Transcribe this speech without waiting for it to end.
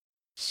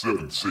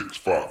7, 6,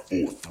 5,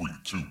 4, 3,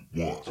 2, 1.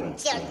 You'll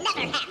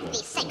never have the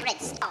sacred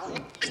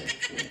stone.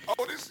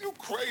 Oh, this you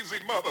crazy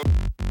mother...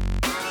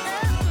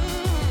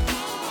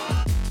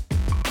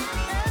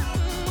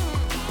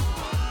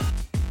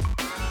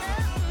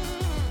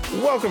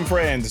 Welcome,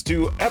 friends,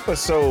 to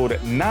episode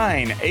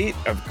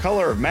 9-8 of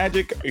Color of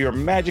Magic, your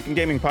magic and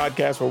gaming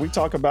podcast, where we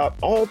talk about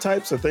all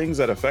types of things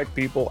that affect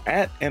people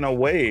at and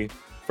away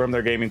from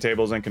their gaming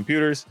tables and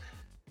computers.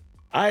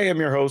 I am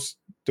your host,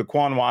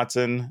 Daquan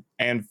Watson,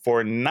 and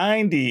for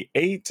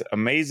 98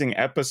 amazing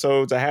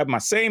episodes, I have my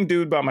same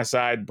dude by my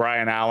side,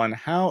 Brian Allen.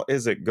 How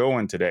is it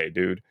going today,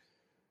 dude?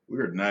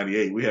 We're at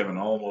 98. We have an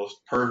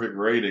almost perfect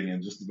rating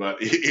in just about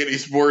any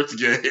sports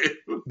game.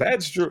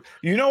 That's true.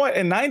 You know what?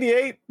 In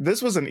 98,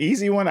 this was an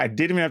easy one. I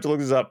didn't even have to look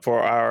this up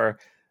for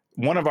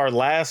one of our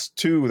last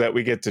two that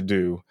we get to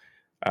do.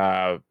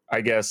 I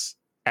guess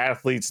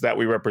athletes that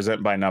we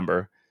represent by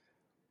number.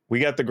 We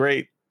got the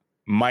great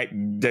Mike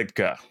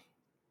Ditka.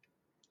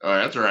 Oh,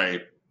 that's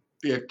right.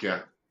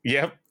 Ditka.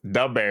 Yep,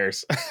 the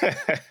Bears.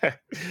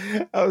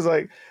 I was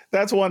like,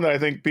 that's one that I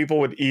think people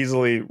would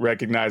easily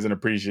recognize and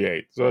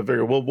appreciate. So I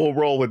figure we'll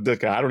roll with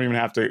Ditka. I don't even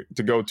have to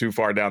go too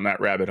far down that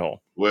rabbit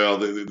hole. Well,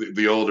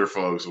 the older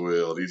folks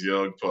will. These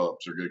young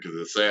pups are good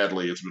because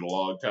sadly it's been a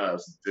long time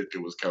since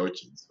Ditka was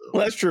coaching. So.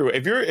 Well, that's true.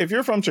 If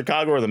you're from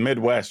Chicago or the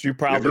Midwest, you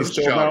probably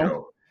still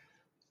know.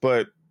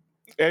 But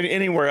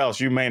anywhere else,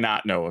 you may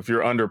not know if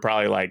you're under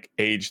probably like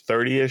age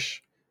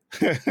 30-ish.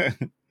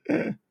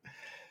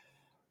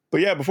 But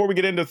yeah, before we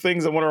get into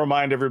things, I want to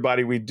remind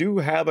everybody we do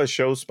have a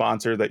show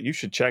sponsor that you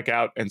should check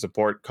out and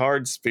support,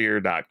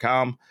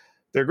 cardsphere.com.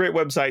 They're a great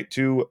website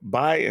to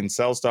buy and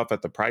sell stuff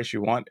at the price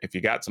you want. If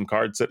you got some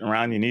cards sitting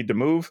around you need to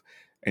move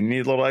and you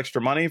need a little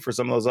extra money for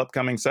some of those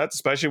upcoming sets,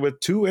 especially with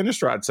 2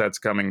 Innistrad sets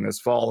coming this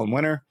fall and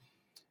winter,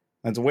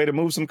 that's a way to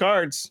move some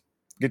cards.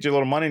 Get you a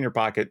little money in your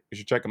pocket. You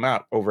should check them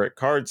out over at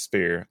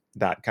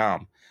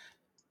cardsphere.com.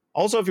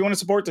 Also, if you want to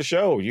support the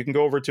show, you can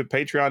go over to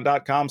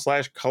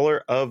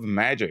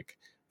patreon.com/colorofmagic.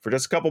 For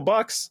just a couple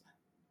bucks,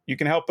 you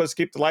can help us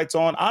keep the lights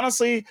on.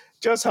 Honestly,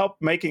 just help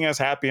making us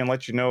happy and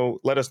let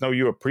us know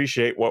you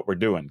appreciate what we're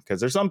doing. Because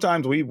there's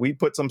sometimes we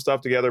put some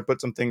stuff together, put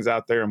some things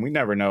out there, and we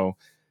never know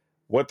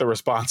what the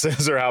response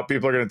is or how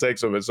people are going to take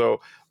some of it.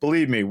 So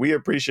believe me, we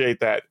appreciate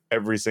that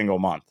every single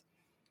month.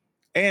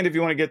 And if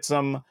you want to get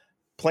some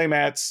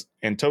playmats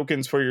and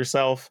tokens for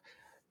yourself,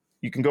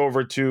 you can go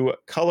over to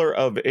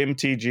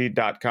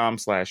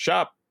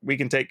colorofmtg.com/shop. We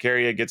can take care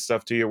of you, get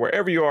stuff to you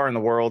wherever you are in the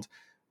world.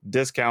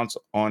 Discounts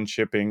on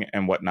shipping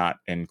and whatnot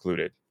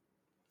included.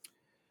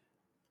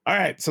 All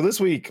right, so this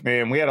week,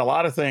 man, we had a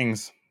lot of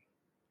things.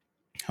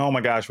 Oh my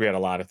gosh, we had a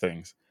lot of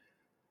things.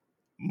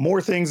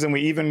 More things than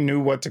we even knew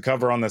what to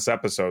cover on this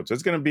episode. So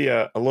it's going to be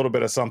a little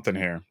bit of something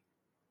here.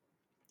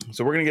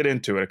 So we're going to get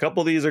into it. A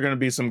couple of these are going to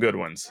be some good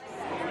ones.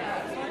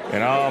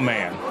 And oh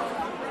man.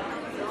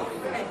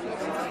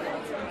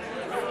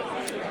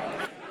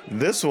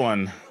 This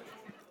one,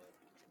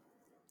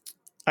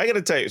 I got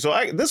to tell you. So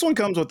this one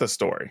comes with a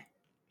story.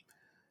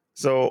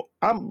 So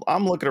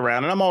I'm looking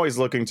around and I'm always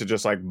looking to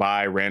just like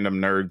buy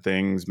random nerd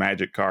things,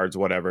 magic cards,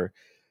 whatever.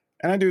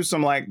 And I do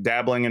some like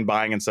dabbling and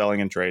buying and selling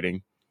and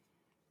trading.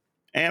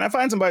 And I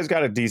find somebody's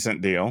got a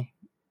decent deal.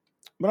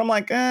 But I'm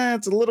like,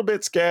 it's a little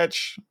bit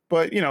sketch.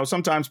 But, you know,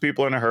 sometimes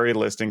people are in a hurry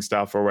listing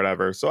stuff or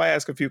whatever. So I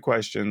ask a few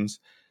questions.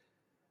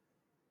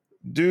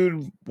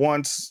 Dude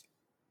wants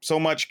so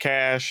much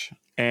cash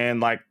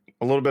and like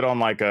a little bit on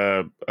like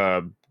a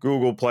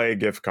Google Play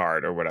gift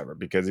card or whatever,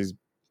 because he's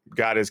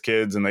got his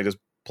kids and they just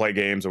play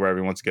games or wherever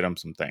he wants to get them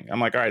something. I'm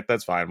like, all right,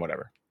 that's fine,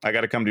 whatever. I got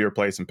to come to your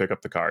place and pick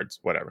up the cards,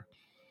 whatever.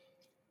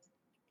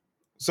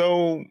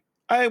 So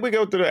we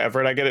go through the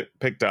effort. I get it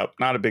picked up.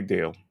 Not a big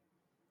deal.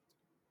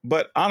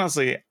 But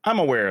honestly, I'm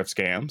aware of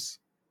scams.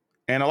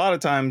 And a lot of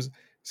times,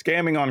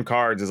 scamming on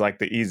cards is like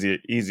the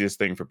easiest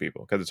thing for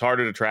people because it's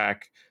harder to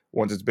track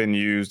once it's been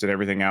used and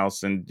everything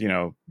else. And, you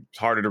know, it's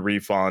harder to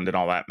refund and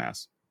all that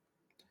mess.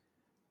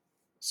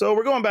 So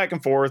we're going back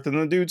and forth and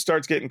the dude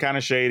starts getting kind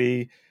of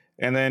shady.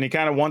 And then he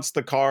kind of wants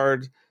the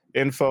card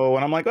info.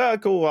 And I'm like, well,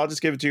 cool. I'll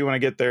just give it to you when I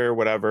get there,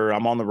 whatever.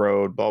 I'm on the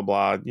road, blah,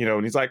 blah. You know,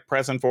 and he's like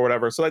pressing for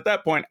whatever. So at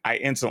that point, I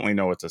instantly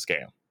know it's a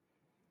scam.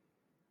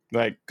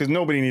 Like, because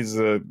nobody needs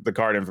the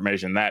card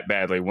information that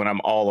badly when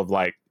I'm all of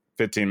like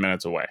 15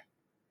 minutes away.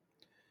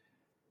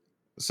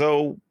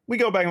 So we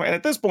go back. And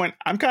at this point,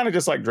 I'm kind of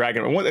just like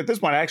dragging. At this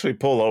point, I actually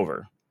pull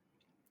over.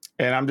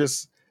 And I'm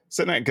just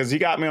sitting there because he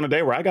got me on a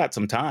day where I got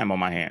some time on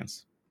my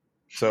hands.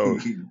 So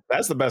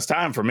that's the best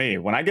time for me.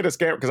 When I get a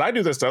scam, because I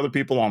do this to other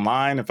people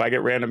online. If I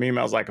get random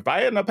emails, like if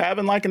I end up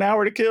having like an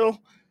hour to kill,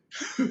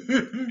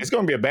 it's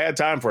going to be a bad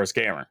time for a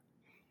scammer.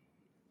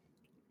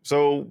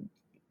 So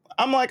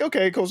I'm like,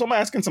 okay, cool. So I'm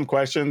asking some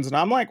questions and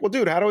I'm like, well,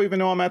 dude, how do I even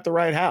know I'm at the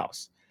right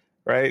house?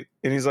 Right.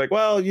 And he's like,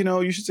 well, you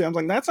know, you should say, I'm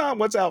like, that's not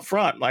what's out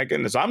front. Like,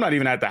 and so I'm not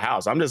even at the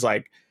house. I'm just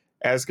like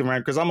asking around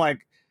because I'm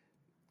like,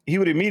 he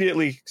would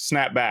immediately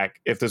snap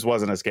back if this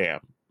wasn't a scam.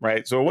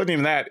 Right. So it wasn't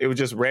even that. It was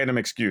just random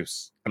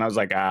excuse. And I was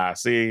like,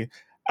 see,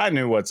 I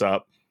knew what's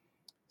up.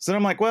 So then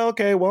I'm like, well,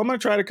 okay, well, I'm going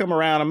to try to come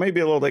around. I may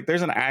be a little like,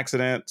 there's an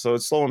accident. So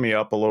it's slowing me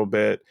up a little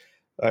bit,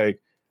 like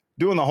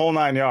doing the whole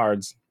 9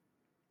 yards.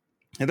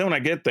 And then when I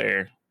get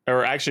there,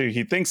 or actually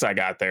he thinks I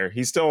got there,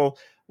 he's still,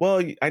 well,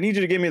 I need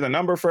you to give me the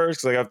number first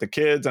because I got the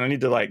kids and I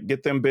need to like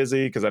get them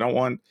busy because I don't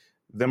want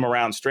them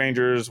around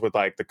strangers with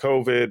like the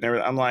COVID and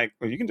everything. I'm like,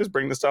 well, you can just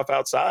bring the stuff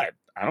outside.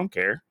 I don't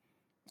care.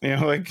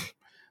 Like,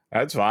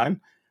 that's fine.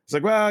 It's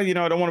like, well, I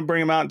don't want to bring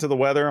them out into the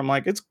weather. I'm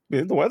like,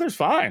 the weather's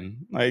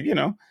fine. Like,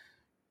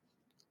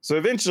 So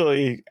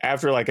eventually,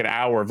 after like an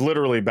hour of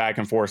literally back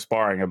and forth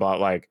sparring about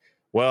like,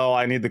 well,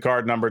 I need the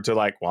card number to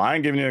like, well, I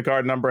ain't giving you the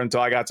card number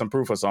until I got some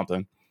proof of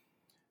something,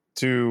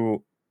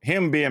 to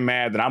him being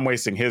mad that I'm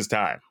wasting his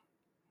time.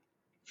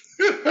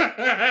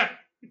 And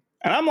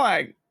I'm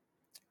like,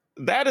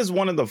 that is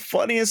one of the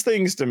funniest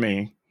things to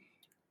me,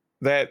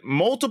 that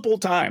multiple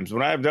times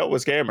when I've dealt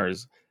with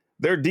scammers,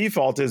 their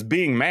default is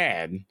being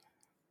mad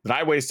that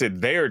I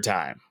wasted their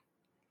time.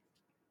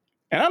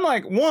 And I'm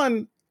like,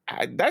 one,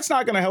 that's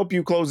not going to help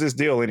you close this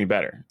deal any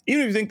better.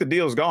 Even if you think the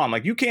deal's gone,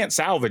 like you can't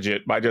salvage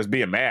it by just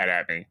being mad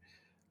at me.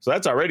 So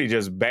that's already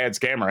just bad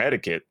scammer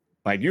etiquette.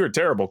 Like, you're a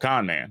terrible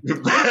con man.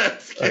 Bad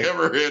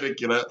scammer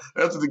etiquette.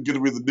 That's going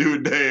to be the new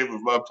name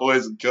of my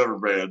poison cover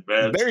band.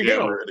 Bad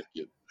scammer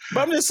etiquette.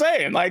 But I'm just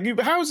saying, like,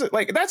 how is it?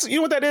 Like, that's,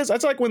 what that is?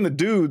 That's like when the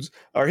dudes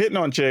are hitting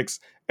on chicks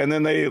and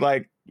then they,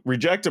 like,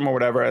 reject them or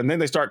whatever, and then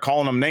they start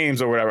calling them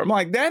names or whatever. I'm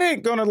like, that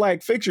ain't going to,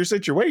 like, fix your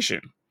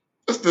situation.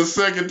 That's the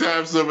second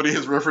time somebody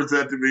has referenced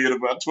that to me in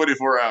about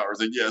 24 hours.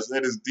 And yes,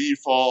 that is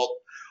default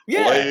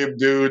lame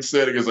dude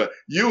setting. Is like,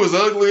 you was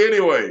ugly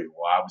anyway.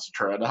 Well, I was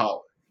trying to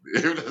holler.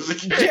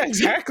 Yeah,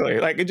 exactly.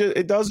 Like,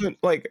 it doesn't,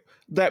 like,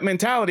 that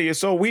mentality is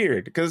so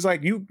weird because,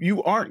 like,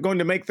 you aren't going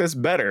to make this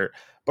better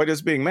by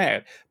just being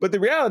mad. But the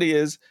reality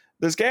is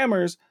the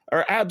scammers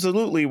are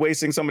absolutely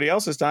wasting somebody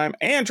else's time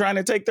and trying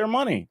to take their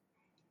money.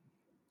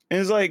 And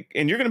it's like,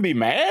 and you're going to be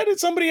mad at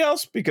somebody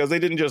else because they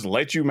didn't just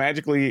let you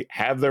magically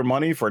have their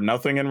money for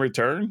nothing in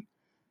return?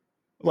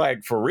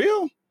 Like, for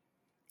real?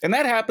 And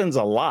that happens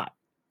a lot.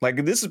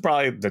 Like, this is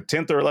probably the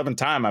 10th or 11th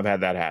time I've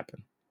had that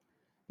happen.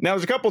 Now,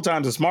 there's a couple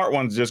times the smart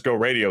ones just go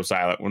radio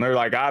silent when they're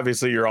like,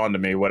 obviously you're on to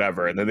me,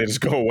 whatever, and then they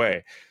just go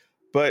away.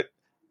 But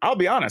I'll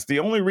be honest, the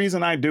only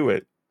reason I do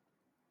it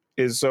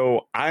is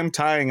so I'm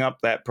tying up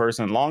that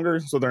person longer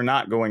so they're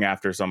not going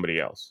after somebody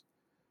else.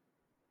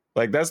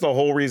 Like, that's the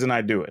whole reason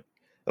I do it.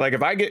 Like,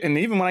 if I get, and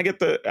even when I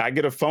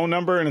get a phone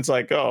number and it's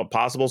like, oh,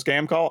 possible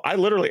scam call, I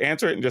literally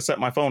answer it and just set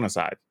my phone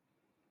aside.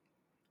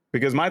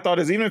 Because my thought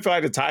is, even if I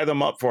had to tie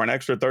them up for an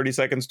extra 30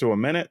 seconds to a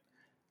minute,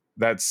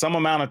 that's some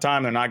amount of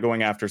time they're not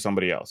going after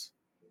somebody else.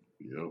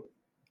 Yep.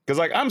 Because,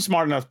 like, I'm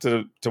smart enough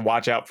to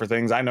watch out for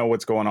things. I know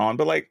what's going on.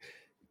 But, like,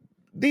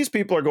 these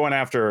people are going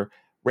after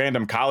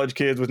random college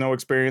kids with no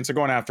experience. They're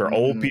going after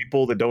old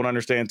people that don't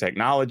understand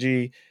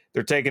technology.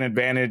 They're taking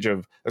advantage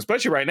of,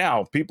 especially right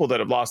now, people that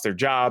have lost their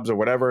jobs or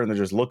whatever, and they're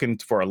just looking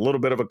for a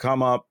little bit of a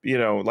come up,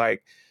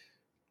 like,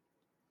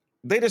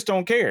 they just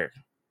don't care.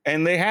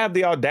 And they have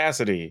the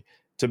audacity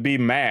to be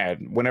mad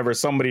whenever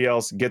somebody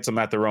else gets them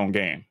at their own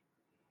game.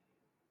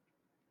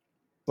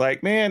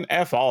 Like, man,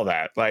 F all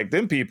that. Like,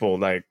 them people,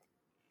 like,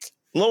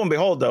 lo and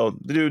behold, though,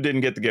 the dude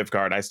didn't get the gift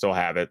card. I still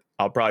have it.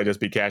 I'll probably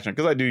just be cashing it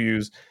because I do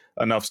use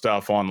enough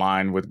stuff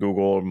online with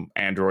Google,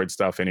 Android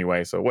stuff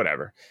anyway. So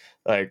whatever.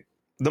 Like,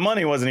 the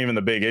money wasn't even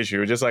the big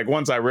issue. Just like,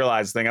 once I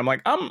realized the thing, I'm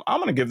like, I'm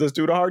going to give this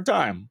dude a hard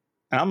time.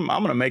 And I'm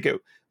going to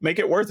make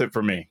it worth it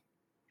for me.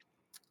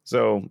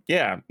 So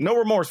yeah, no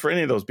remorse for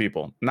any of those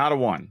people. Not a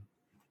one.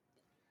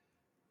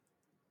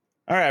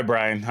 All right,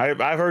 Brian,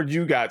 I've heard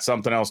you got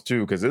something else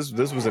too, because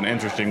this was an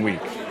interesting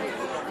week.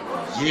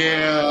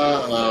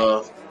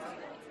 Yeah,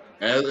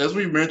 as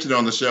we mentioned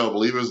on the show, I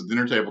believe it was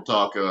Dinner Table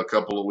Talk a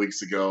couple of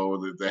weeks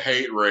ago, the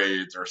hate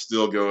raids are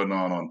still going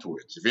on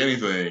Twitch. If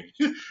anything,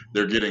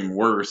 they're getting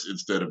worse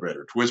instead of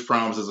better. Twitch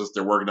promises us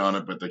they're working on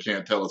it, but they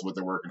can't tell us what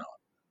they're working on.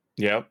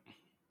 Yep.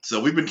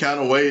 So we've been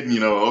kind of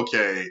waiting,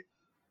 okay,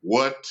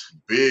 what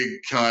big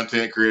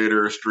content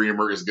creator or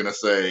streamer is going to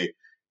say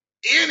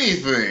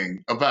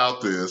anything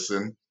about this?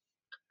 And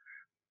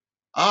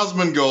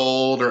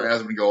Asmongold, I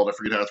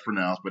forget how it's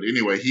pronounced, but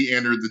anyway, he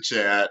entered the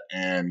chat,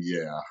 and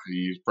yeah,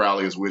 he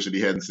probably is wishing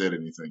he hadn't said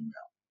anything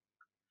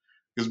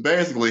now. Because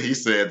basically, he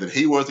said that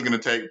he wasn't going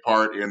to take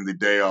part in the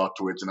day off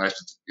Twitch, and I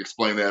should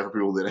explain that for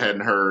people that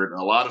hadn't heard.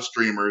 A lot of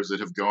streamers that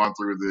have gone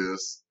through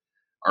this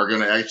are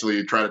going to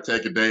actually try to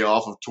take a day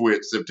off of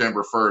Twitch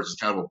September 1st. It's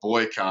kind of a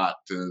boycott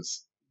to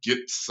get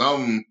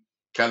some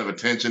kind of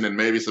attention and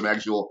maybe some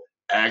actual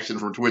action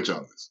from Twitch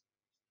on this.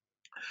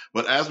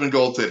 But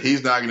Asmongold said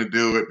he's not going to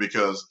do it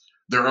because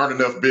there aren't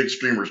enough big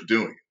streamers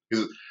doing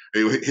it.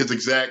 His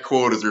exact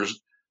quote is, there's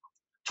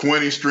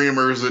 20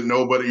 streamers that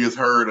nobody has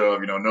heard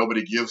of,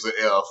 nobody gives a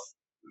F.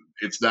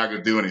 It's not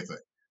going to do anything.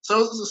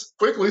 So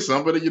quickly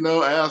somebody,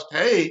 asked,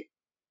 hey,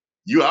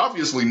 you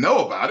obviously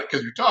know about it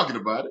because you're talking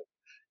about it.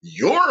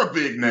 You're a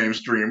big name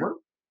streamer.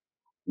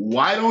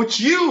 Why don't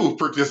you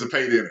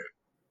participate in it?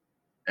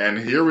 And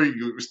here we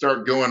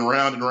start going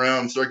round and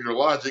round circular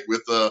logic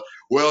with,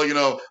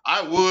 well,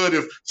 I would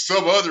if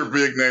some other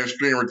big name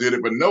streamer did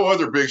it, but no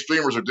other big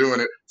streamers are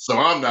doing it, so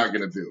I'm not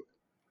going to do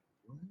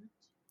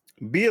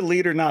it. Be a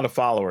leader, not a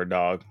follower,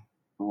 dog.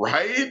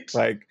 Right?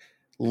 Like,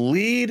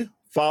 lead,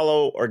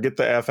 follow, or get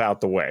the F out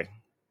the way.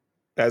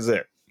 That's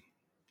it.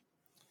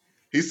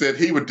 He said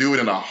he would do it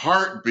in a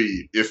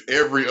heartbeat if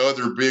every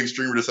other big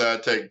streamer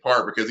decided to take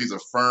part because he's a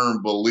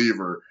firm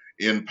believer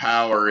in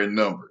power and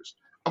numbers.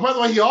 By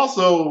the way, he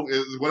also,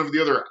 one of the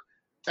other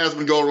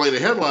Asmongold Gold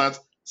related headlines,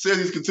 says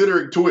he's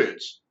considering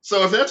Twitch.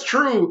 So if that's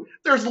true,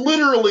 there's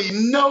literally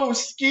no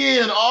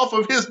skin off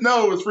of his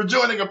nose for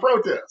joining a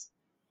protest.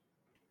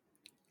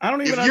 I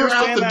don't even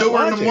understand. If you're out the door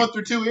logic. in a month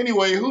or two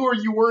anyway, who are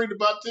you worried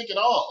about taking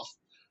off?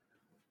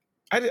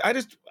 I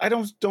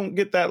don't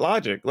get that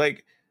logic.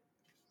 Like,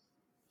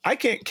 I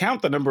can't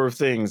count the number of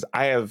things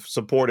I have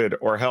supported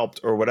or helped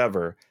or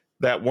whatever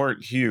that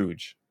weren't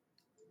huge,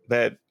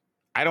 that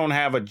I don't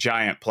have a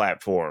giant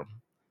platform.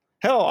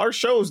 Hell, our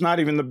show's not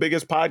even the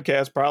biggest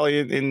podcast probably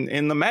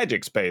in the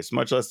Magic space,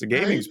 much less the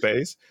gaming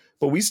space,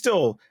 but we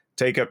still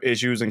take up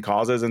issues and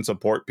causes and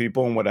support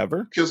people and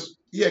whatever. Because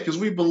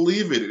we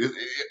believe it.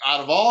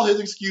 Out of all his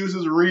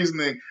excuses or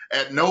reasoning,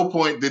 at no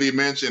point did he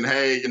mention,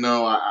 hey,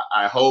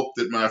 I hope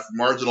that my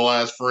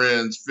marginalized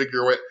friends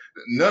figure out.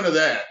 None of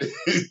that.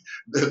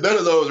 None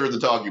of those are the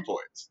talking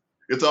points.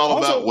 It's all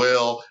about,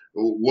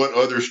 what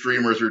other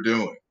streamers are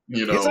doing.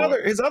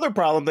 His other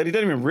problem that he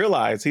didn't even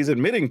realize he's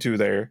admitting to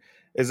there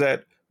is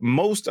that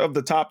most of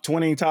the top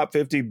 20, top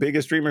 50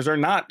 biggest streamers are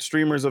not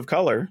streamers of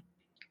color.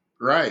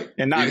 Right.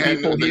 And not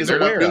people he's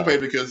aware of.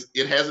 Because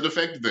it hasn't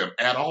affected them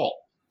at all.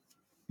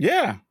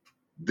 Yeah.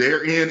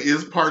 Therein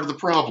is part of the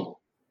problem.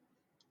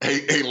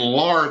 A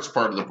large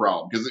part of the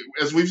problem. Because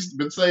as we've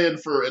been saying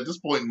for, at this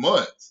point,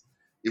 months,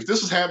 if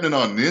this was happening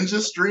on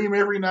Ninja's stream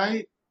every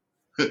night,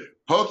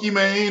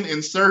 Pokimane,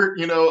 insert,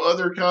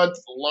 other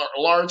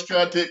large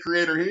content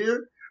creator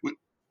here,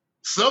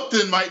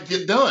 something might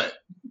get done.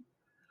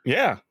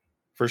 Yeah,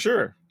 for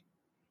sure.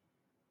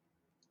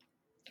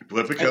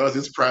 But because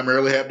it's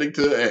primarily happening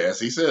to, as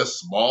he says,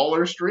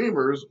 smaller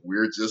streamers,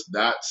 we're just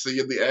not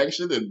seeing the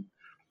action.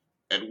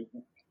 And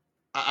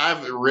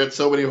I've read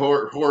so many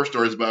horror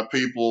stories about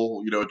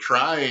people,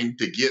 trying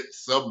to get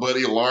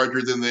somebody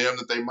larger than them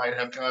that they might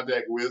have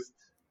contact with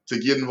to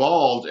get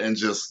involved, and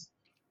just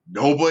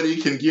nobody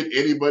can get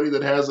anybody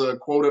that has a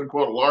quote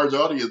unquote large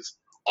audience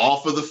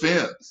off of the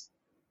fence.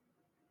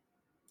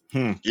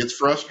 It's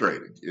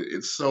frustrating.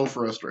 It's so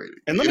frustrating.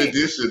 And let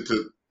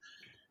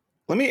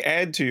me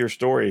add to your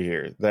story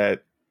here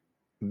that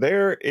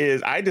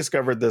I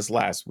discovered this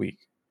last week,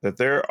 that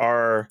there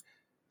are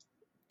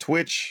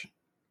Twitch,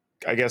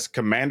 I guess,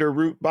 commander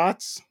root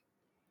bots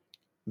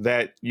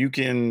that you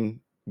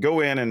can go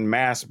in and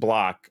mass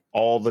block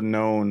all the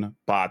known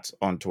bots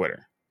on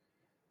Twitter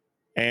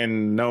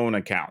and known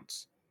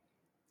accounts.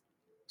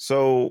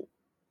 So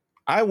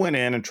I went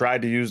in and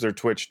tried to use their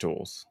Twitch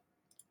tools.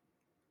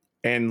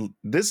 And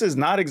this is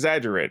not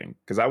exaggerating,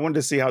 because I wanted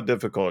to see how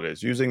difficult it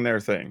is using their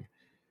thing.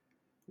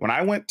 When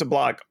I went to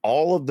block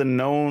all of the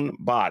known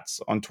bots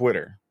on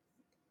Twitter,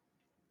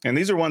 and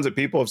these are ones that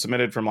people have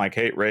submitted from like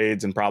hate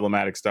raids and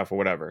problematic stuff or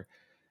whatever,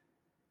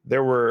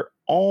 there were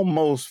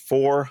almost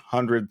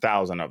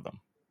 400,000 of them.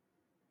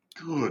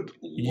 Good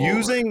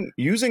Lord.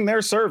 Using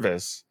their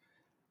service,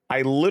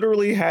 I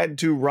literally had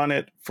to run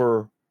it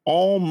for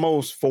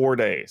almost 4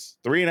 days,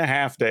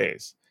 3.5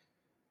 days,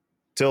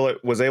 till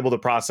it was able to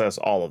process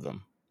all of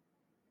them.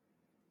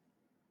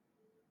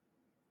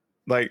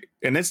 Like,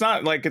 and it's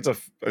not like it's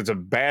a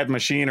bad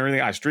machine or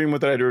anything. I stream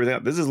with it, I do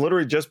everything. This is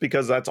literally just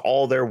because that's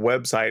all their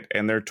website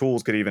and their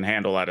tools could even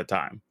handle at a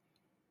time.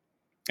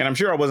 And I'm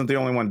sure I wasn't the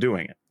only one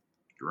doing it.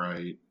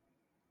 Right.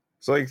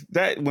 So like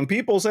that, when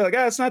people say like,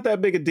 it's not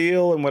that big a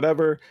deal and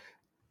whatever,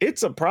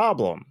 it's a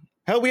problem.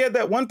 Hell, we had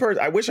that one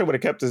person, I wish I would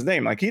have kept his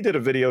name. Like, he did a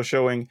video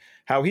showing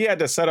how he had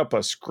to set up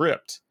a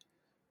script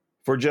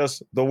for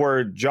just the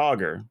word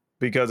jogger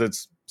because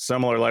it's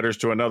similar letters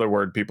to another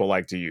word people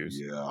like to use.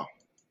 Yeah.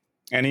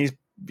 And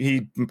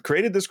he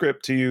created the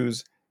script to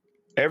use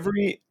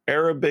every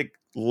Arabic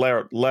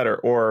letter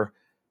or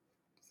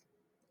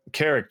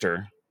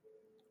character.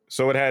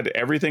 So it had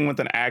everything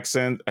with an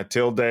accent, a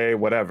tilde,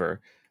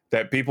 whatever,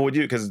 that people would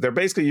use, because they're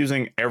basically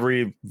using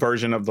every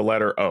version of the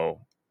letter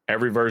O,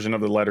 every version of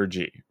the letter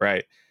G,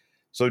 right?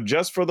 So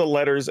just for the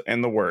letters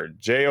and the word,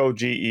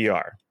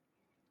 Joger,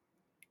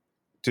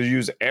 to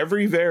use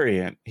every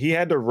variant, he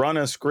had to run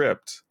a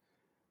script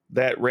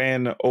that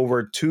ran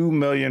over 2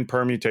 million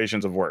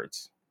permutations of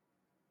words.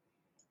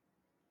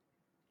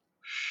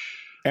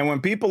 And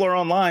when people are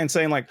online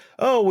saying like,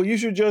 oh, well, you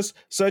should just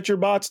set your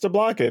bots to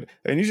block it,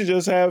 and you should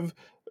just have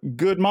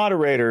good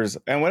moderators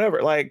and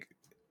whatever, like,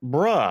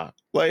 bruh,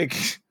 like,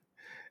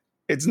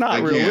 it's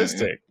not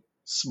realistic.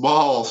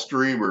 Small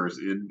streamers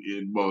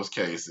in most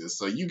cases.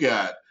 So you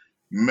got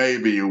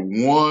maybe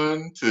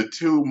 1 to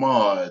 2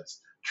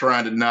 mods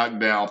trying to knock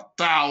down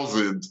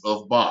thousands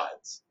of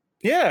bots.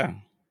 Yeah.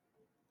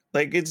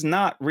 Like, it's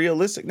not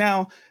realistic.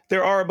 Now,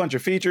 there are a bunch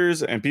of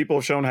features, and people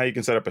have shown how you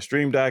can set up a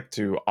Stream Deck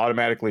to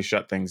automatically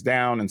shut things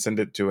down and send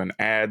it to an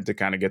ad to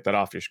kind of get that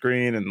off your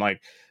screen. And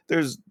like,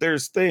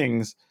 there's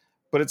things,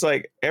 but it's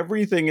like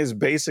everything is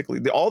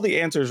basically all the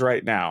answers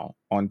right now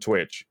on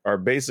Twitch are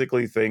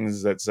basically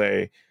things that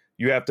say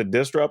you have to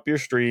disrupt your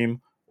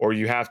stream or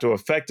you have to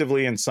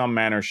effectively, in some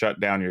manner, shut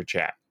down your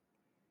chat.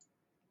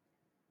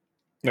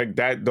 Like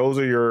that, those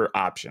are your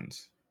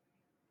options.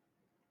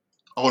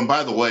 Oh, and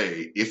by the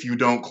way, if you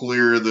don't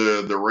clear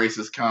the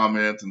racist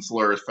comments and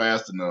slurs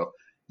fast enough,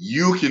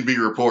 you can be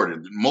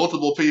reported.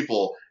 Multiple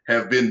people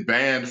have been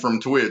banned from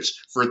Twitch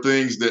for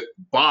things that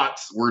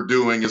bots were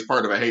doing as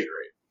part of a hate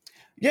raid.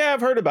 Yeah,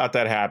 I've heard about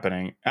that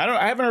happening.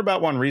 I haven't heard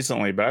about one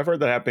recently, but I've heard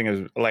that happening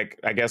is like,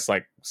 I guess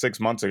like 6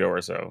 months ago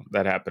or so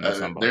that happened to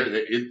somebody.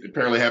 It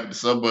apparently happened to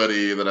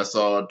somebody that I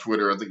saw on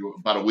Twitter, I think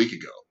about a week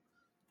ago.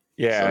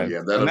 Yeah, so,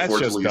 yeah, that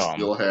unfortunately is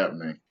still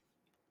happening.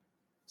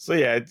 So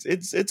yeah,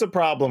 it's a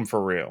problem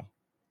for real.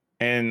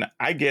 And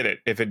I get it.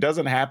 If it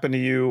doesn't happen to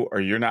you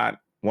or you're not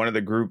one of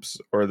the groups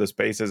or the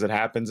spaces it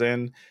happens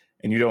in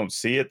and you don't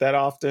see it that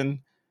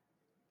often,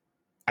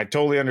 I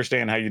totally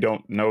understand how you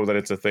don't know that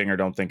it's a thing or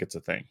don't think it's a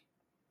thing.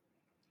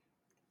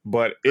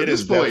 But it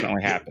is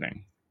definitely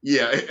happening.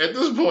 Yeah, at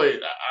this point,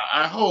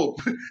 I hope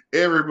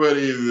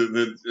everybody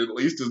that at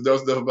least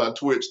knows enough about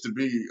Twitch to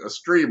be a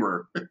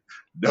streamer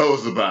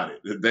knows about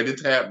it, that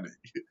it's happening.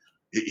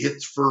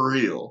 It's for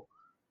real.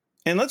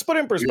 And let's put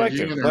it in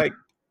perspective. Like,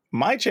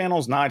 my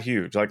channel's not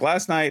huge. Like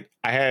last night,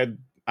 I had,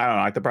 I don't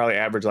know, I could probably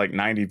average like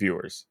 90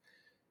 viewers,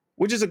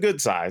 which is a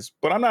good size,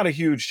 but I'm not a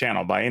huge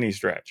channel by any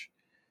stretch.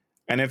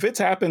 And if it's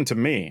happened to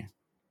me,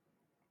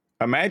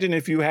 imagine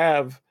if you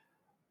have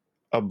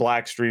a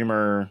black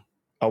streamer,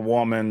 a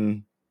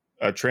woman,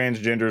 a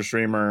transgender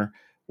streamer,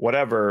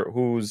 whatever,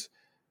 who's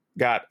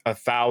got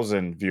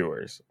 1,000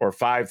 viewers or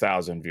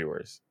 5,000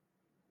 viewers.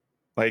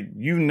 Like,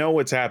 you know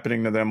what's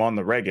happening to them on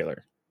the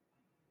regular.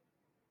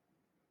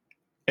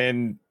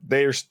 And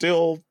they're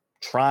still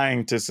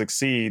trying to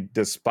succeed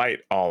despite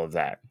all of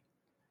that.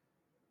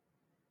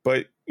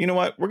 But you know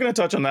what? We're going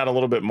to touch on that a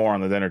little bit more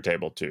on the dinner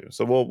table too.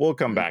 So we'll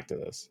come back to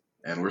this.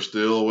 And we're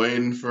still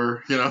waiting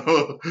for,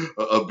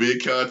 a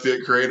big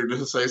content creator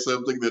to say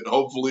something that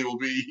hopefully will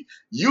be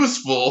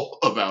useful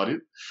about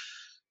it.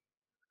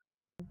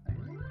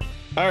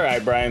 All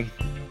right, Brian.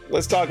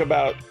 Let's talk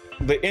about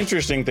the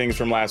interesting things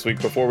from last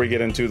week before we get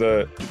into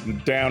the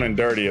down and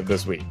dirty of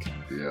this week.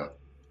 Yeah.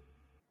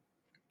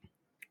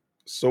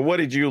 So what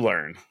did you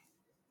learn?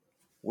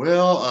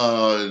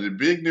 Well, the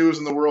big news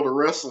in the world of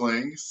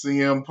wrestling,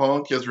 CM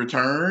Punk has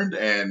returned,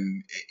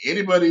 and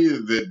anybody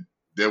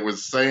that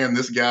was saying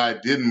this guy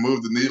didn't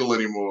move the needle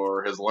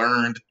anymore has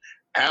learned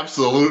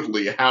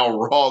absolutely how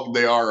wrong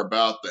they are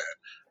about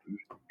that.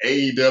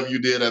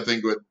 AEW did, I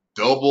think,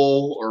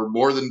 double or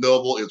more than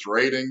double its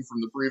rating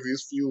from the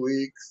previous few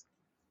weeks.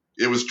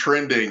 It was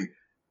trending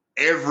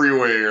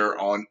everywhere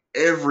on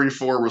every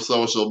form of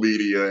social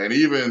media, and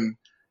even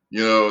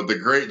the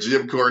great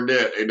Jim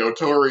Cornette, a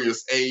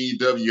notorious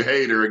AEW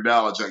hater,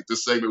 acknowledging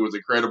this segment was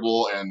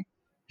incredible and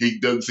he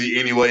doesn't see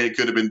any way it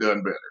could have been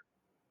done better.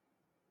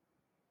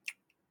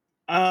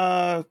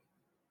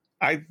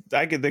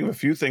 I could think of a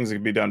few things that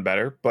could be done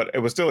better, but it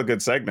was still a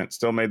good segment.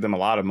 Still made them a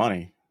lot of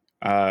money.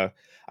 I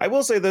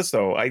will say this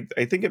though, I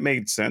think it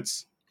made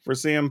sense for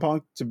CM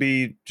Punk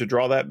to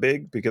draw that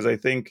big because I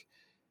think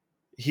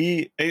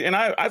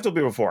I've told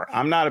people before,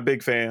 I'm not a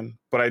big fan,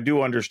 but I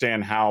do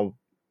understand how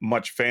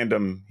much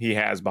fandom he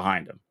has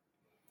behind him.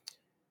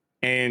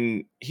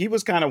 And he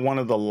was kind of one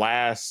of the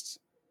last,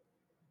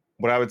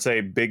 what I would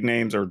say, big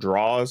names or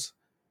draws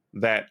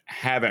that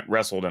haven't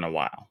wrestled in a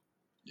while.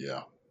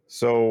 Yeah.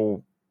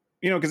 So,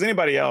 because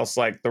anybody else,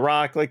 like The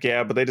Rock, like,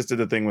 yeah, but they just did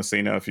the thing with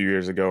Cena a few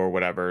years ago or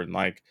whatever. And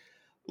like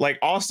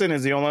Austin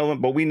is the only one,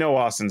 but we know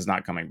Austin's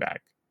not coming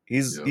back.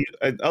 He,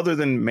 other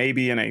than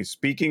maybe in a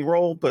speaking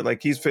role, but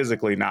like he's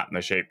physically not in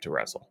the shape to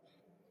wrestle.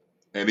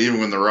 And even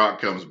when The Rock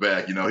comes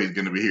back, he's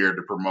going to be here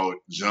to promote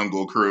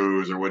Jungle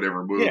Cruise or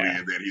whatever movie,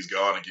 and then he's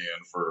gone again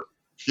for,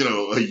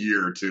 a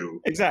year or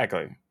two.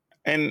 Exactly.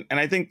 And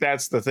I think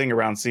that's the thing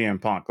around CM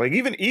Punk. Like,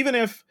 even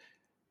if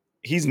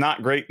he's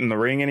not great in the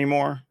ring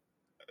anymore,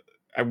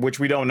 which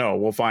we don't know,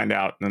 we'll find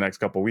out in the next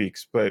couple of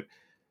weeks. But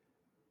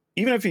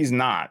even if he's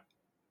not,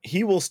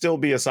 he will still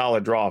be a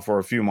solid draw for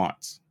a few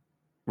months,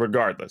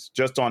 regardless.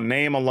 Just on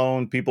name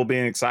alone, people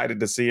being excited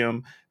to see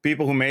him,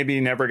 people who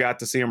maybe never got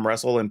to see him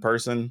wrestle in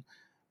person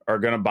are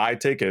going to buy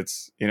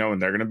tickets,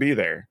 and they're going to be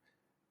there.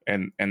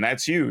 And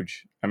that's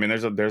huge. I mean,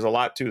 there's a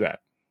lot to that.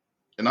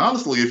 And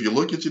honestly, if you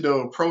look at,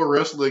 pro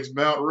wrestling's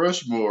Mount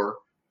Rushmore,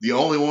 the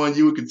only one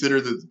you would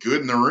consider that's good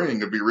in the ring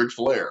would be Ric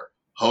Flair.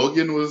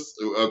 Hogan was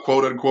a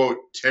quote unquote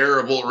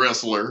terrible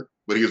wrestler,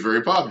 but he was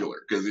very popular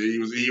because it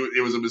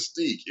was a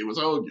mystique. It was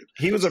Hogan.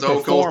 He was a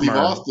performer, Steve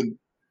Austin,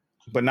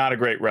 but not a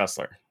great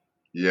wrestler.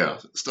 Yeah,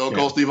 Stone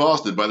Cold Steve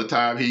Austin. By the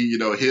time he,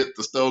 hit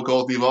the Stone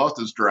Cold Steve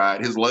Austin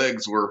stride, his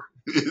legs were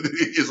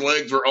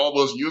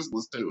almost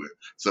useless to it.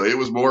 So it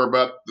was more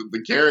about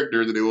the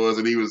character than it was,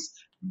 and he was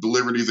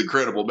delivering these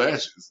incredible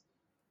matches.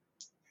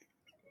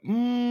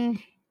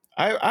 I'm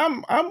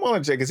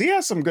willing to say because he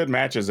has some good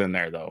matches in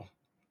there though.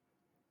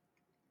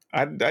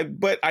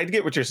 But I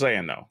get what you're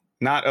saying though.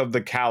 Not of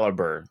the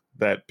caliber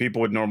that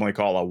people would normally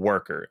call a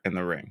worker in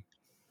the ring.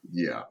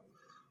 Yeah.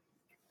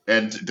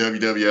 And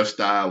WWF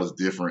style is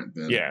different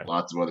than Yeah.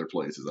 lots of other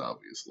places,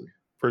 obviously.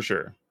 For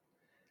sure.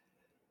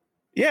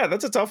 Yeah,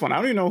 that's a tough one. I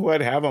don't even know who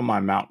I'd have on my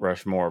Mount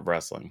Rushmore of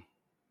wrestling.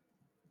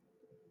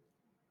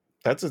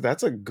 That's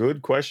a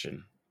good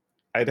question.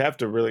 I'd have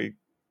to really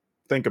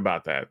think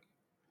about that.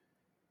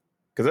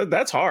 Because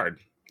that's hard.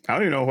 I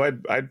don't even know who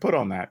I'd put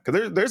on that.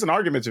 Because there's an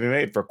argument to be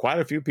made for quite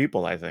a few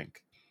people, I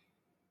think.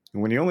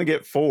 And when you only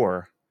get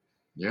 4,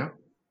 Yeah.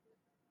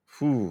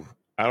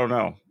 I don't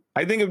know.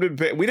 I think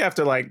we'd have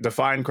to like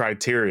define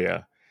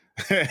criteria.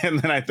 And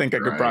then I think I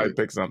could probably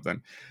pick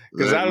something.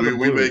 Because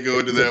we may go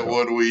into that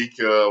one week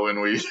when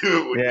we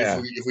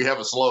if we have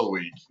a slow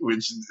week,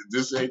 which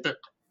this ain't that.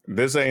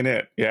 This ain't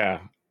it. Yeah.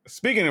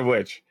 Speaking of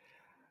which,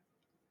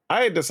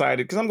 I had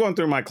decided, because I'm going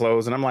through my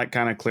clothes and I'm like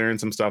kind of clearing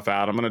some stuff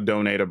out. I'm going to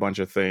donate a bunch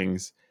of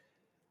things.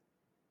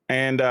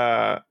 And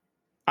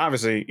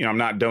obviously, I'm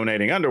not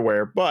donating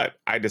underwear, but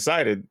I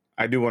decided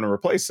I do want to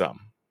replace some.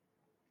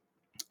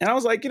 And I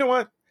was like, you know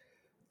what?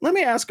 Let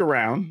me ask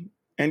around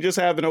and just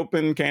have an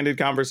open, candid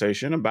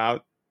conversation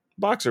about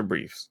boxer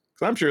briefs.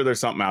 Because I'm sure there's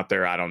something out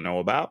there I don't know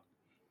about.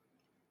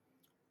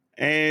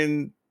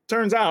 And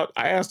turns out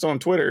I asked on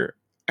Twitter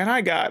and I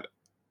got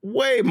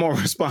way more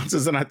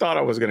responses than I thought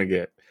I was going to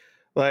get.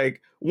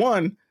 Like,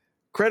 one,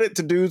 credit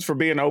to dudes for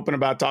being open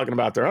about talking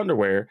about their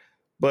underwear.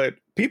 But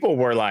people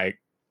were like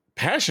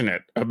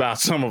passionate about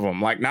some of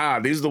them. Like, nah,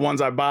 these are the ones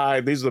I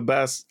buy. These are the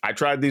best. I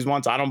tried these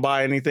once. I don't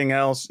buy anything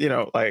else.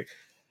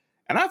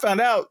 And I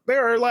found out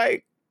there are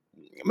like,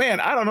 man,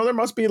 I don't know. There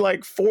must be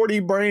like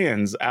 40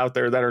 brands out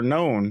there that are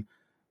known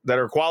that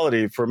are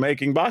quality for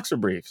making boxer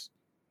briefs.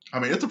 I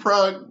mean, it's a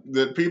product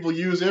that people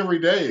use every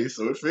day.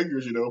 So it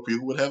figures,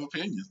 people would have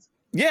opinions.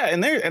 Yeah.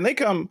 And they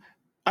come,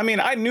 I mean,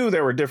 I knew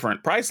there were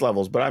different price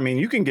levels, but I mean,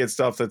 you can get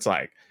stuff that's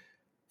like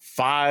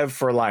 5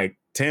 for like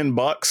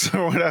 $10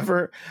 or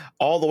whatever,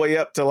 all the way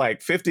up to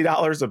like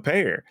 $50 a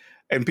pair.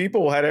 And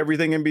people had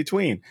everything in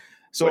between.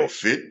 So it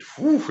was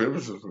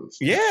there's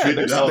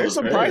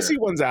some pricey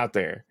ones out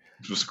there.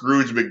 Some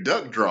Scrooge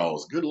McDuck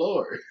draws. Good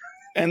Lord.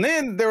 And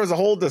then there was a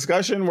whole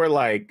discussion where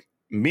like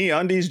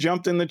MeUndies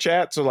jumped in the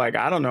chat. So like,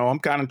 I don't know, I'm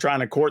kind of trying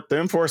to court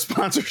them for a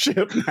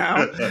sponsorship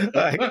now.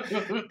 Like,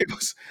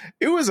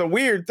 it was a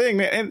weird thing,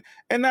 man.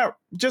 And that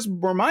just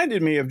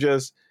reminded me of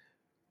just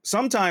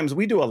sometimes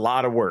we do a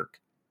lot of work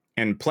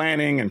in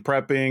planning and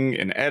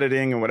prepping and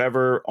editing and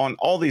whatever on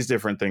all these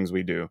different things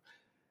we do.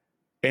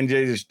 And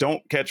they just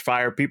don't catch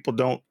fire. People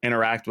don't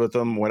interact with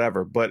them,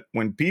 whatever. But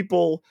when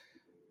people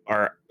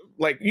are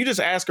like, you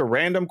just ask a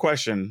random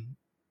question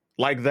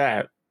like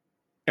that,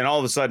 and all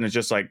of a sudden it's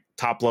just like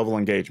top level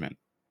engagement.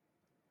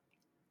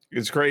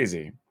 It's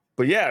crazy.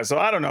 But yeah, so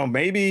I don't know.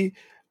 Maybe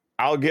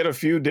I'll get a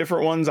few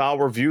different ones. I'll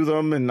review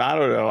them. And I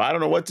don't know. I don't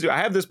know what to do. I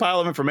have this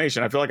pile of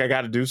information. I feel like I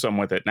got to do something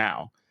with it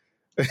now.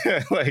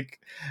 Like,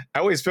 I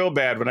always feel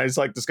bad when I just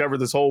like discover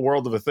this whole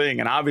world of a thing.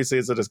 And obviously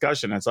it's a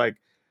discussion. It's like,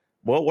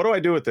 well, what do I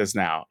do with this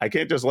now? I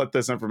can't just let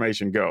this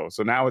information go.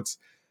 So now it's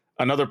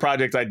another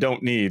project I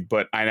don't need,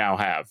 but I now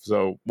have.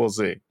 So we'll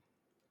see.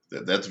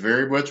 That's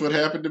very much what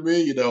happened to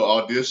me.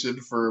 Auditioned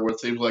for what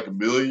seems like a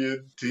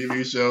million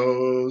TV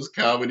shows,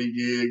 comedy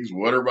gigs.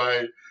 What are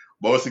my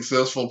most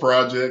successful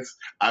projects?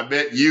 I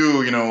bet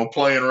you,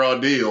 playing Raw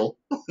Deal.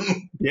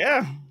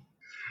 Yeah.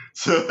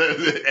 So,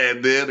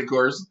 and then, of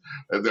course,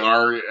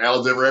 our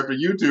Al's Ever After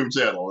YouTube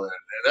channel. And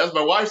that's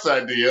my wife's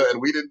idea,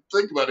 and we didn't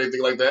think about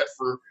anything like that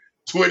for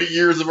 20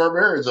 years of our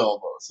marriage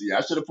almost. Yeah,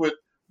 I should have put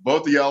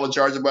both of y'all in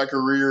charge of my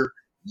career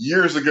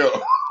years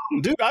ago.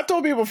 Dude, I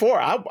told you before,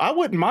 I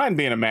wouldn't mind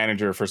being a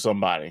manager for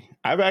somebody.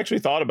 I've actually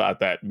thought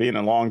about that, being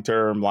a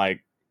long-term,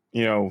 like,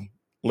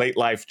 late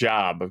life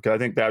job, because I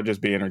think that would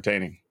just be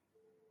entertaining.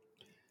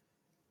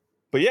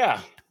 But yeah,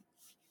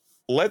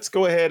 let's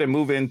go ahead and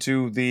move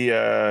into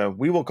the,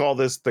 we will call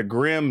this the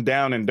grim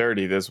down and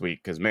dirty this week,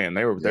 because man,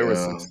 there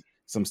was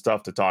some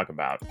stuff to talk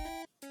about.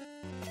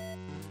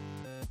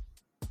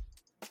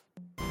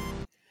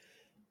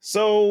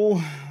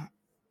 So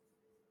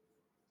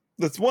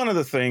that's one of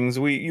the things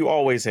you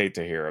always hate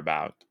to hear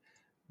about.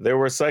 There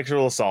were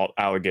sexual assault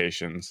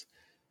allegations,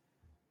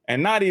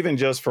 and not even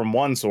just from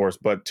one source,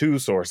 but 2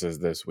 sources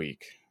this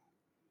week.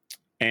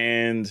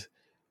 And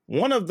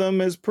one of them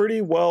is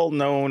pretty well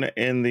known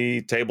in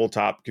the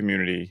tabletop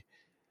community,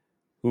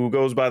 who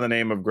goes by the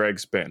name of Greg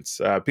Spence.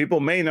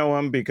 People may know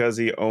him because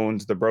he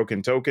owns The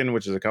Broken Token,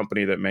 which is a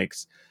company that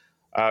makes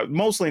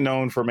mostly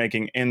known for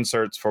making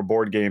inserts for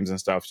board games and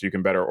stuff so you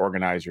can better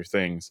organize your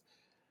things.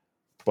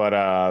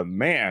 But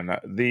man,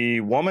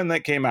 the woman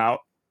that came out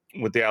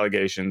with the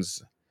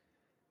allegations,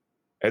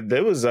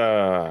 there was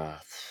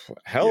a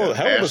hell of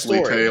a story.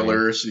 Ashley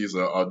Taylor, man. She's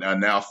a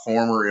now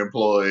former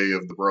employee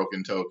of The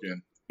Broken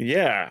Token.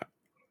 Yeah.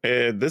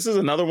 This is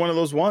another one of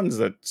those ones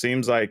that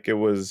seems like it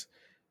was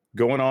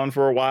going on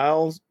for a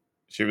while.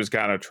 She was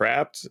kind of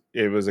trapped.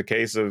 It was a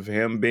case of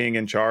him being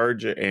in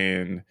charge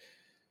and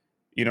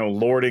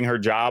lording her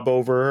job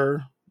over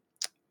her.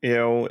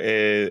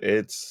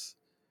 It's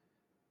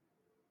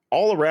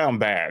all around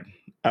bad.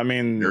 I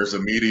mean, there's a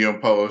Medium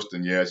post,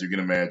 and as you can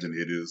imagine,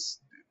 it is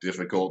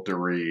difficult to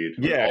read.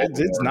 Yeah, all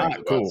the it's warnings not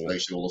about cool.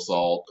 sexual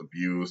assault,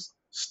 abuse,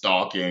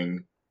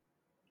 stalking.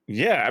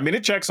 Yeah, I mean,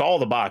 it checks all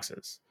the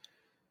boxes.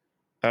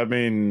 I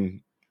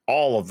mean,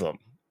 all of them,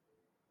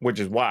 which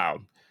is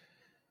wild.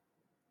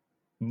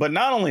 But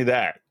not only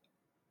that,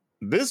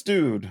 this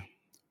dude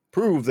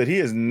proved that he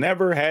has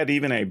never had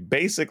even a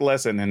basic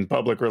lesson in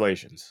public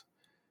relations.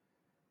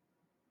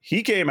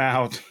 He came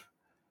out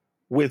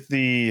with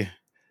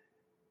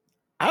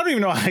I don't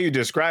even know how you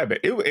describe it.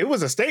 It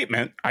was a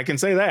statement. I can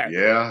say that.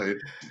 Yeah,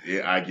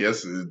 I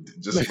guess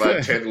just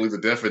about technically the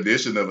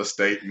definition of a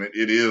statement,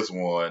 it is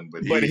one.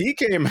 But he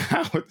came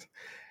out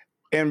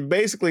and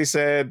basically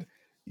said,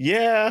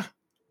 yeah,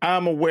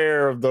 I'm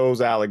aware of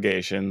those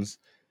allegations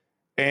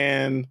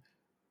and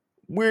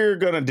we're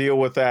going to deal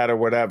with that or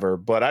whatever.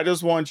 But I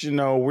just want you to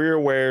know we're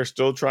aware,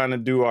 still trying to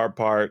do our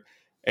part.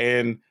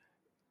 And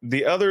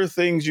the other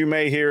things you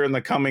may hear in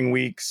the coming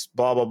weeks,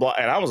 blah, blah, blah.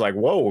 And I was like,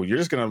 whoa, you're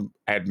just going to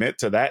admit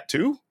to that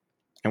too?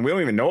 And we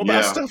don't even know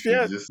about stuff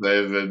yet?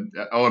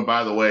 And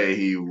by the way,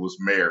 he was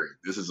married.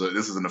 This is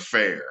an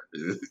affair.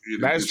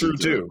 That's true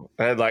too.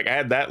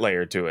 Add that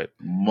layer to it.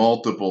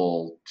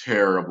 Multiple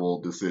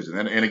terrible decisions.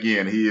 And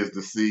again, he is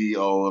the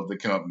CEO of the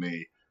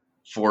company,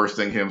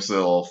 forcing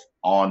himself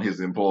on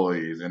his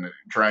employees and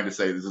trying to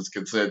say this is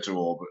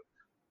consensual. But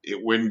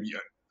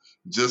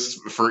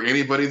just for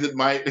anybody that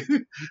might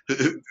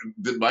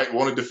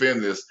want to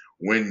defend this,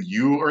 when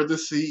you are the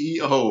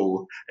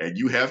CEO and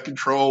you have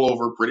control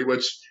over pretty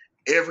much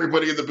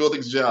everybody in the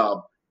building's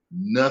job,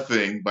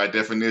 nothing by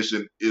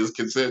definition is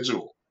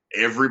consensual.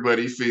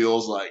 Everybody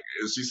feels like,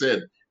 as she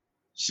said,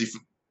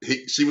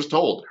 she was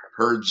told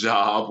her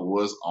job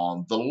was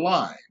on the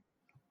line.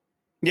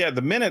 Yeah,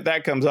 the minute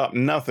that comes up,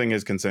 nothing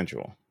is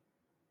consensual.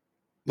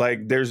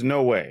 Like, there's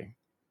no way.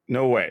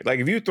 No way. Like,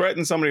 if you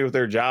threaten somebody with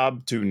their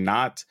job to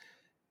not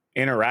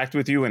interact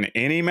with you in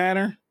any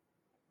manner,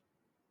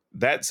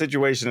 that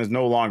situation is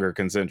no longer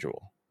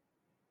consensual.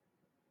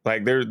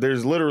 Like,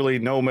 there's literally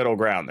no middle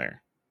ground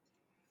there.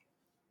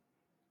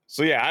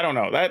 So yeah, I don't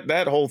know.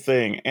 That whole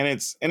thing, and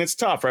it's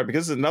tough, right?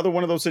 Because it's another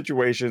one of those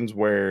situations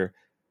where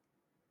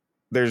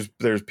there's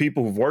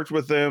people who've worked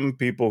with them,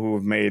 people who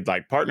have made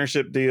like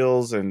partnership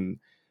deals, and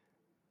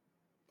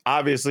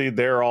obviously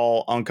they're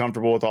all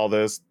uncomfortable with all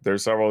this.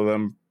 There's several of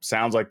them.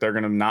 Sounds like they're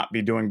going to not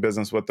be doing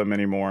business with them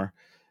anymore.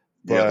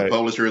 But the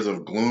publishers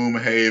of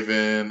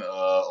Gloomhaven,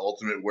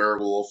 Ultimate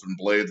Werewolf, and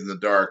Blades in the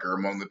Dark are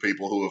among the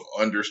people who have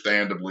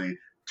understandably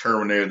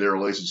terminated their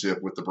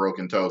relationship with the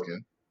Broken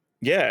Token.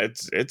 Yeah,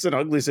 it's an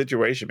ugly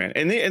situation, man.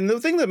 And the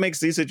thing that makes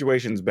these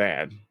situations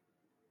bad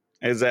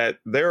is that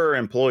there are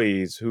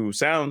employees who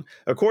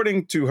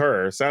according to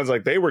her, sounds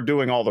like they were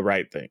doing all the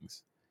right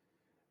things.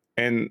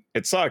 And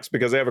it sucks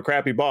because they have a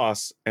crappy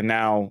boss, and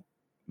now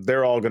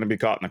they're all going to be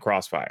caught in the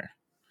crossfire.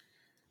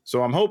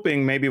 So I'm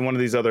hoping maybe one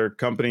of these other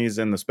companies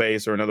in the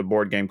space or another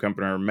board game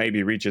company or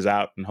maybe reaches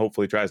out and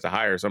hopefully tries to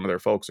hire some of their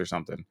folks or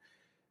something,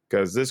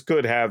 because this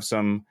could have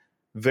some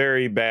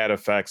very bad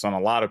effects on a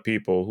lot of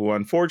people who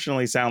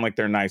unfortunately sound like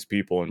they're nice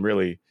people, and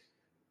really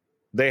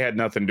they had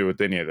nothing to do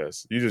with any of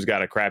this. You just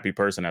got a crappy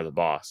person as a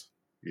boss.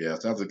 Yeah,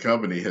 it sounds like the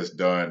company has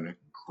done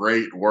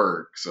great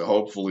work. So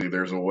hopefully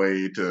there's a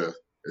way to,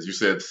 as you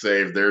said,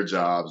 save their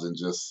jobs and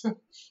just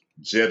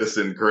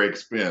jettison Craig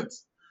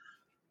Spence.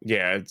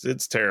 Yeah,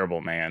 it's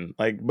terrible, man.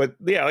 But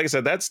yeah, like I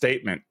said, that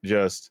statement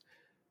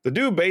the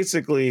dude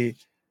basically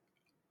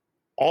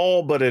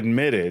all but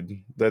admitted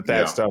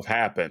that stuff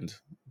happened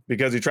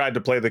because he tried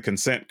to play the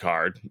consent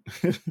card.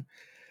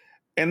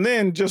 And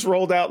then just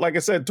rolled out, like I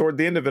said, toward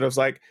the end of it, I was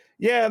like,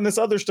 yeah, and this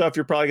other stuff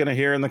you're probably going to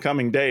hear in the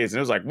coming days. And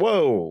it was like,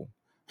 whoa.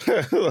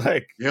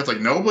 It's like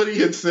nobody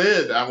had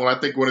said. I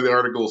think one of the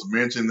articles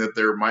mentioned that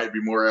there might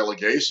be more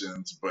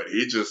allegations, but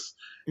he just,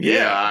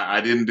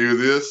 I didn't do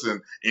this, and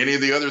any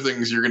of the other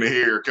things you're going to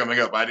hear coming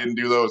up, I didn't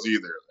do those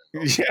either.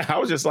 Yeah, I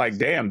was just like,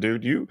 damn,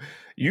 dude,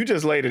 you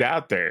just laid it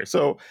out there.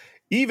 So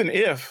even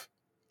if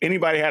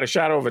anybody had a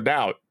shadow of a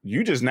doubt,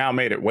 you just now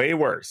made it way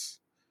worse.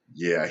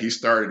 Yeah, he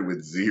started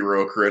with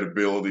zero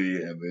credibility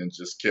and then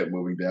just kept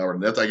moving downward.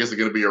 And that's, I guess,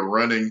 going to be a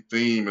running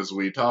theme as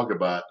we talk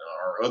about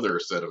our other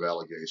set of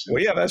allegations.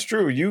 Well, yeah, that's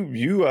true.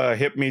 You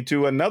hit me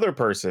to another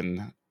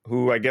person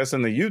who I guess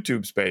in the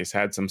YouTube space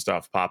had some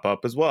stuff pop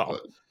up as well.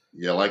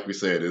 Yeah, like we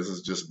said, this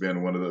has just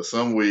been one of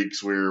some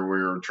weeks where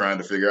we're trying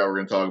to figure out what we're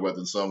going to talk about.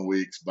 Then some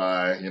weeks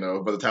by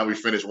the time we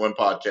finish one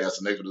podcast,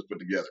 the next one is put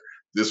together.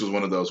 This was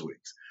one of those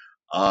weeks.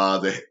 A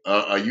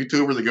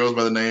YouTuber that goes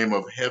by the name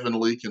of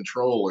Heavenly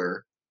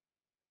Controller.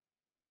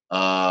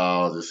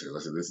 This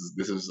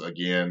is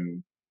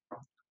again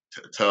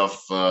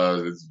tough.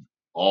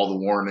 All the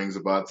warnings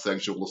about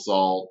sexual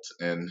assault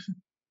and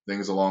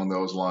things along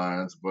those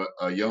lines. But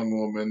a young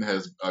woman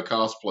a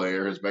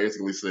cosplayer has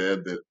basically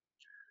said that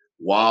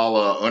while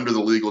under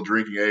the legal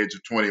drinking age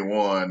of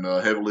 21,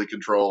 Heavenly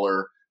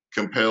Controller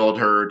compelled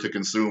her to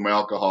consume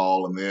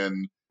alcohol and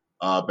then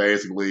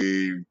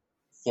basically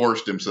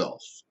forced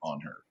himself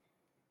on her.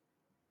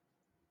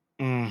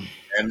 Mm.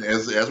 And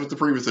as with the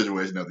previous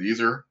situation, now these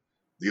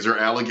are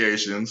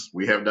allegations.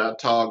 We have not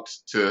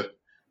talked to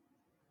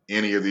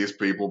any of these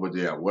people, but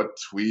yeah, what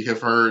we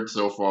have heard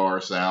so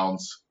far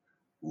sounds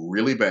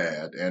really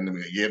bad. And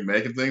again,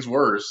 making things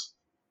worse,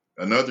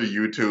 another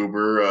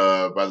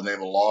YouTuber by the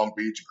name of Long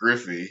Beach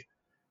Griffey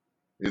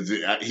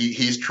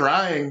he's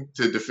trying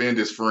to defend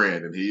his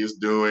friend, and he is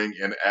doing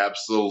an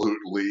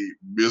absolutely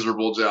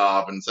miserable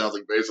job, and sounds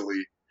like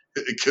basically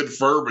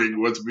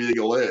confirming what's being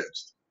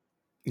alleged.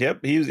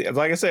 Yep, he's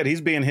like I said,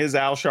 he's being his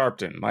Al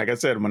Sharpton. Like I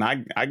said, when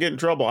I get in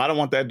trouble, I don't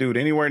want that dude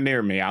anywhere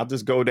near me. I'll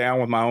just go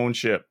down with my own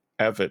ship.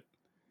 F it.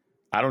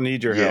 I don't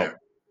need your help.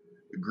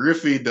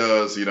 Griffey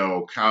does,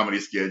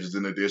 comedy sketches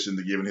in addition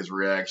to giving his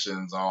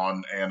reactions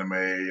on anime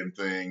and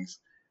things.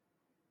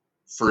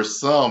 For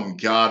some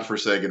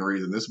godforsaken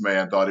reason, this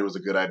man thought it was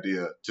a good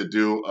idea to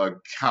do a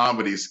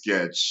comedy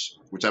sketch,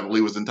 which I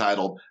believe was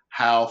entitled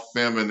 "How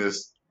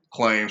Feminists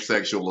Claim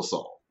Sexual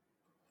Assault."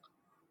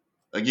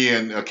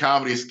 Again, a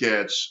comedy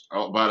sketch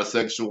about a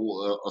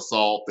sexual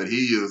assault that he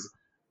is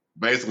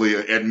basically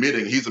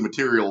admitting he's a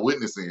material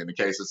witness in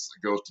case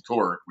it goes to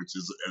court, which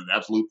is an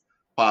absolute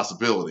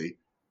possibility.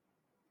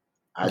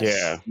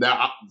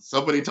 Now,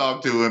 somebody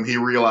talked to him. He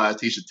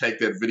realized he should take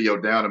that video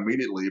down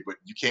immediately, but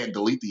you can't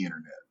delete the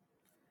internet.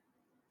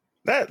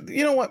 That,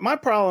 you know what, my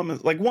problem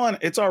is, like, one,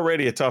 it's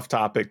already a tough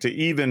topic to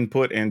even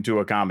put into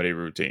a comedy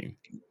routine.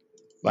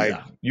 Like,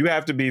 you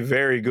have to be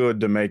very good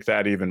to make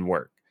that even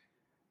work.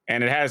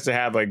 And it has to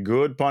have a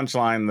good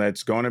punchline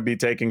that's going to be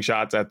taking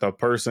shots at the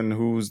person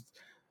who's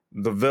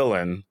the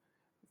villain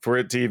for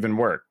it to even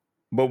work.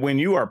 But when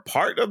you are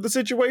part of the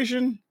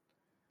situation,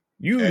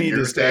 you need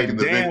to stay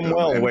damn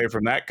well away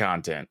from that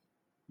content.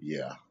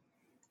 Yeah.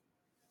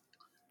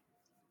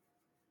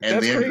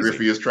 And then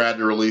Griffey has tried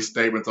to release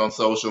statements on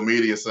social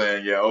media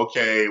saying, yeah,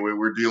 okay,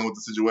 we're dealing with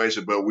the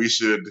situation, but we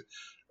should,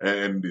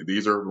 and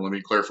these are, let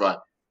me clarify,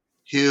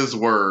 his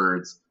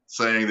words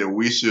saying that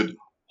we should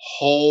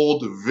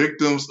hold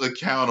victims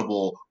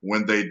accountable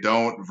when they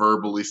don't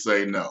verbally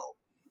say no.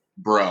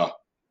 Bruh.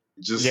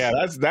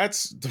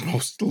 That's the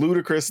most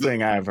ludicrous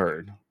thing I've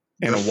heard.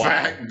 The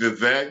fact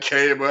that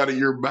came out of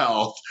your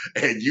mouth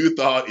and you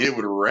thought it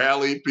would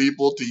rally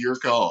people to your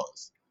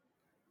cause.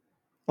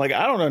 Like,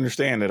 I don't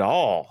understand at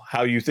all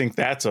how you think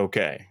that's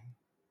okay.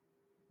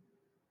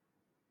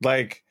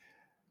 Like,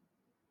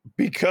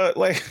 because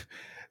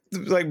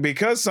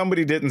because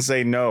somebody didn't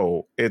say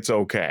no, it's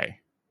okay.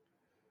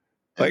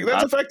 Like,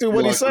 that's effectively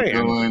what he's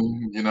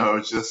saying.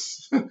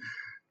 Just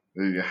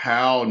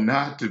how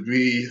not to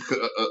be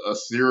a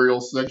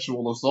serial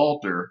sexual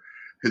assaulter.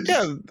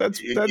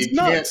 That's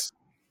nuts.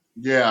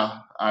 Yeah,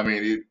 I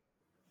mean,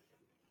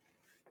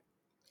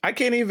 I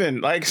can't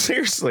even, like,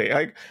 seriously,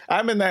 like,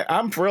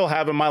 I'm for real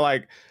having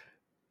my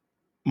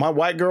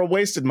white girl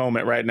wasted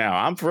moment right now.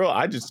 I'm for real.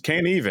 I just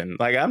can't even,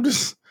 like, I'm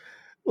just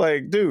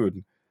like,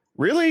 dude,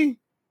 really?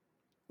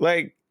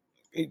 Like,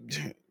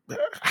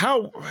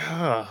 how,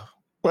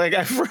 like,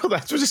 I for real,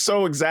 that's just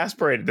so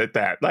exasperated at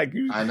that. Like,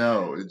 I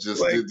know, it's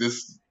just, like,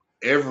 this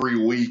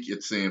every week,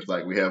 it seems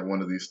like we have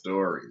one of these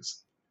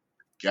stories.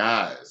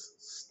 Guys,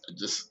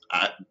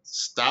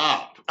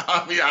 stop.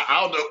 I mean,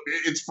 I don't know.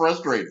 It's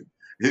frustrating.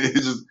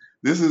 It's just,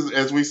 this is,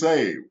 as we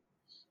say,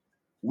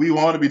 we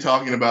want to be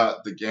talking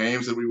about the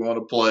games that we want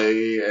to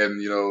play, and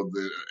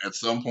at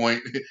some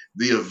point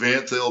the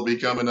events that will be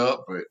coming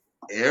up. But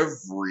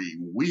every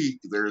week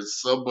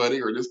there's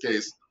somebody, or in this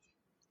case,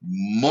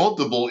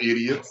 multiple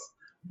idiots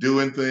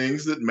doing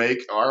things that make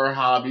our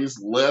hobbies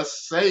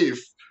less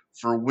safe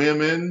for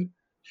women.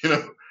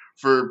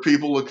 For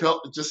people to come.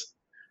 Just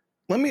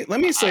let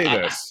me say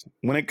this: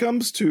 when it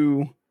comes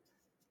to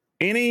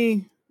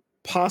any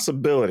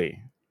possibility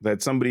that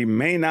somebody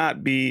may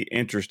not be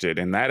interested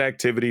in that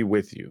activity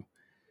with you,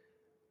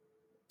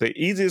 the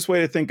easiest way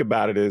to think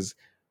about it is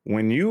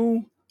when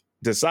you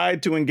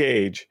decide to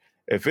engage,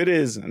 if it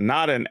is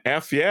not an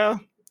F yeah,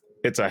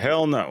 it's a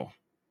hell no.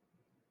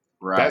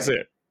 Right. That's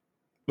it.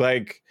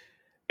 Like,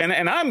 and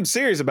I'm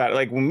serious about it.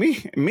 Like, when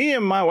me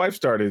and my wife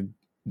started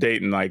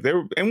dating, like,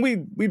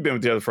 we'd been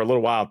together for a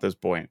little while at this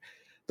point.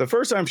 The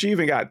first time she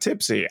even got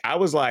tipsy, I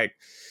was like,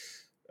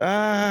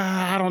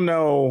 I don't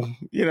know,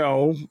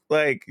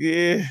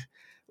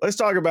 let's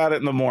talk about it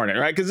in the morning,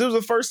 right? Because it was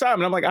the first time,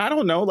 and I'm like, I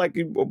don't know, like,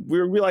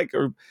 we like,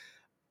 or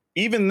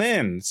even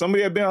then,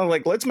 somebody had been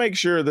like, let's make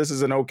sure this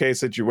is an okay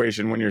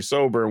situation when you're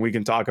sober, and we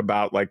can talk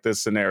about, like,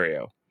 this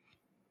scenario.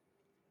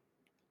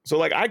 So,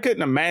 like, I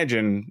couldn't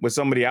imagine with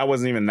somebody I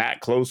wasn't even that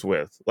close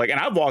with, like, and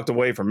I've walked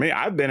away from me.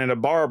 I've been in a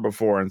bar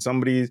before, and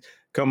somebody's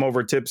come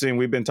over tipsy, and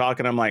we've been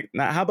talking. I'm like,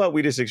 nah, how about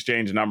we just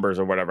exchange numbers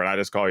or whatever, and I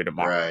just call you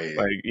tomorrow, right?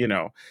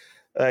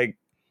 Like,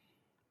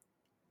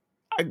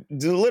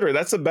 literally,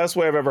 that's the best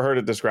way I've ever heard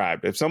it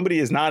described. If somebody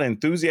is not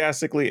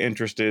enthusiastically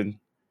interested,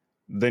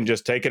 then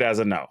just take it as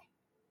a no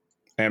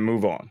and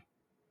move on.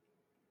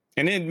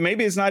 And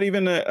maybe it's not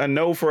even a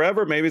no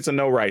forever. Maybe it's a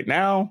no right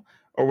now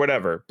or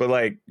whatever. But,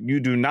 like, you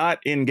do not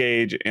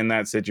engage in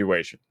that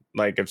situation.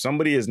 Like, if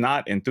somebody is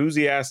not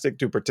enthusiastic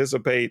to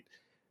participate,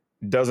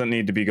 doesn't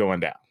need to be going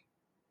down.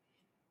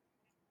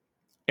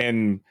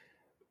 And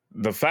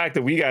the fact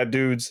that we got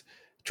dudes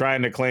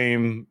trying to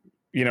claim,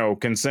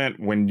 consent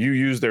when you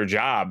use their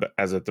job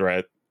as a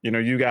threat,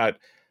 you got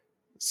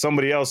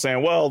somebody else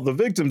saying, well, the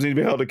victims need to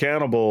be held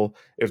accountable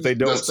if they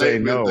don't say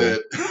no.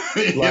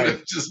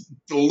 That, just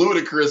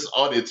ludicrous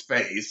on its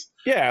face.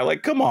 Yeah,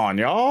 like, come on,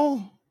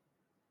 y'all.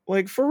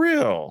 Like, for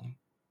real.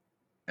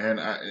 And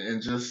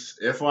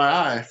just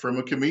FYI from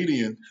a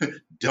comedian,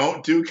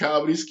 don't do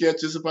comedy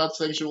sketches about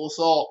sexual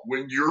assault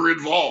when you're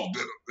involved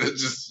in them.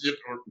 It's just,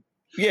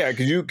 Yeah,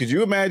 could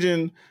you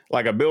imagine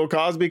like a Bill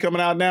Cosby coming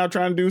out now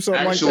trying to do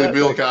something Actually, like that?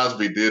 Bill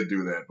Cosby did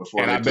do that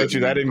before. And I bet you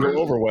that didn't go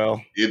over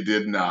well. It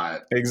did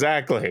not.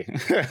 Exactly.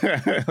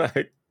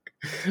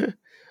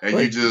 And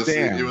you just,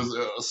 it was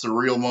a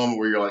surreal moment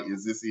where you're like,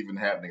 is this even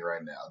happening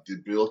right now?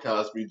 Did Bill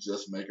Cosby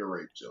just make a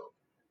rape joke?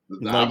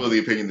 I'm of the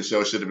opinion the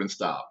show should have been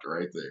stopped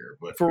right there.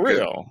 But for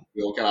real,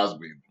 Bill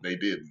Cosby, they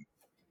didn't.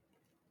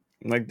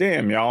 Like,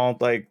 damn, y'all.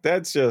 Like,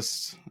 that's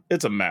just,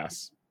 it's a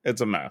mess.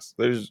 It's a mess.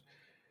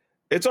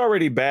 It's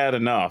already bad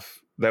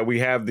enough that we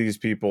have these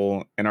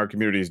people in our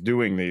communities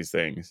doing these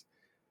things.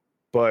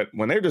 But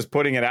when they're just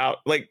putting it out,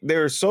 like,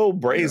 they're so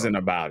brazen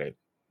about it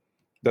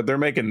that they're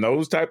making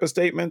those type of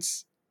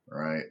statements.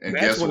 Right. And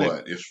guess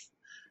what?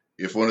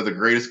 If one of the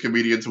greatest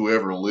comedians who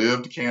ever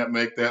lived can't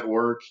make that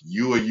work,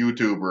 you, a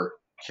YouTuber,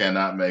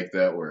 cannot make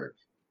that work.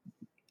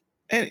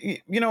 And,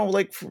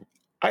 like,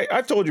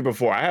 I've told you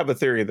before, I have a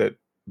theory that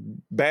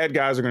bad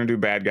guys are going to do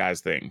bad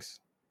guys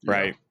things,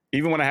 right?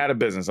 Even when I had a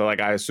business,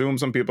 I assume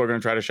some people are going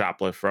to try to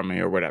shoplift from me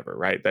or whatever,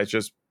 right? That's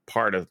just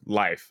part of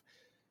life.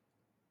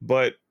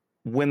 But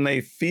when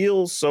they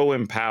feel so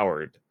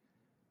empowered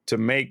to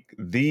make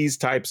these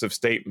types of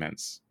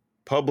statements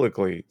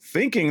publicly,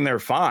 thinking they're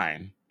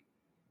fine,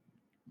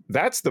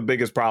 that's the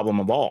biggest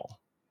problem of all.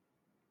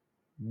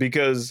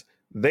 Because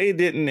they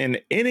didn't in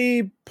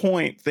any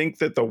point think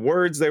that the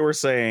words they were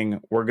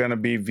saying were going to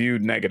be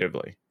viewed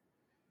negatively.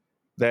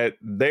 That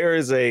there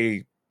is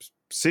a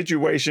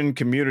situation,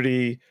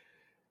 community,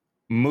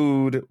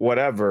 mood,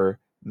 whatever,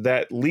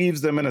 that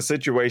leaves them in a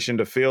situation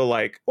to feel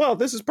like, well,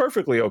 this is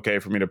perfectly okay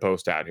for me to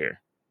post out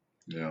here.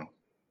 Yeah.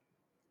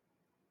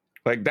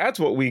 Like, that's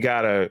what we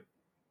got to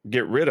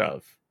get rid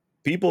of.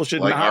 People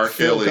should not R.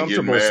 feel Kelly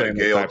comfortable saying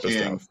that Gayle type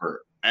King of stuff.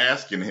 for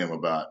asking him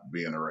about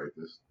being a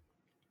rapist.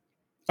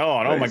 Oh,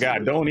 and oh my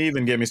God, don't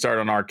even get me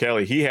started on R.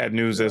 Kelly. He had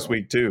news this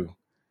week too.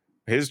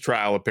 His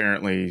trial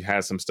apparently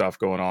has some stuff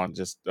going on.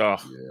 Just,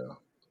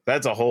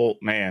 that's a whole,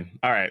 man.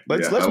 All right,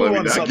 let's move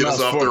on to something else.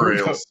 Get us off the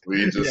rails.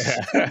 We just...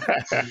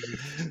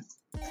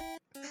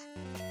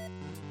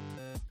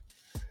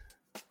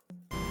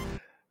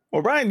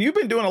 Well, Brian, you've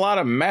been doing a lot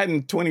of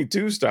Madden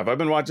 22 stuff. I've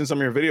been watching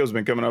some of your videos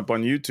been coming up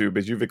on YouTube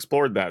as you've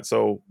explored that.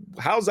 So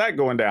how's that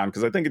going down?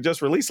 Because I think it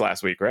just released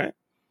last week, right?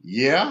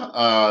 Yeah,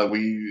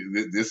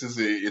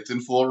 it's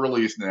in full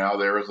release now.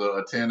 There was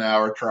a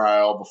 10-hour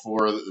trial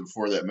before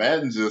that.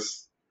 Madden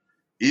just,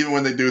 even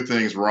when they do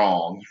things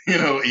wrong,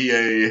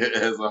 EA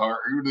has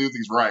even do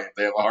things right,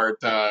 they have a hard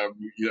time,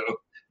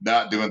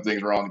 not doing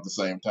things wrong at the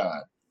same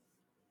time.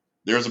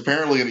 There's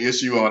apparently an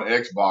issue on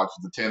Xbox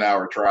with the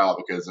 10-hour trial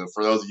because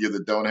for those of you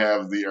that don't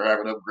have or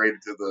haven't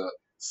upgraded to the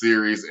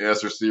Series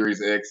S or Series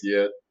X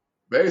yet,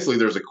 basically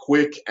there's a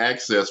quick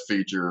access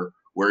feature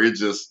where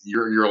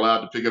you're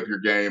allowed to pick up your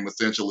game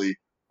essentially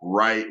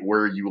right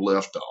where you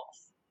left off.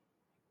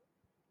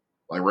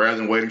 Like, rather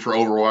than waiting for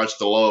Overwatch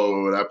to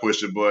load, I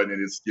push a button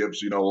and it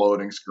skips,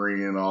 loading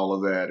screen and all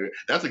of that.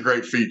 That's a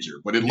great feature,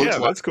 but it looks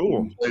like that's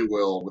cool. It play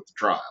well with the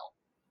trial.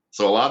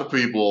 So a lot of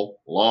people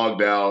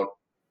logged out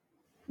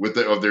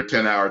of their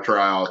 10-hour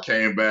trial,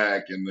 came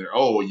back, and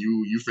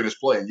you finished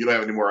playing. You don't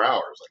have any more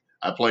hours.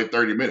 Like, I played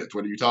 30 minutes.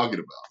 What are you talking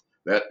about?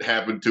 That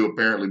happened to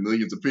apparently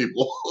millions of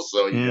people.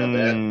 So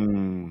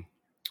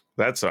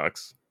that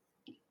sucks.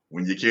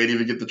 When you can't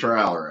even get the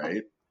trial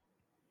right.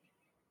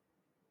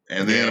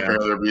 And then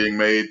apparently they're being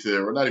made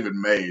not even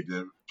made.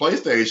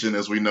 PlayStation,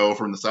 as we know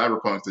from the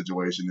Cyberpunk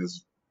situation,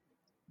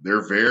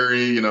 they're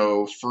very,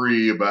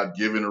 free about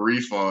giving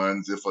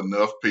refunds if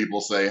enough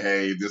people say,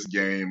 hey, this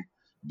game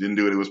didn't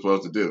do what it was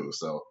supposed to do.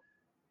 So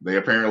they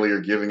apparently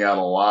are giving out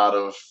a lot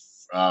of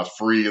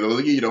free.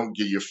 They don't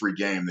give you a free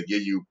game. They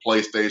give you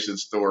PlayStation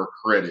Store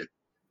credit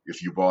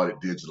if you bought it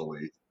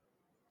digitally.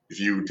 If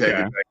you take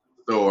it back to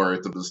the store,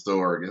 it's up to the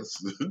store, I guess,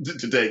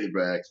 to take it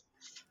back.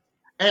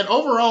 And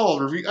overall,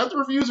 the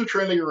reviews are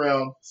trending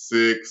around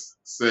 6,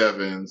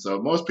 7.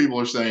 So most people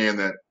are saying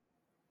that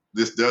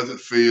this doesn't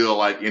feel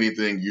like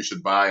anything you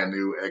should buy a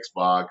new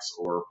Xbox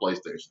or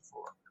PlayStation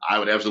for. I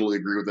would absolutely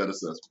agree with that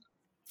assessment.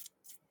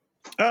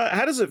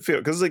 How does it feel?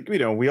 Because,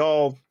 we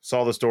all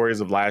saw the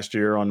stories of last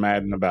year on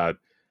Madden about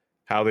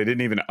how they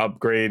didn't even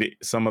upgrade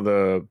some of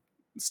the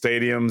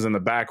stadiums and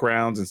the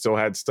backgrounds and still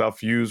had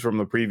stuff used from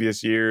the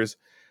previous years.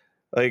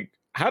 Like,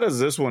 how does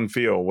this one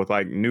feel with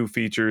new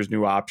features,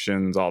 new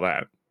options, all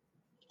that?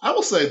 I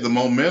will say the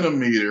momentum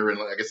meter,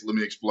 and I guess let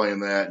me explain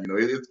that.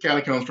 It kind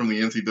of comes from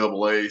the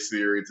NCAA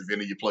series, if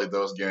any of you played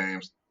those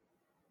games.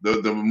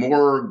 The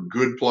more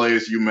good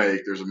plays you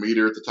make, there's a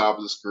meter at the top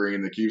of the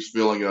screen that keeps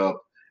filling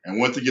up. And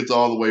once it gets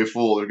all the way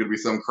full, there's going to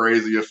be some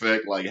crazy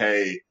effect like,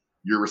 hey,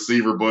 your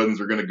receiver buttons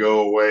are going to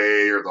go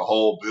away, or the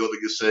whole building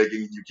is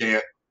shaking.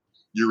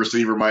 Your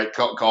receiver might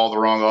call the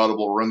wrong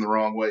audible, run the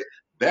wrong way.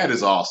 That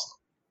is awesome.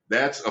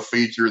 That's a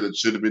feature that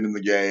should have been in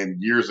the game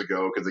years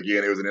ago because,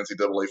 again, it was an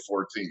NCAA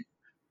 14.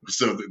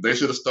 So they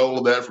should have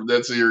stolen that from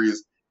that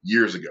series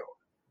years ago.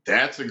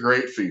 That's a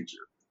great feature.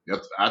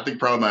 That's, I think,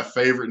 probably my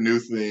favorite new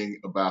thing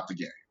about the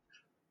game.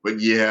 But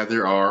yeah,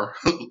 there are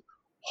a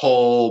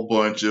whole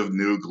bunch of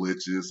new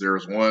glitches.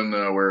 There's one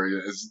where,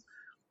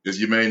 as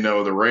you may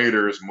know, the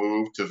Raiders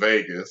moved to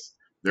Vegas.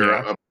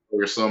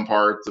 There's some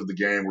parts of the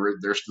game where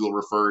they're still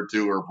referred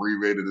to or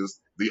abbreviated as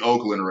the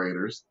Oakland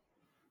Raiders.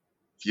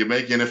 If you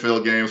make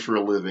NFL games for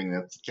a living,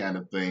 that's the kind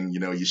of thing,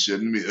 you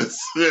shouldn't miss.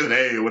 And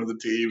hey, one of the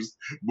teams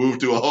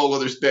moved to a whole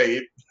other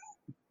state.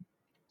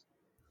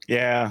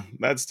 Yeah,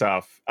 that's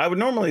tough. I would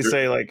normally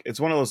say, like, it's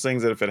one of those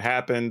things that if it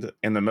happened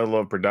in the middle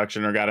of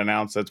production or got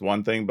announced, that's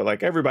one thing. But,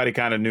 like, everybody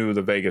kind of knew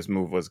the Vegas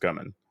move was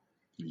coming.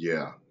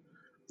 Yeah.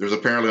 There's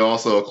apparently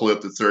also a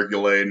clip that's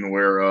circulating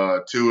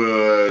where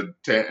Tua,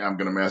 I'm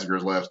going to massacre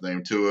his last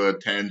name, Tua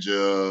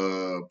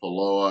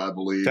Tagovailoa, I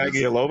believe.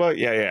 Tagovailoa?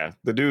 Yeah.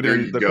 The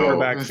dude, the go.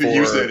 quarterback for,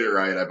 you said it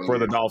right, I believe. For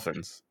the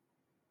Dolphins.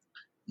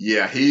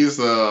 Yeah, he's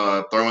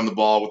throwing the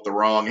ball with the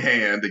wrong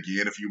hand.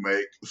 Again, if you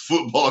make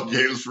football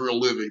games for a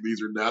living,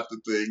 these are not the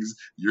things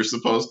you're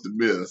supposed to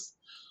miss.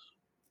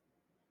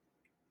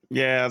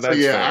 Yeah, that's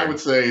fair. I would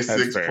say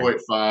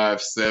 6.5,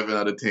 7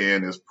 out of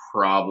 10 is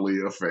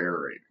probably a fair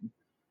rating.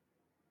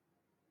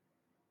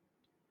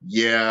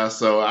 Yeah,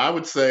 so I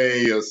would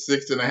say a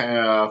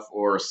 6.5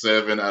 or a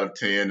 7 out of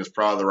 10 is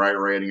probably the right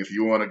rating. If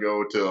you want to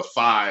go to a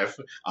 5,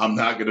 I'm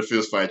not going to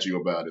fist fight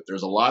you about it.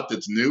 There's a lot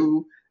that's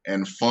new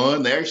and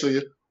fun. They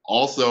actually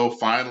also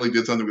finally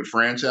did something with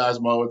franchise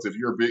modes. If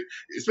you're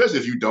especially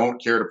if you don't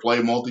care to play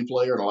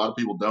multiplayer, and a lot of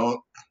people don't,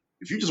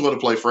 if you just want to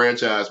play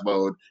franchise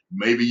mode,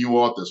 maybe you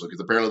want this one because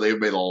apparently they've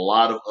made a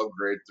lot of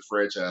upgrades to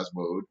franchise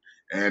mode.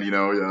 And,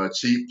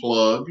 cheap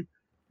plug.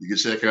 You can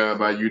check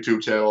my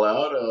YouTube channel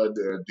out,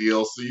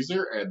 DL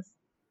Caesar, and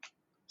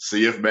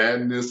see if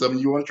Madden is something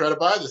you want to try to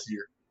buy this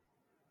year.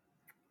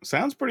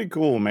 Sounds pretty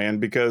cool, man,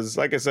 because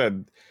like I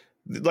said,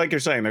 like you're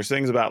saying, there's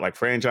things about like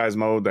franchise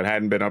mode that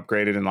hadn't been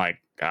upgraded in like,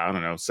 I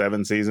don't know,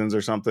 7 seasons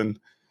or something.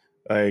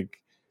 Like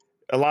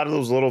a lot of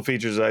those little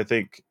features, I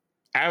think.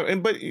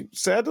 But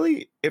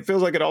sadly, it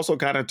feels like it also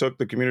kind of took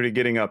the community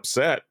getting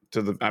upset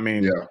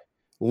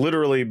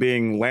literally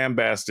being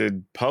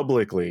lambasted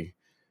publicly,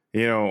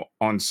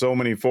 on so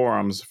many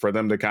forums for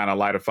them to kind of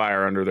light a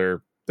fire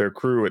under their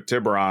crew at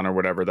Tiburon or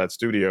whatever, that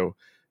studio,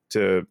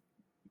 to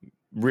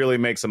really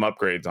make some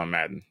upgrades on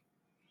Madden.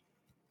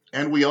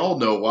 And we all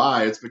know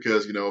why. It's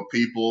because,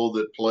 people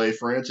that play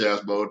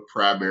franchise mode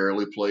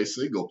primarily play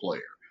single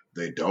player.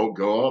 They don't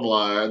go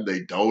online. They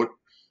don't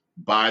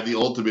buy the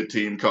Ultimate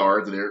Team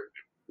cards. And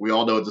we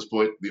all know at this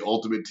point, the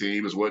Ultimate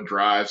Team is what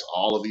drives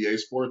all of EA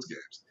Sports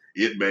games.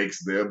 It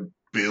makes them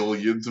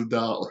billions of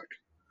dollars.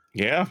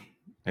 Yeah,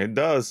 it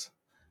does.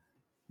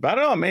 But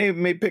I don't know,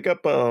 may pick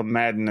up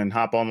Madden and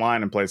hop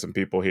online and play some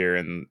people here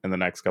in the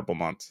next couple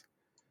months.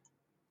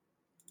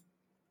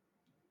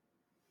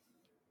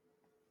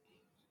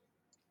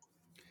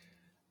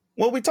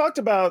 Well, we talked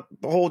about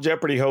the whole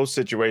Jeopardy host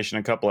situation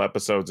a couple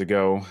episodes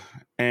ago,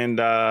 and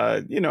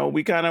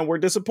we kind of were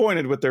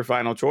disappointed with their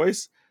final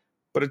choice,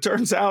 but it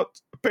turns out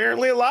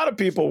apparently a lot of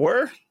people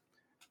were,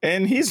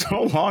 and he's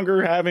no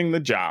longer having the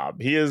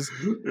job. He has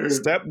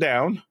stepped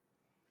down,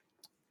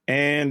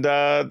 and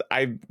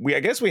I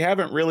guess we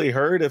haven't really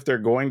heard if they're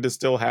going to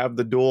still have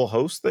the dual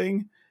host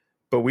thing,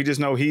 but we just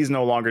know he's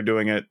no longer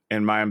doing it,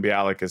 and Mayim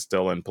Bialik is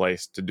still in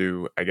place to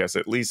do, I guess,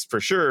 at least for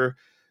sure,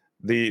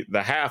 the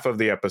half of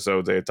the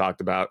episodes they had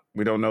talked about.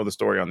 We don't know the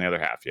story on the other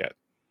half yet.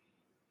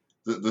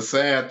 The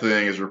sad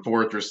thing is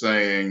reports are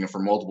saying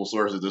from multiple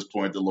sources at this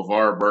point that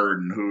LeVar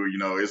Burton, who,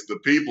 is the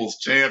people's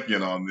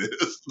champion on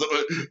this,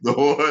 the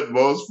one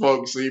most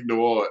folks seem to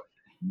want,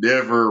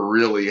 never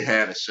really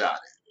had a shot at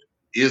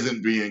it,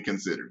 isn't being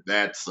considered.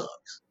 That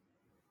sucks.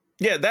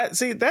 Yeah,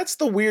 that's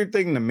the weird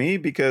thing to me,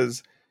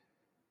 because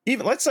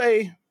even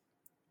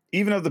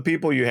of the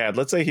people you had,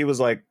 let's say he was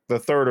like the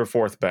 3rd or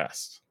 4th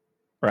best,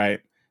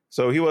 right?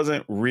 So he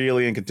wasn't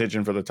really in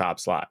contention for the top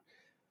slot.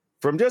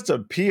 From just a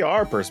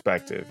PR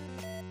perspective,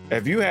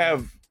 if you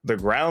have the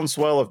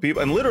groundswell of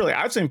people, and literally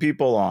I've seen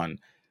people on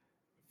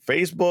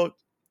Facebook,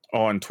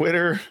 on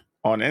Twitter,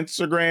 on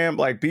Instagram,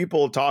 like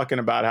people talking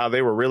about how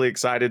they were really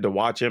excited to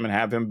watch him and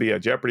have him be a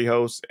Jeopardy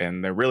host,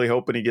 and they're really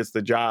hoping he gets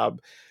the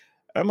job.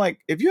 I'm like,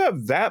 if you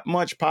have that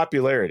much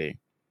popularity,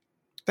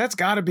 that's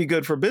got to be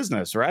good for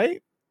business,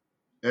 right?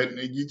 And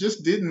you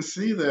just didn't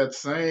see that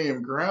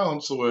same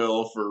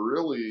groundswell for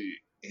really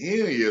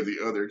any of the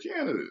other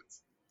candidates.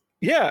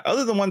 Yeah,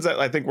 other than ones that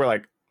I think were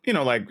like,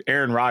 like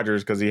Aaron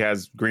Rodgers, because he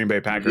has Green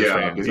Bay Packers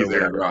fans. Yeah, he's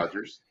Aaron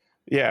Rodgers.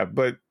 Yeah,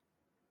 but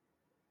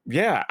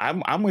yeah,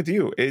 I'm with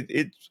you.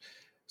 It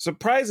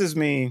surprises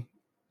me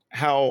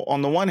how,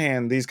 on the one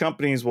hand, these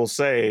companies will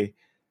say,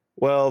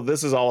 well,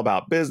 this is all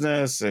about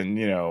business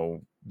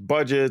and,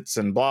 budgets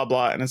and blah,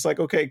 blah. And it's like,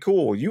 okay,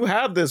 cool. You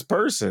have this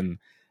person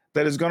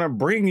that is going to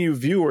bring you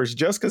viewers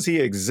just because he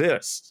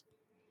exists.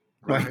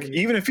 Like, Right.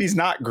 even if he's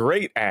not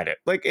great at it.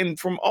 Like, and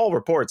from all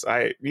reports,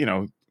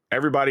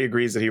 everybody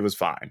agrees that he was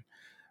fine.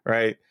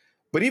 Right.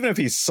 But even if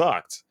he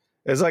sucked,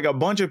 it's like a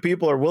bunch of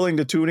people are willing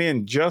to tune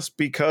in just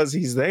because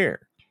he's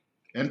there.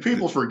 And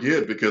people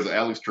forget because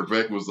Alex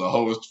Trebek was the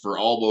host for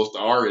almost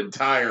our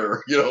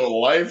entire,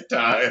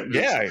 lifetime.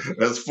 Yeah.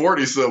 As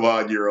 40 some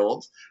odd year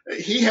olds.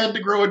 He had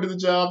to grow into the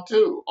job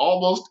too.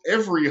 Almost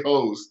every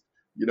host,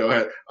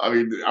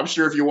 I'm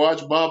sure if you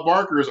watch Bob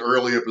Barker's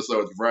early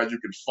episodes, Brian, you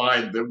can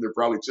find them. They're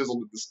probably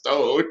chiseled in the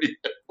stone.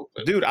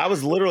 Dude, I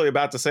was literally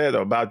about to say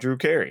though about Drew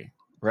Carey,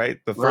 right?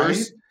 The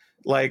first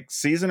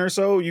season or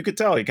so, you could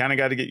tell he kind of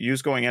got to get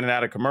used going in and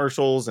out of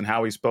commercials and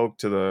how he spoke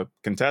to the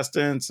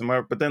contestants and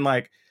whatever. But then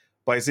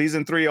by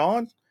season 3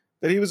 on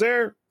that he was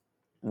there,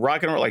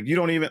 rocking around, like you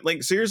don't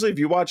even seriously, if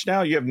you watch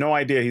now, you have no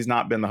idea he's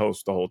not been the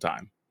host the whole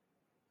time.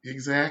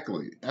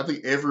 Exactly. I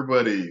think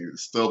everybody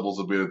stumbles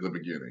a bit at the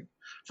beginning.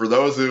 For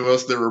those of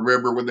us that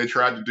remember when they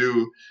tried to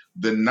do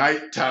the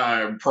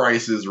nighttime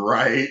Price is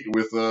Right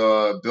with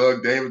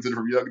Doug Davidson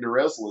from Young and the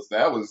Restless,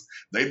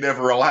 they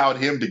never allowed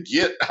him to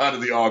get out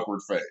of the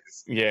awkward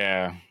phase.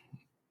 Yeah.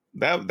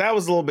 That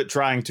was a little bit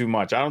trying too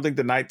much. I don't think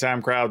the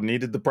nighttime crowd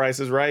needed the Price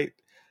is Right.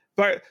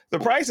 But the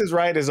Price is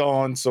Right is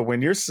on, so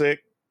when you're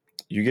sick,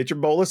 you get your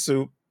bowl of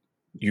soup,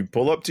 you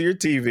pull up to your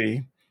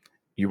TV,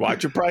 you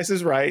watch your Price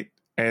is Right,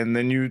 and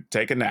then you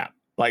take a nap.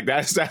 Like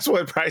that's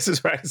what Price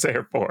is Right is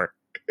there for.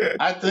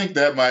 I think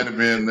that might have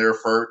been their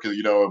first, because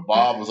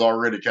Bob was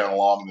already kind of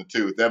long in the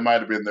tooth. That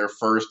might have been their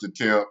first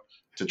attempt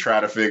to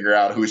try to figure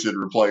out who should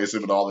replace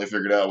him, and all they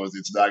figured out was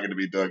it's not going to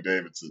be Doug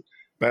Davidson.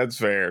 That's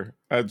fair.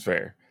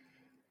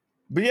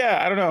 But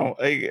yeah, I don't know.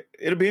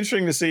 It'll be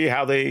interesting to see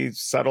how they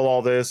settle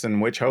all this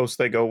and which host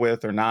they go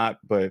with or not.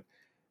 But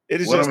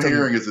it is what just I'm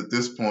hearing is at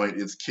this point,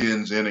 it's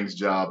Ken Jennings'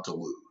 job to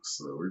lose.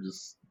 So we're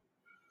just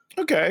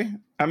okay.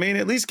 I mean,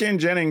 at least Ken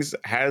Jennings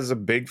has a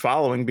big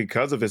following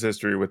because of his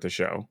history with the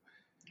show.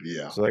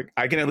 Yeah. So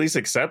I can at least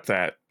accept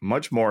that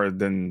much more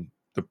than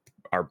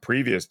our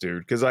previous dude.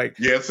 Because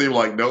it seemed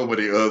like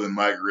nobody other than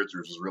Mike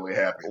Richards was really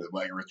happy that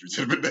Mike Richards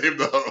had been named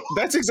the host.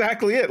 That's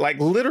exactly it.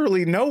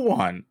 Literally no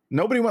one.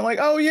 Nobody went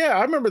oh yeah,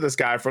 I remember this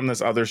guy from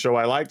this other show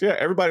I liked. Yeah,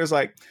 everybody was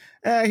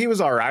he was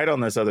all right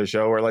on this other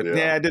show, or I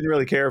didn't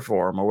really care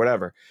for him or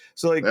whatever.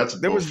 So that's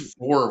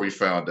before we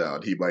found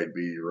out he might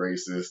be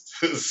racist,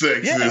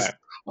 sexist,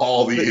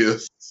 all the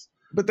ists.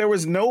 But there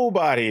was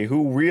nobody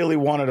who really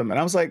wanted him. And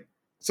I was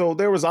so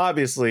there was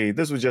obviously,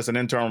 this was just an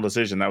internal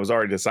decision that was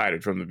already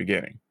decided from the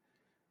beginning.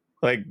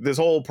 This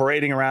whole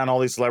parading around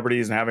all these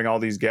celebrities and having all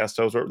these guest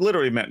hosts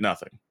literally meant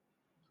nothing.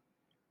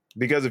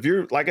 Because if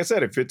you're, like I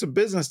said, if it's a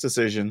business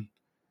decision,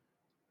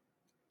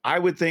 I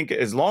would think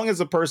as long as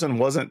the person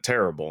wasn't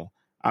terrible,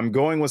 I'm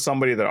going with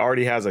somebody that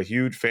already has a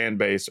huge fan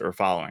base or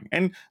following.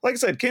 And like I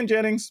said, Ken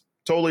Jennings,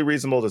 totally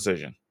reasonable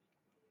decision.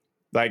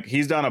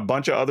 He's done a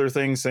bunch of other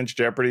things since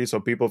Jeopardy,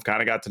 so people have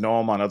kind of got to know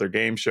him on other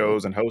game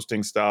shows and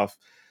hosting stuff.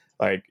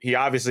 He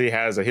obviously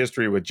has a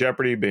history with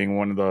Jeopardy, being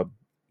one of the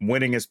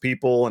winningest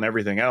people and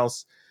everything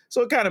else.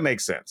 So it kind of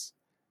makes sense.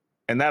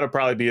 And that'll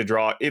probably be a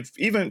draw. If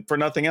even for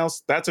nothing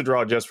else, that's a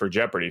draw just for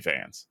Jeopardy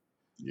fans.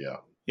 Yeah.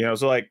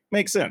 So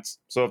makes sense.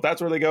 So if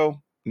that's where they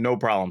go, no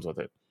problems with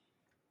it.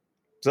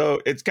 So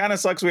it's kind of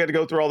sucks we had to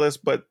go through all this,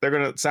 but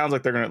sounds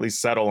like they're going to at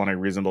least settle on a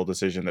reasonable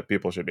decision that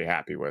people should be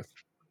happy with.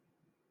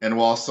 And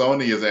while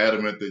Sony is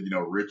adamant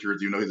that,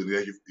 Richards, he's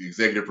an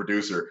executive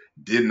producer,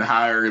 didn't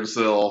hire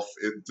himself,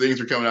 things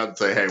are coming out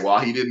to say, hey, while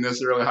he didn't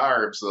necessarily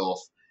hire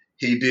himself,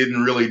 he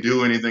didn't really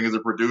do anything as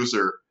a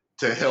producer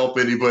to help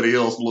anybody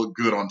else look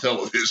good on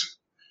television.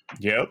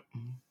 Yep.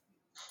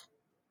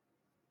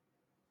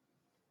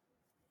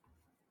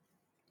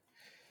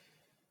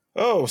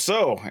 Oh,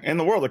 so in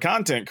the world of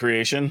content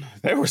creation,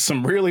 there was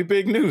some really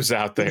big news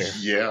out there.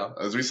 Yeah.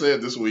 As we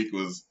said, this week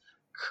was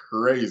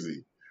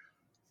crazy.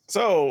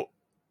 So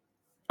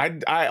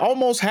I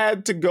almost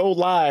had to go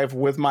live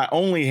with my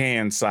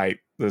OnlyHands site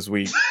this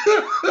week.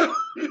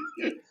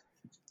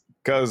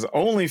 Because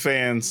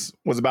OnlyFans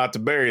was about to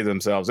bury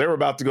themselves. They were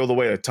about to go the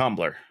way of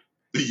Tumblr.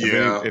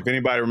 Yeah. If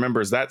anybody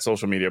remembers that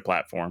social media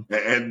platform.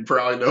 And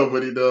probably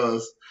nobody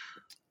does.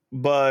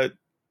 But,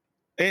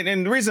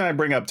 and the reason I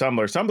bring up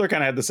Tumblr kind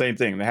of had the same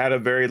thing. They had a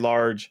very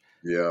large,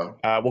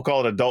 we'll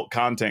call it adult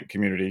content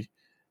community.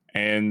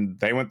 And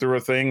they went through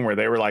a thing where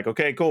they were like,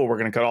 okay, cool, we're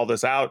going to cut all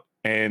this out.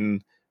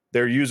 And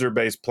their user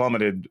base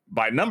plummeted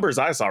by numbers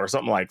I saw, or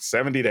something like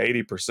 70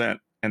 to 80%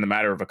 in the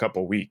matter of a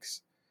couple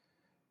weeks.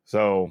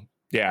 So,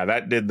 yeah,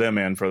 that did them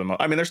in for the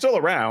most. I mean, they're still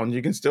around.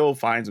 You can still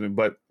find them,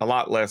 but a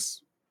lot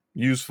less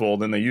useful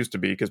than they used to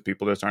be because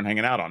people just aren't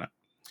hanging out on it.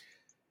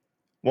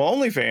 Well,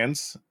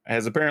 OnlyFans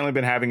has apparently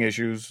been having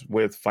issues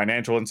with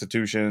financial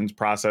institutions,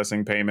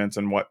 processing payments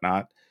and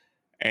whatnot.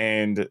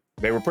 And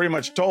they were pretty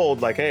much told,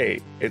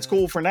 hey, it's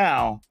cool for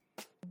now,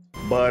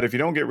 but if you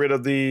don't get rid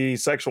of the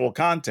sexual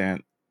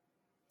content,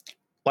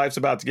 life's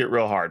about to get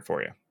real hard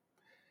for you.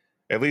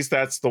 At least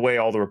that's the way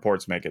all the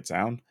reports make it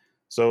sound.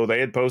 So they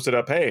had posted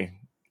up, hey,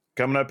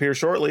 coming up here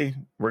shortly,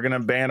 we're going to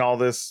ban all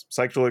this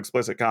sexually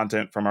explicit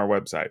content from our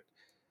website.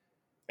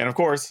 And of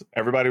course,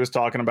 everybody was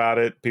talking about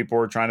it. People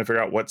were trying to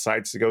figure out what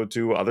sites to go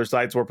to. Other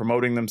sites were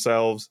promoting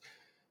themselves.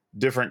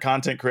 Different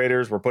content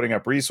creators were putting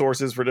up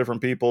resources for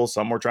different people.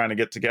 Some were trying to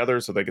get together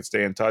so they could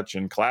stay in touch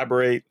and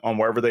collaborate on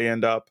wherever they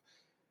end up.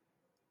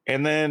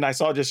 And then I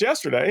saw just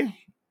yesterday,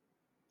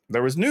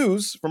 there was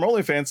news from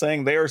OnlyFans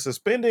saying they are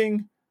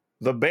suspending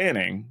the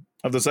banning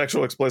of the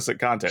sexual explicit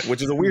content,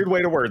 which is a weird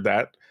way to word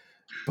that.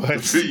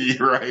 But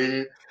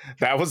right.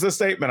 That was the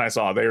statement I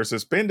saw. They are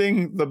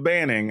suspending the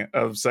banning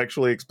of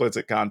sexually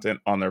explicit content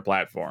on their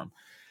platform.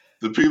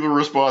 The people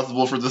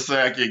responsible for the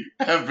sacking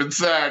have been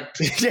sacked.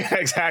 Yeah,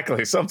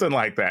 exactly. Something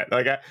like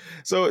that.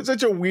 So it's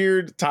such a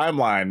weird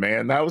timeline,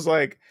 man. That was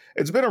like,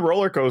 it's been a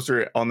roller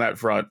coaster on that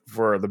front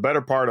for the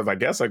better part of, I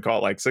guess I'd call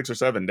it like 6 or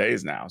 7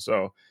 days now.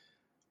 So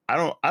I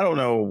don't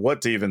know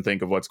what to even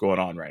think of what's going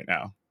on right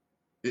now.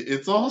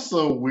 It's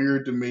also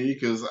weird to me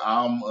because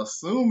I'm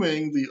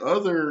assuming the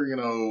other,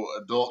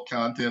 adult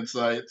content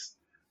sites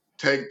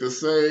take the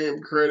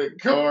same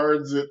credit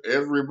cards that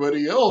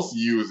everybody else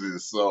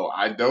uses. So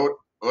I don't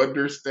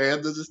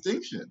understand the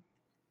distinction.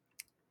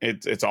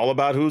 It's all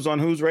about who's on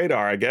whose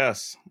radar, I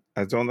guess.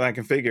 That's the only thing I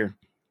can figure.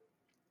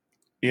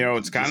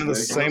 It's kind of the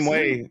same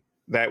way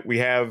that we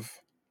have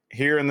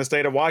here in the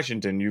state of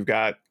Washington. You've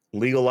got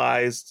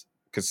legalized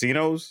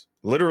casinos.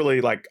 Literally,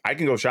 like, I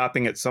can go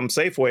shopping at some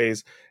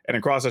Safeways and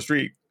across the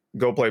street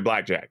go play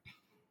blackjack.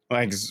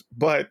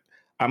 But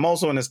I'm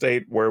also in a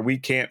state where we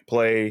can't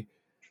play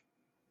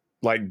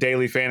like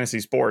daily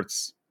fantasy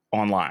sports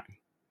online.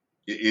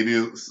 It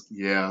is,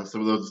 yeah. Some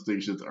of those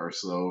distinctions are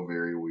so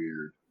very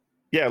weird.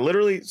 Yeah,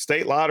 literally,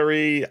 state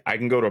lottery. I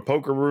can go to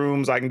poker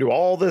rooms. I can do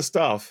all this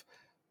stuff,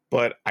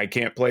 but I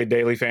can't play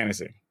daily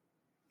fantasy.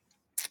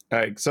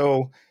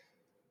 So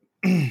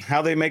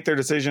how they make their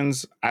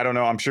decisions, I don't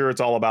know. I'm sure it's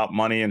all about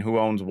money and who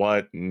owns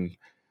what, and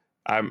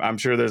I'm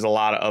sure there's a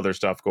lot of other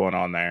stuff going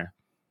on there.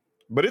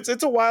 But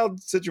it's a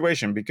wild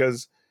situation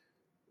because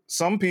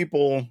some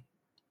people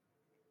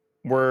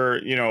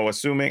were,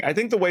 assuming. I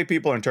think the way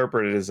people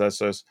interpret it is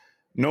as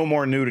no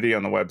more nudity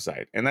on the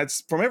website, and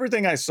that's from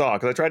everything I saw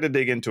because I tried to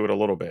dig into it a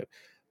little bit.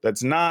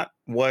 That's not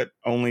what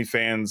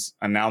OnlyFans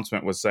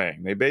announcement was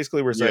saying. They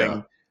basically were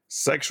saying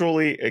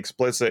sexually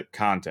explicit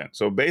content.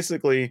 So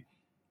basically,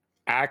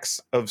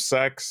 acts of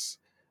sex,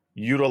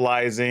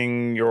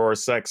 utilizing your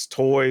sex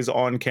toys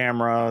on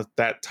camera,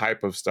 that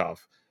type of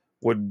stuff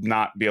would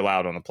not be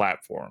allowed on the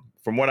platform.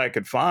 From what I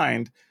could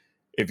find,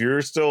 if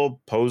you're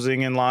still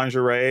posing in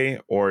lingerie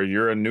or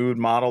you're a nude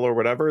model or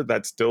whatever,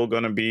 that's still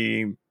going to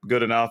be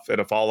good enough.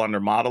 It'll fall under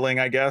modeling,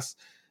 I guess,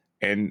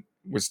 and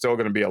we're still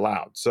going to be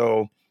allowed.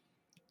 So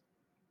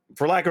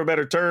for lack of a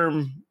better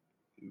term,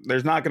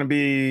 there's not going to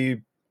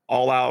be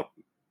all out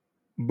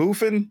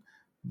boofing,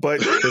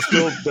 but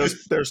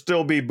there'll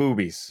still be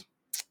boobies.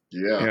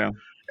 Yeah.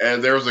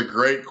 And there was a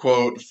great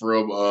quote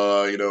from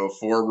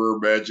former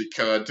Magic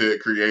content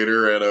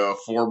creator and a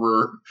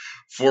former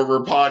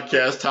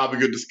podcast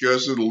topic of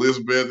discussion,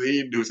 Elizabeth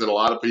Eden, who said a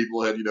lot of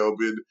people had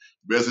been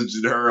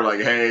messaging her like,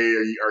 "Hey,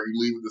 are you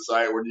leaving the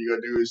site? What are you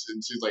gonna do?"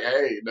 And she's like,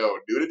 "Hey, no,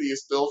 nudity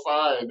is still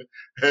fine,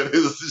 and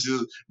it's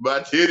just my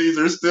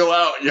titties are still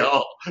out,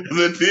 y'all.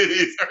 The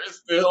titties are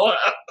still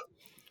out."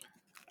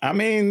 I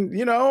mean,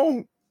 you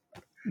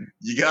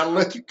gotta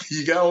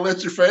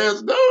let your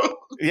fans know.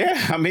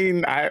 Yeah, I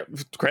mean, I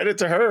credit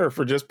to her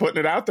for just putting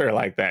it out there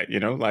like that.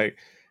 Like,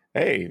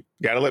 hey,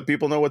 gotta let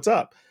people know what's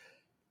up.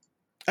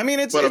 I mean,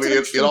 in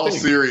all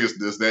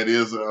seriousness, that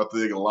is a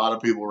thing a lot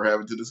of people were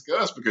having to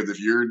discuss because if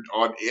you're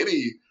on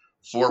any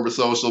form of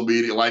social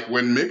media, like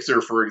when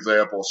Mixer, for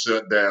example,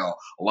 shut down,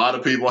 a lot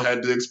of people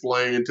had to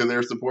explain to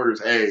their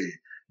supporters, hey,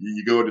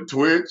 you go into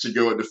Twitch, you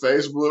go into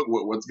Facebook,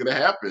 what's going to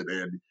happen?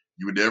 And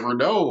you would never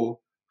know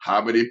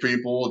how many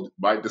people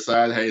might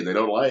decide, hey, they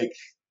don't like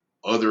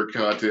other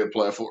content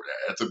platforms.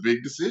 That's a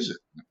big decision.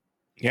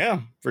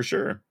 Yeah, for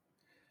sure.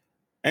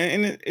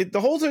 And the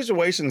whole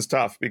situation is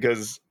tough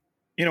because,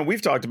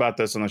 we've talked about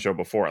this on the show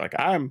before. Like,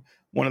 I'm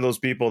one of those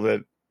people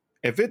that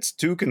if it's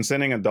two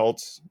consenting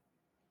adults,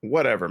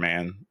 whatever,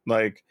 man.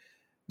 Like,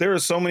 there are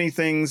so many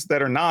things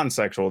that are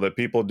non-sexual that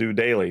people do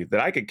daily that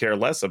I could care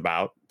less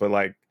about. But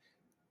like,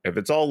 if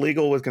it's all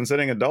legal with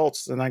consenting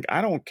adults, then like,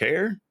 I don't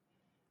care.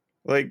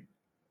 Like,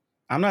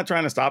 I'm not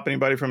trying to stop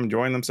anybody from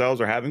enjoying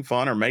themselves or having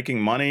fun or making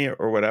money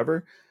or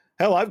whatever.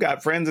 Hell, I've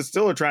got friends that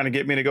still are trying to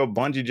get me to go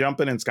bungee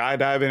jumping and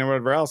skydiving or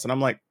whatever else. And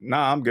I'm like,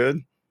 nah, I'm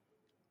good.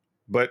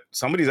 But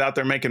somebody's out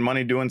there making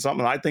money doing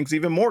something I think's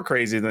even more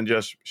crazy than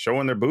just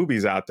showing their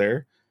boobies out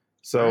there.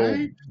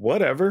 So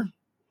whatever.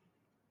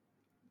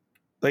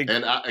 Like,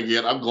 and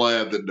I'm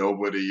glad that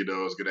nobody,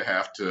 is going to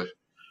have to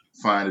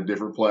find a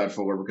different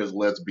platform because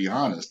let's be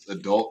honest,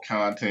 adult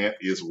content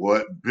is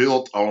what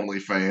built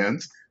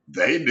OnlyFans.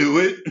 They do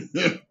it.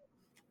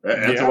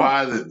 That's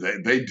why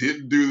they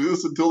didn't do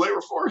this until they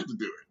were forced to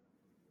do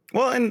it.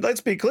 Well, and let's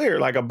be clear,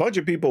 like a bunch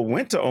of people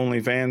went to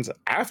OnlyFans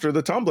after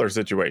the Tumblr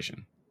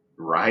situation.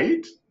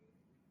 Right.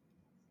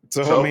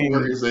 So I Tumblr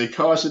mean, is a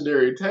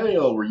cautionary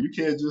tale where you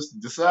can't just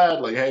decide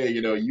like, hey,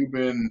 you've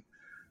been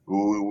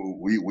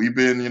we've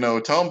been,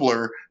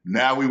 Tumblr.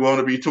 Now we want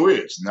to be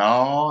Twitch.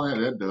 No,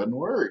 that doesn't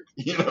work.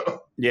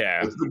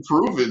 yeah. It's been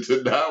proven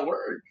to not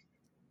work.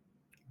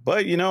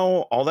 But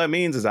all that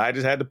means is I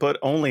just had to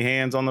put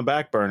OnlyHands on the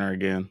back burner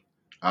again.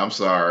 I'm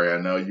sorry. I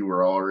know you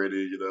were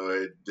already,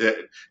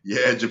 you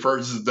had your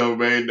purchase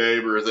domain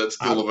name, or is that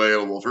still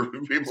available for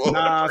people?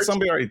 Nah,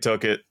 somebody already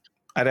took it.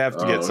 I'd have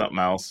to get something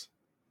else.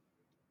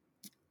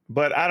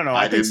 But I don't know.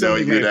 I think didn't know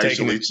you'd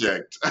actually it.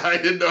 checked. I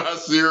didn't know how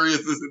serious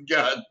this had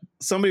gotten.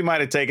 Somebody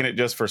might have taken it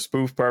just for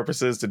spoof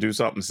purposes to do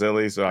something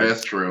silly. So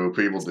that's true.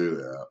 People do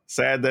that.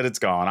 Sad that it's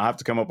gone. I'll have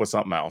to come up with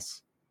something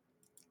else.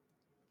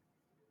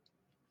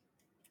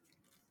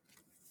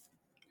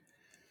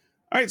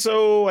 All right,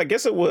 so I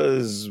guess it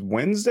was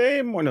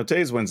Wednesday. No,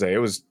 today's Wednesday. It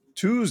was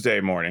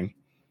Tuesday morning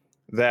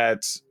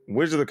that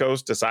Wizards of the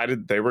Coast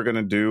decided they were going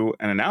to do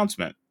an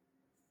announcement.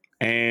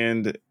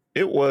 And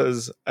it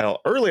was an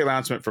early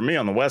announcement for me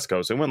on the West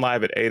Coast. It went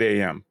live at 8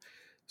 a.m.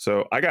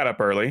 So I got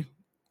up early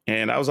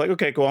and I was like,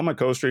 okay, cool. I'm going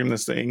to co-stream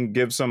this thing,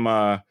 give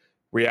some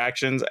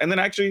reactions. And then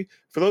actually,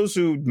 for those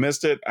who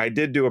missed it, I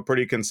did do a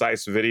pretty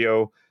concise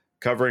video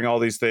covering all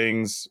these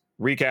things,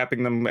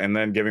 recapping them, and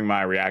then giving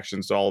my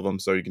reactions to all of them.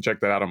 So you can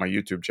check that out on my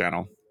YouTube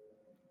channel.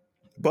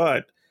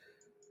 But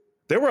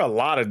there were a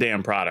lot of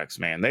damn products,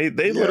 man. They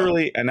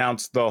literally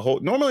announced the whole.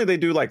 Normally they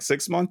do like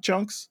 6-month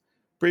chunks.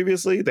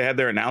 Previously they had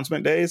their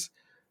announcement days,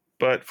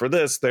 but for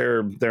this,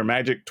 their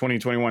Magic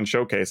 2021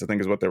 showcase, I think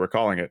is what they were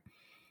calling it.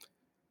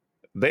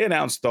 They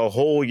announced the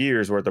whole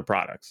year's worth of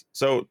products.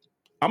 So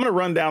I'm going to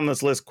run down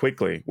this list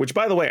quickly, which,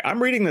 by the way,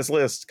 I'm reading this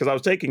list because I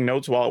was taking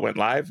notes while it went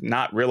live,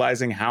 not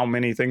realizing how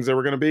many things there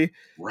were going to be.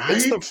 Right?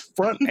 It's the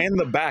front and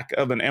the back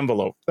of an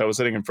envelope that was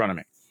sitting in front of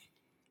me.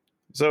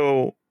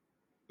 So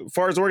as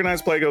far as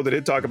organized play go, they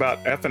did talk about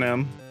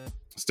F&M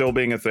still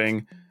being a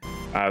thing.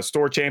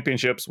 Store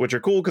championships, which are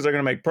cool because they're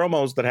going to make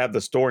promos that have the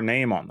store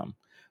name on them,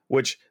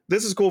 which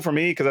this is cool for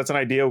me because that's an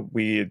idea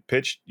we had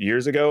pitched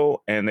years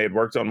ago and they had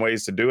worked on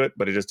ways to do it,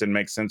 but it just didn't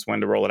make sense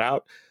when to roll it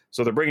out.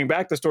 So they're bringing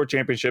back the store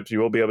championships. You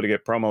will be able to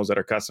get promos that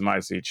are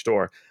customized to each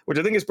store, which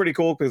I think is pretty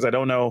cool because I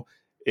don't know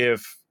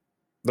if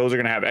those are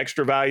going to have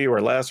extra value or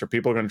less, or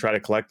people are going to try to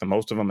collect the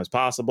most of them as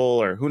possible,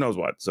 or who knows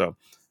what. So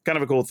kind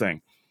of a cool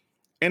thing.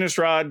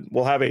 Innistrad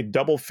will have a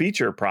double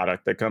feature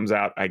product that comes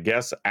out, I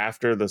guess,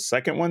 after the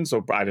second one.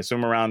 So I'd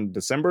assume around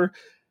December,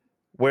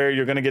 where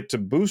you're going to get to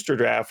booster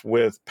draft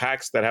with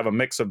packs that have a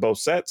mix of both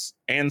sets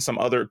and some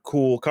other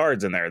cool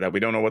cards in there that we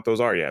don't know what those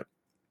are yet.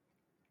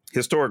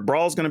 Historic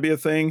Brawl is going to be a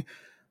thing,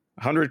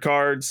 100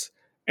 cards,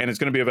 and it's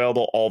going to be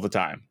available all the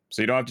time.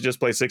 So you don't have to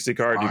just play 60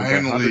 cards. You can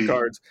play 100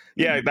 cards.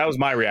 Yeah, that was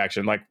my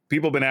reaction. Like,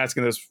 people have been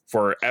asking this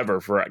forever,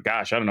 for,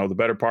 gosh, I don't know, the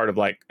better part of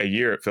like a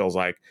year, it feels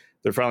like.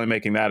 They're finally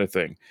making that a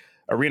thing.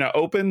 Arena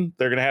Open,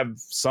 they're going to have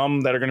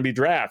some that are going to be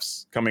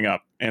drafts coming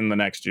up in the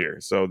next year.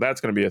 So that's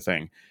going to be a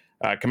thing.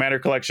 Commander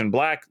Collection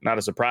Black, not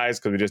a surprise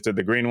because we just did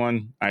the green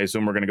one. I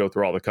assume we're going to go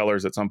through all the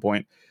colors at some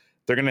point.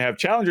 They're going to have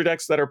Challenger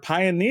decks that are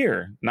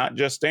Pioneer, not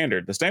just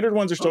Standard. The Standard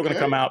ones are still going to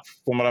come out,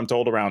 from what I'm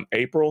told, around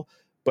April,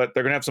 but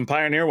they're going to have some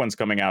Pioneer ones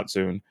coming out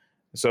soon.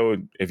 So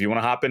if you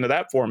want to hop into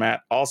that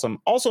format, awesome.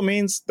 Also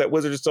means that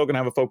Wizards is still going to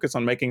have a focus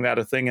on making that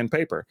a thing in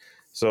paper.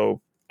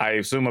 So I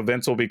assume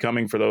events will be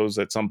coming for those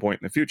at some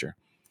point in the future.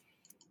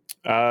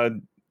 The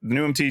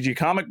new MTG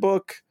comic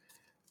book.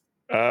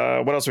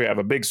 What else do we have?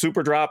 A big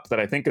super drop that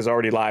I think is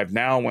already live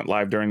now, went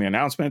live during the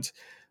announcement.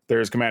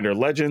 There's Commander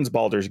Legends,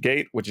 Baldur's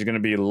Gate, which is going to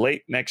be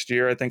late next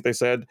year, I think they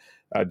said.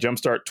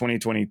 Jumpstart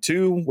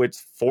 2022, with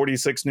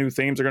 46 new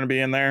themes are going to be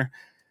in there.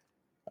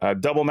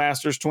 Double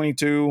Masters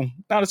 22,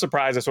 not a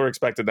surprise. I sort of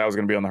expected that was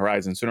going to be on the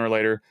horizon sooner or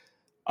later.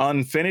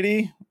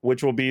 Unfinity,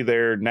 which will be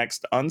their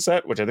next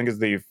unset, which I think is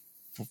the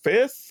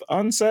 5th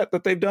unset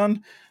that they've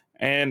done.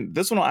 And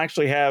this one will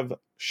actually have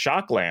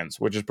Shocklands,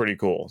 which is pretty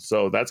cool.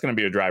 So that's going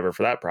to be a driver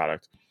for that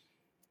product.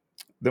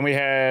 Then we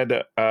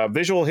had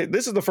Visual.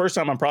 This is the first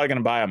time I'm probably going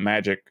to buy a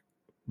Magic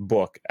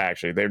book,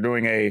 actually. They're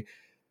doing a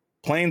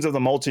Planes of the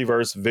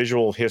Multiverse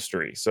visual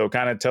history. So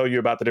kind of tell you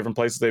about the different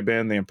places they've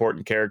been, the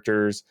important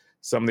characters,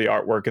 some of the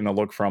artwork and the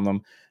look from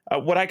them.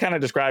 What I kind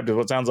of described is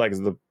what sounds like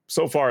is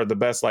so far the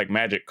best like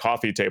Magic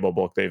coffee table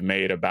book they've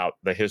made about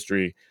the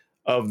history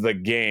of the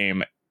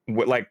game,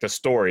 like the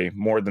story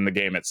more than the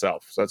game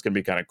itself. So that's going to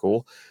be kind of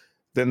cool.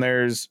 Then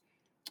there's,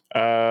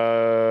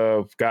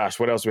 what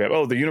else do we have?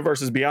 Oh, the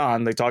Universes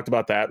Beyond. They talked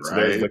about that.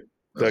 Right. So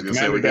there's the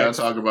Commander we got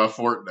to talk about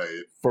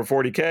Fortnite. For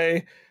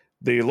 40K.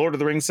 The Lord of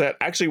the Rings set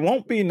actually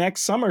won't be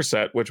next summer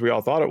set, which we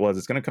all thought it was.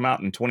 It's going to come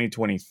out in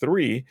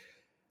 2023.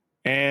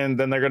 And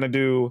then they're going to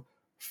do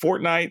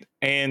Fortnite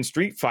and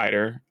Street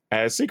Fighter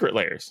as secret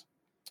layers.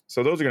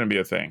 So those are going to be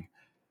a thing.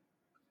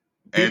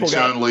 And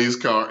Chun-Li's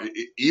card.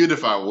 Even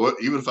if I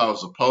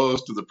was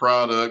opposed to the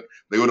product,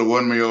 they would have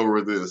won me over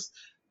with this.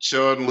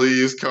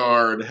 Chun-Li's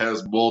card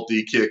has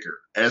multi-kicker,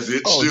 as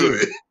it should.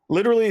 Dude.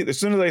 Literally, as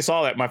soon as I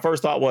saw that, my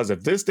first thought was,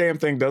 if this damn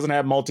thing doesn't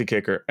have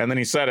multi-kicker, and then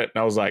he said it,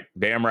 and I was like,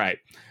 damn right.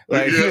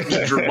 Like,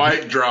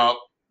 mic drop.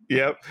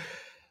 Yep.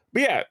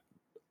 But yeah,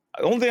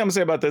 the only thing I'm gonna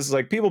say about this is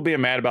like people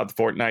being mad about the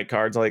Fortnite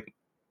cards. Like,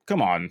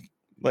 come on,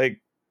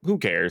 like who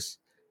cares?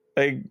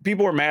 Like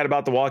people are mad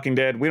about The Walking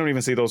Dead. We don't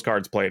even see those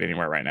cards played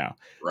anywhere right now.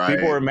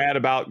 People Right. are mad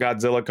about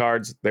Godzilla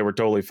cards. They were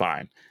totally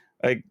fine.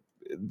 Like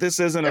this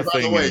isn't a And by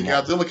the thing way, anymore.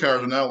 Godzilla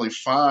cards are not only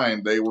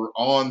fine, they were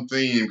on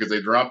theme because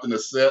they dropped in a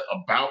set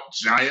about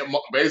giant,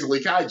 basically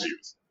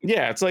kaijus.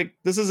 Yeah, it's like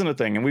this isn't a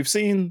thing. And we've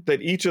seen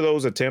that each of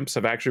those attempts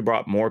have actually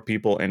brought more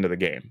people into the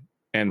game.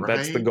 And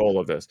that's the Right. goal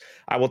of this.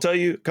 I will tell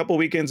you, a couple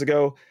weekends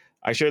ago,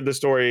 I shared this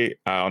story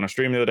on a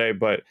stream the other day,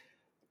 but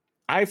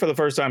I, for the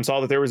first time, saw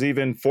that there was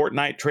even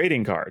Fortnite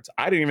trading cards.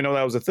 I didn't even know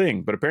that was a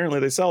thing, but apparently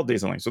they sell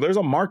decently. So there's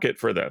a market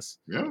for this.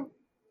 Yeah.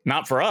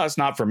 Not for us,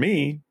 not for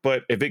me,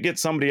 but if it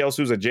gets somebody else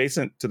who's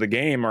adjacent to the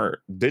game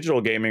or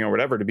digital gaming or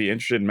whatever to be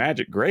interested in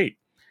Magic, great.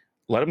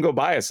 Let them go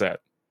buy a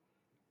set.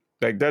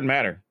 Like, doesn't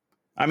matter.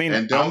 I mean,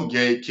 And don't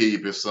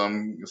gatekeep if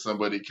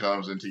somebody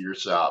comes into your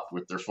shop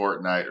with their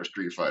Fortnite or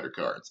Street Fighter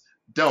cards.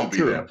 Don't be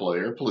True. that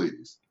player,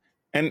 please.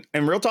 And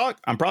real talk,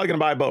 I'm probably going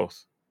to buy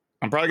both.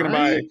 I'm probably going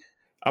Right.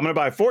 to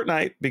buy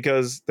Fortnite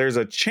because there's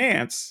a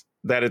chance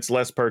that it's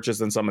less purchased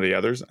than some of the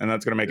others, and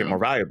that's going to make it Yeah. more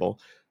valuable.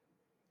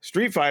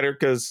 Street Fighter,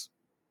 because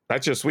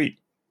that's just sweet.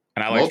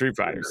 And I like Street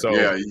Fighter. So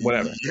yeah,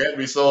 whatever. You had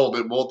me sold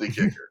at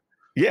multi-kicker.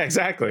 Yeah,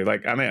 exactly.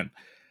 Like I'm in.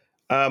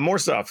 More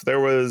stuff. There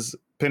was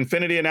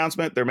Pinfinity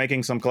announcement. They're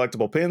making some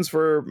collectible pins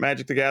for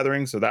Magic the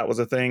Gathering. So that was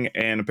a thing.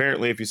 And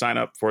apparently if you sign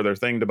up for their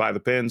thing to buy the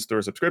pins through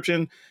a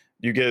subscription,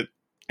 you get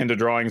into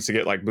drawings to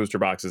get like booster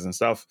boxes and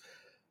stuff.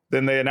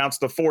 Then they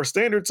announced the 4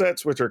 standard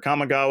sets, which are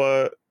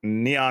Kamigawa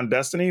Neon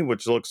Destiny,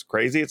 which looks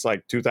crazy. It's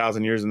like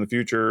 2,000 years in the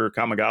future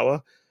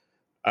Kamigawa.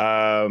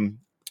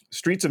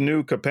 Streets of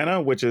New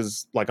Capenna, which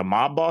is like a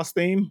mob boss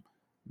theme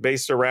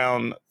based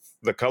around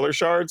the color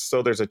shards.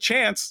 So there's a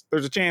chance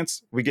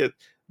we get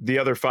the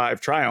other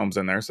 5 triomes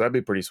in there. So that'd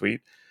be pretty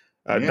sweet.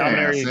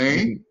 Yeah,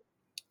 see?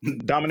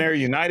 Dominaria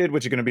United,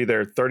 which is going to be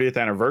their 30th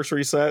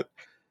anniversary set.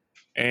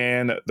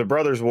 And the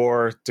Brothers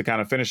War to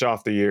kind of finish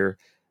off the year.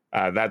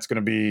 That's going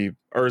to be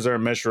Urza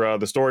and Mishra,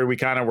 the story we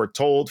kind of were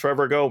told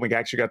forever ago. We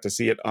actually got to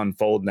see it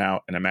unfold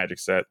now in a Magic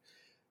set.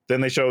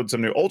 Then they showed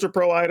some new Ultra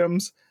Pro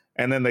items,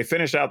 and then they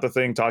finished out the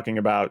thing talking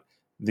about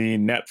the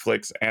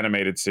Netflix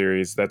animated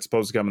series that's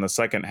supposed to come in the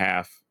second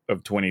half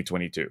of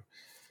 2022.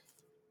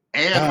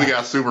 And we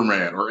got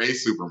Superman, or a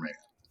Superman.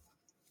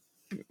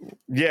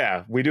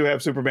 Yeah, we do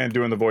have Superman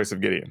doing the voice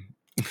of Gideon.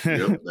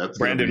 Yep, that's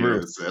Brandon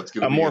Root. That's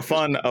A more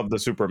fun of the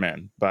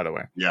Supermen, by the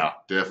way. Yeah,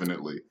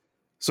 definitely.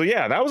 So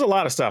yeah, that was a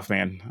lot of stuff,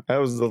 man. That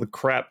was a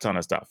crap ton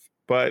of stuff.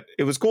 But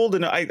it was cool to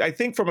know. I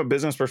think from a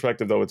business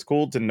perspective, though, it's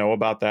cool to know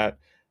about that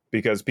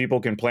because people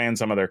can plan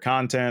some of their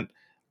content.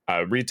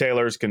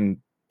 Retailers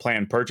can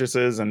plan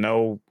purchases and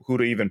know who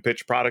to even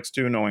pitch products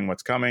to, knowing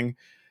what's coming.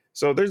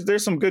 So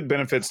there's some good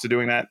benefits to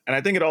doing that. And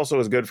I think it also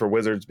is good for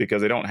Wizards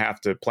because they don't have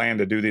to plan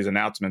to do these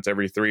announcements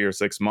every 3 or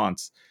 6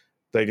 months.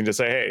 They can just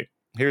say, hey,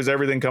 here's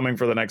everything coming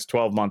for the next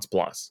 12 months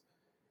plus.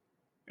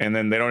 And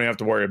then they don't even have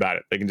to worry about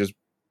it. They can just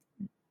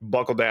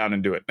buckle down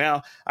and do it.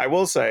 Now, I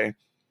will say,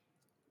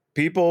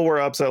 people were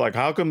upset, like,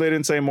 how come they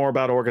didn't say more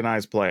about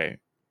organized play?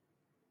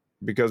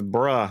 Because,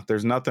 bruh,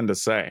 there's nothing to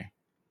say.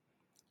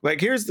 Like,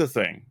 here's the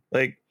thing.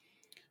 Like,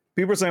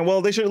 people are saying,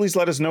 well, they should at least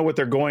let us know what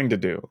they're going to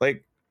do.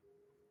 Like,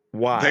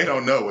 why? They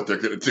don't know what they're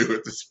going to do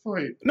at this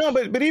point. No,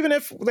 but even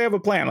if they have a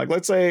plan, like,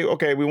 let's say,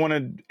 okay, we want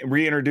to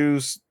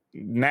reintroduce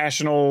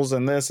nationals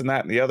and this and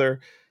that and the other.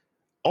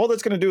 All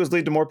that's going to do is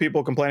lead to more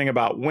people complaining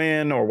about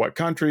when or what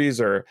countries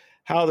or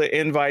how the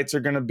invites are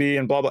going to be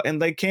and blah, blah.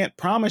 And they can't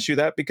promise you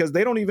that because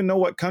they don't even know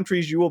what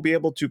countries you will be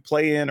able to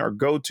play in or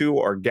go to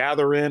or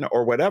gather in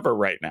or whatever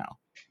right now.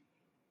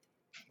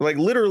 Like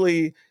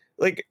literally,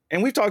 like,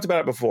 and we've talked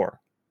about it before.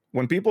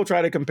 When people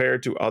try to compare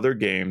to other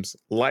games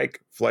like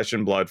Flesh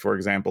and Blood, for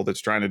example, that's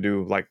trying to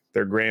do like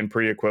their Grand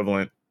Prix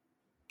equivalent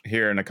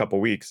here in a couple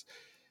weeks,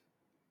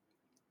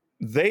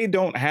 they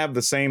don't have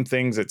the same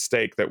things at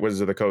stake that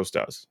Wizards of the Coast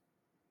does.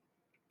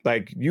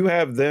 Like you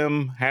have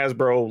them,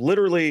 Hasbro,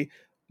 literally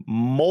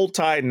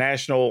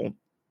multinational,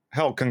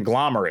 hell,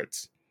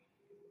 conglomerates.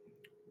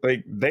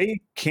 Like they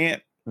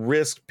can't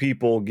risk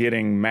people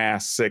getting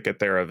mass sick at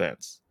their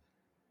events.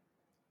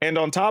 And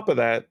on top of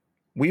that,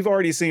 we've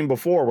already seen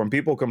before when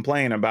people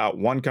complain about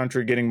one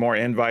country getting more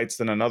invites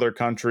than another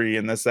country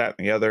and this, that,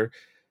 and the other,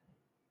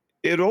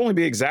 it'd only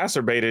be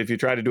exacerbated if you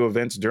try to do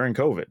events during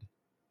COVID.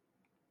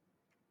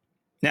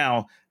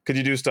 Now, could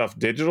you do stuff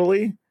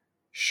digitally?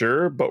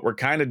 Sure, but we're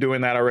kind of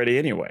doing that already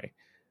anyway.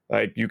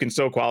 Like you can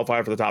still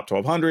qualify for the top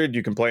 1,200.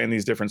 You can play in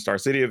these different Star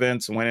City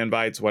events, win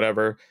invites,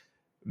 whatever.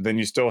 Then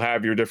you still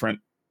have your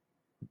different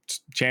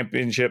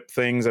championship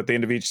things at the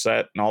end of each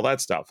set and all that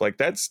stuff. Like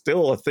that's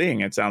still a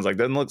thing. It sounds like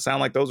sound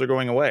like those are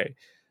going away.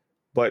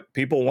 But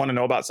people want to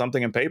know about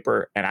something in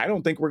paper, and I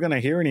don't think we're going to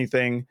hear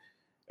anything.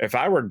 If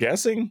I were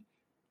guessing,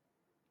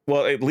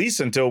 well, at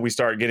least until we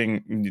start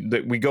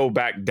we go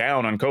back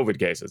down on COVID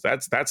cases.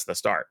 That's the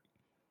start.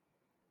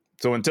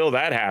 So until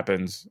that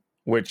happens,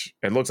 which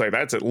it looks like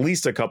that's at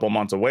least a couple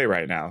months away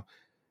right now,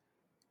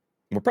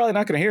 we're probably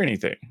not going to hear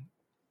anything.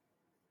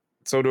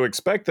 So to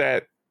expect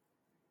that,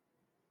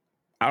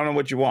 I don't know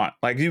what you want.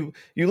 Like you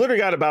literally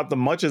got about the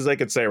much as they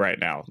could say right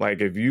now.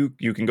 Like if you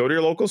can go to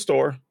your local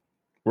store,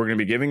 we're going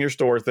to be giving your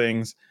store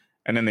things.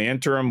 And in the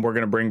interim, we're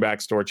going to bring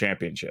back store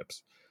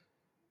championships.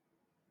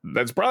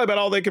 That's probably about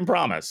all they can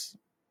promise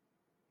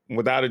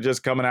without it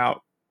just coming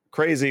out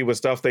crazy with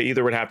stuff they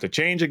either would have to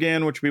change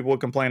again, which people would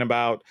complain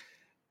about,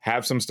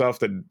 have some stuff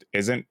that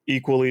isn't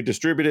equally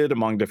distributed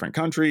among different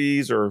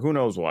countries or who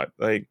knows what.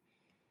 Like,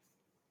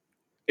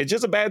 it's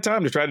just a bad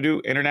time to try to do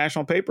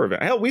international paper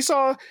event. Hell, we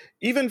saw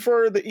even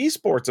for the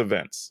esports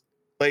events,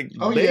 like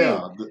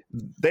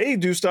they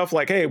do stuff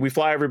like, hey, we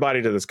fly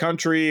everybody to this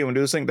country and we do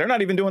this thing. They're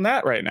not even doing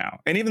that right now.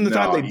 And even the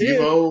time they did,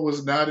 Evo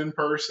was not in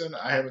person.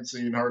 I haven't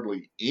seen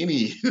hardly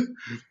any.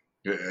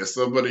 As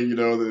somebody,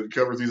 that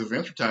covers these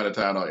events from time to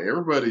time,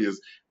 everybody is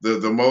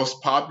the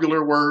most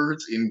popular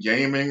words in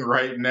gaming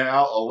right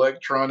now,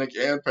 electronic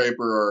and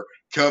paper, are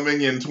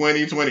coming in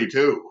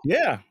 2022.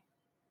 Yeah.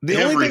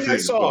 The only thing I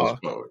saw,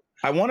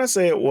 I want to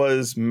say it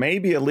was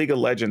maybe a League of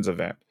Legends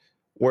event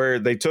where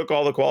they took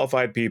all the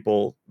qualified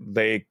people,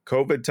 they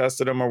COVID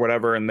tested them or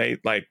whatever, and they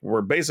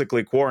were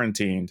basically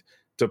quarantined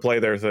to play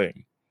their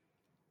thing.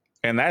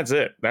 And that's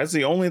it. That's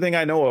the only thing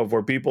I know of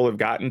where people have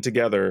gotten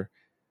together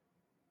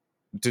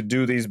to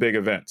do these big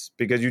events,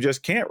 because you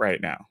just can't right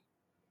now.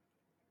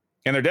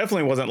 And there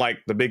definitely wasn't like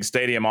the big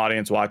stadium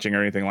audience watching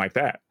or anything like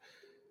that.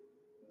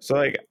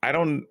 So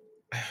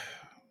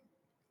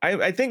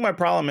I think my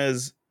problem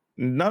is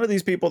none of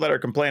these people that are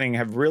complaining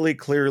have really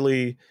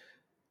clearly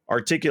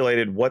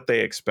articulated what they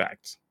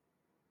expect.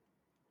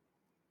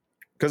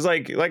 Because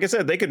like I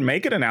said, they could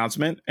make an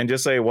announcement and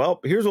just say, well,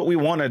 here's what we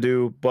want to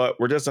do, but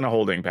we're just in a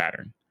holding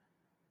pattern.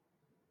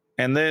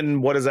 And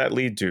then what does that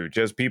lead to?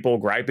 Just people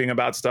griping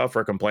about stuff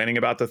or complaining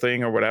about the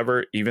thing or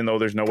whatever, even though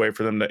there's no way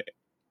for them to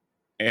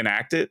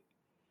enact it?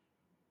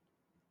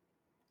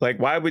 Like,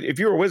 if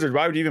you were a wizard,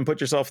 why would you even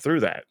put yourself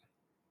through that?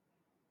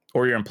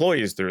 Or your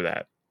employees through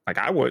that? Like,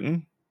 I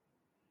wouldn't.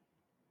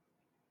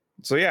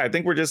 So yeah, I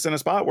think we're just in a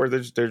spot where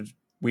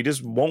we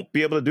just won't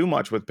be able to do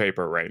much with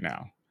paper right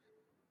now.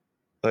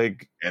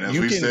 Like, and as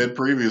we said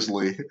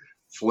previously,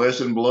 Flesh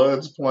and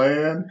Blood's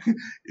plan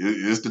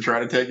is to try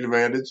to take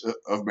advantage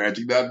of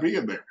Magic not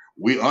being there.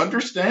 We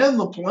understand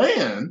the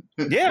plan.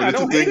 Yeah, but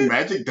it's a thing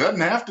Magic doesn't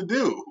have to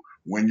do.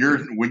 When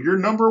you're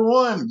number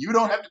one, you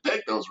don't have to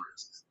take those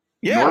risks.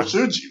 Yeah. Nor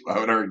should you, I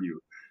would argue.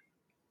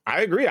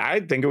 I agree. I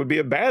think it would be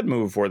a bad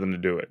move for them to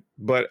do it.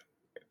 But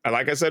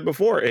like I said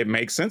before, it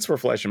makes sense for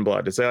Flesh and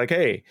Blood to say, like,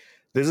 hey,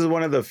 this is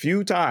one of the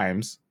few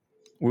times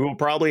we will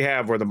probably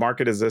have where the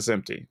market is this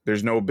empty.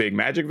 There's no big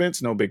Magic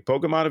events, no big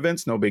Pokemon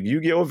events, no big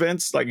Yu-Gi-Oh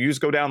events. Like, you just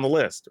go down the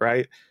list,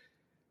 right?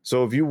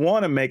 So if you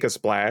want to make a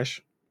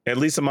splash, at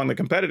least among the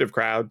competitive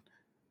crowd,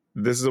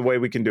 this is a way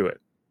we can do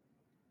it.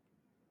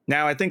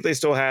 Now, I think they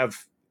still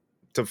have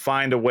to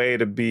find a way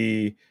to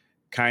be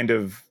kind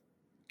of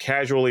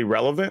casually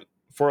relevant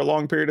for a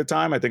long period of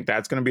time. I think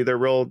that's going to be their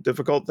real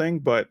difficult thing,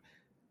 but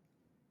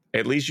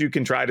at least you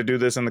can try to do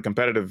this in the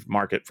competitive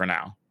market for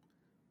now.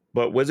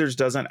 But Wizards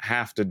doesn't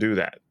have to do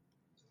that,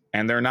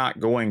 and they're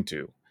not going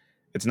to.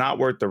 It's not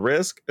worth the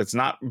risk. It's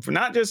not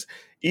just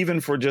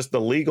even for just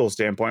the legal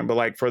standpoint, but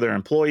like for their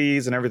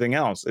employees and everything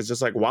else. It's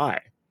just like,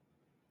 why?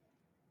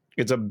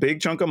 It's a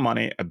big chunk of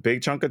money, a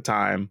big chunk of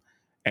time,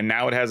 and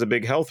now it has a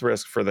big health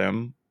risk for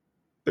them.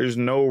 There's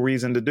no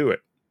reason to do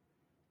it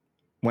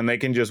when they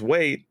can just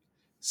wait,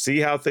 see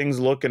how things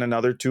look in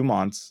another 2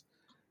 months,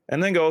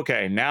 and then go,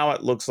 okay, now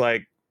it looks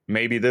like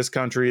maybe this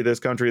country is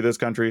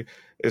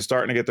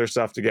starting to get their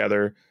stuff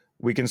together.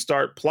 We can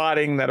start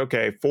plotting that,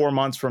 okay, 4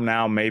 months from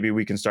now, maybe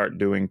we can start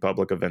doing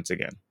public events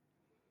again.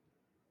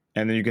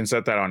 And then you can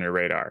set that on your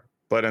radar.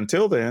 But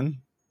until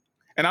then,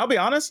 and I'll be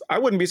honest, I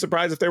wouldn't be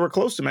surprised if they were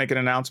close to making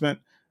an announcement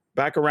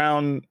back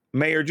around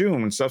May or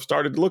June when stuff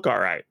started to look all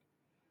right.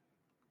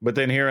 But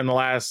then here in the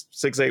last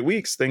 6-8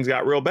 weeks, things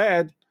got real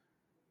bad.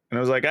 And it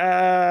was like,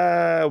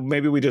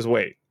 maybe we just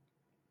wait.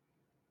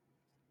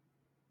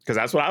 Because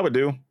that's what I would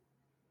do.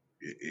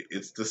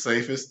 It's the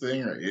safest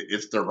thing.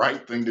 It's the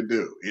right thing to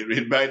do.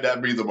 It might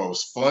not be the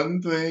most fun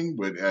thing,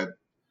 but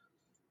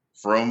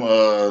from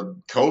a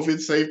COVID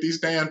safety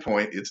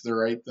standpoint, it's the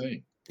right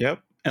thing.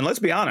 Yep. And let's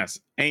be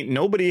honest, ain't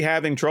nobody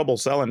having trouble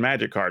selling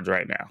Magic cards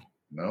right now.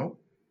 No.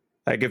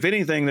 Like, if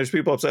anything, there's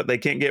people upset they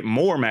can't get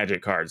more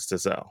Magic cards to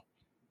sell.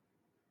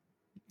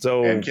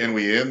 So, and can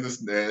we end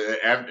this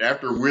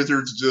after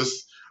Wizards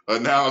just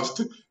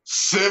announced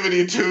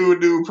 72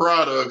 new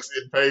products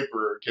in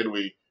paper? Can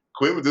we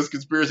quit with this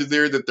conspiracy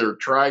theory that they're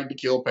trying to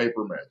kill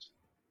paper Magic?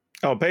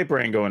 Oh, paper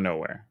ain't going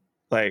nowhere.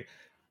 Like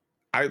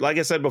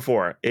I said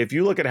before, if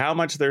you look at how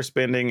much they're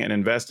spending and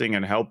investing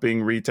and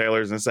helping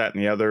retailers and this, that,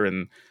 and the other,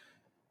 and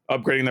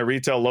upgrading their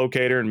retail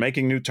locator and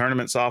making new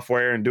tournament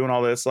software and doing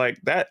all this like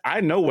that,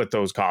 I know what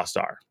those costs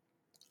are.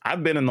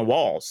 I've been in the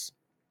walls.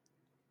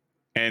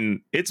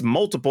 And it's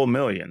multiple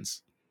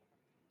millions.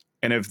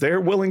 And if they're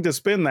willing to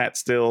spend that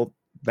still,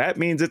 that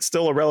means it's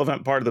still a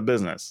relevant part of the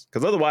business.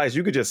 Because otherwise,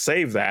 you could just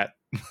save that,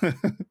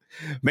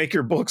 make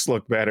your books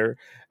look better,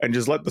 and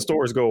just let the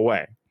stores go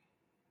away.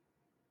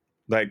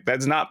 Like,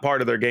 that's not part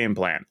of their game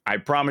plan. I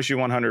promise you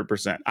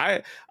 100%.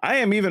 I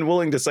am even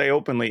willing to say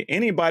openly,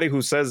 anybody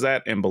who says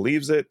that and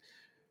believes it,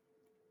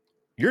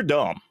 you're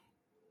dumb.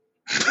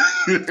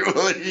 Well,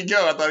 there you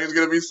go. I thought he was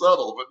going to be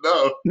subtle, but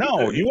no.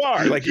 No, you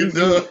are. Like, you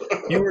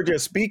were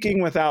just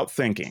speaking without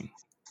thinking,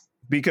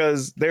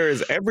 because there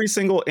is every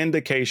single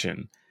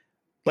indication.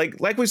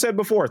 Like we said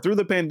before, through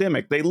the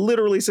pandemic, they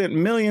literally sent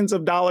millions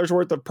of dollars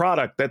worth of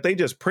product that they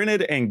just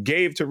printed and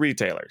gave to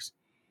retailers.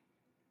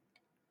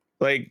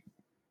 Like,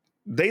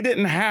 they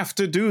didn't have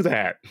to do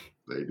that.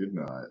 They did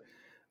not.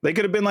 They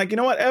could have been like, you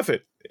know what? F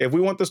it. If we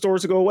want the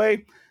stores to go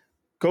away,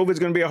 COVID's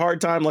going to be a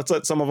hard time. Let's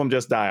let some of them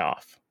just die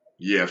off.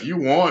 Yeah, if you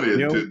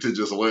wanted to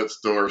just let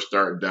stores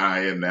start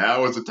dying,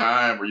 now is a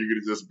time where you could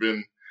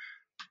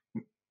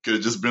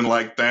have just been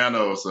like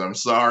Thanos. I'm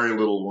sorry,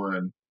 little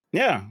one.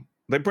 Yeah.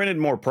 They printed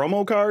more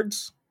promo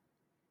cards,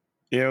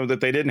 that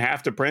they didn't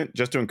have to print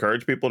just to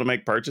encourage people to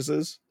make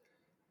purchases.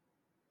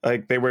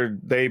 Like,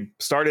 they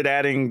started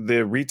adding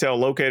the retail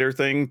locator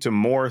thing to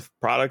more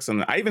products.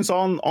 And I even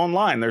saw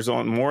online, there's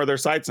on more of their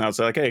sites now. It's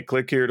like, hey,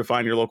 click here to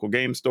find your local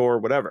game store,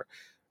 whatever.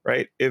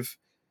 Right.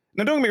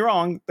 Now, don't get me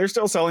wrong, they're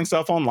still selling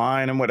stuff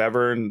online and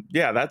whatever. And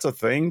yeah, that's a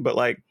thing. But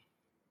like,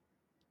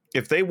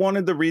 if they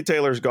wanted the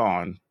retailers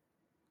gone,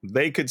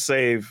 they could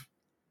save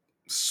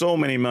so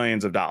many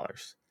millions of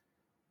dollars.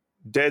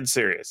 Dead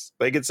serious.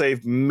 They could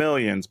save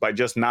millions by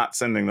just not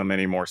sending them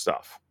any more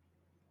stuff.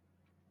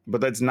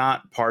 But that's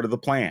not part of the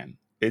plan.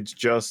 It's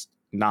just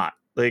not.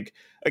 Like,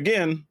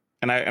 again,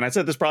 and I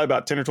said this probably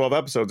about 10 or 12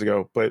 episodes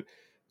ago, but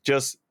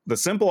just the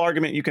simple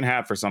argument you can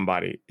have for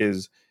somebody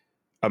is,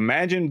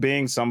 imagine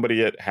being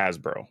somebody at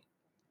Hasbro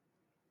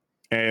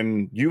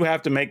and you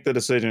have to make the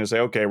decision to say,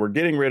 okay, we're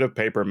getting rid of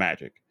paper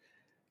Magic.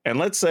 And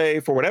let's say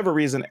for whatever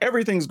reason,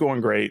 everything's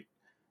going great.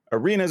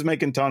 Arena's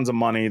making tons of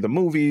money. The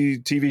movie,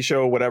 TV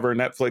show, whatever,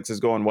 Netflix is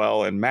going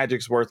well, and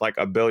Magic's worth like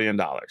 $1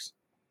 billion.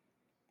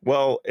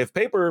 Well, if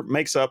paper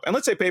makes up, and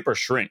let's say paper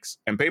shrinks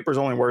and paper's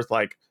only worth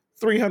like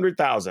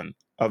 300,000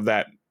 of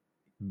that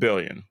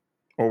billion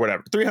or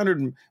whatever,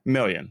 300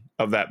 million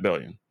of that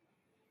billion.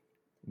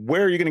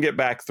 Where are you going to get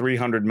back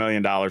 $300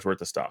 million worth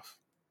of stuff?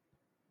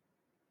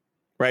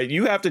 Right?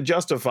 You have to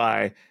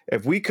justify,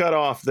 if we cut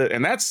off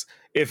and that's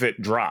if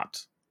it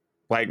dropped.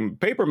 Like,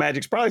 paper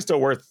Magic's probably still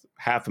worth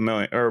 $500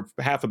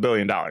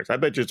 million. I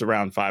bet you it's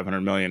around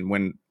 500 million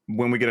when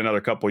we get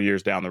another couple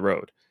years down the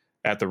road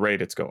at the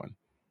rate it's going.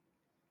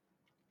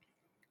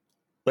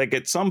 Like,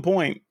 at some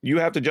point you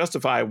have to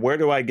justify, where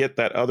do I get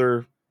that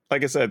other,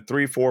 like I said,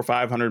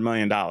 $300-500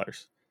 million?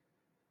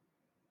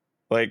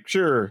 Like,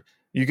 sure,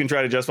 you can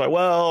try to justify,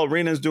 well,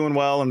 Arena's doing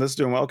well and this is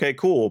doing well. Okay,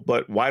 cool.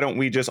 But why don't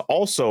we just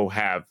also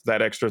have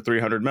that extra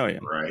 300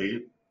 million?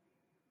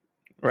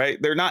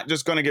 Right. They're not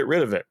just going to get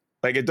rid of it.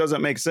 Like, it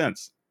doesn't make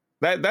sense.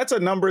 That's a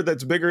number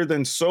that's bigger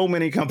than so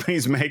many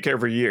companies make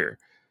every year.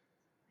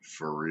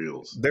 For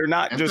reals. They're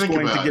not just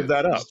going to give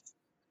that up.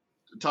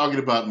 Talking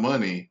about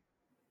money,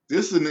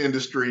 this is an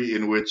industry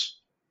in which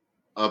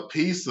a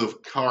piece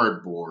of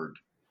cardboard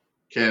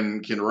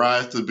can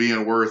rise to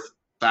being worth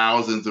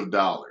thousands of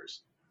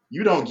dollars.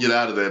 You don't get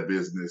out of that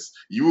business.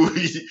 You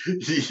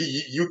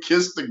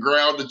kiss the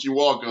ground that you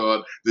walk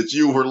on, that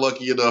you were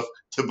lucky enough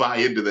to buy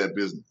into that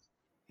business.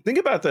 Think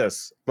about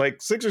this.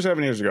 Like 6 or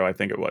 7 years ago, I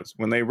think it was,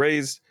 when they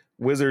raised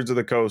Wizards of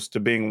the Coast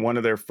to being one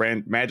of their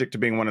Magic to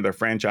being one of their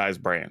franchise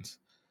brands.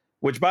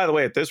 Which, by the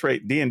way, at this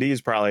rate, D&D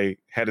is probably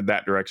headed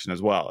that direction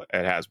as well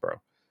at Hasbro.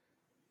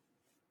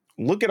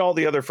 Look at all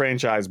the other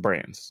franchise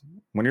brands.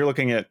 When you're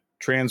looking at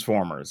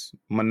Transformers,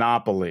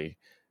 Monopoly,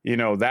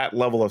 that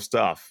level of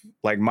stuff,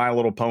 like My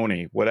Little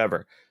Pony,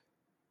 whatever.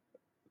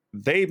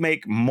 They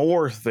make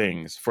more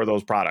things for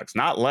those products,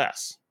 not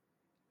less.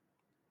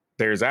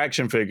 There's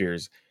action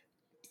figures,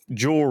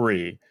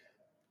 jewelry,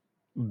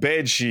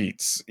 bed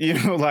sheets,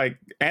 like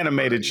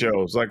animated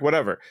shows, like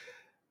whatever.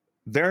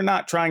 They're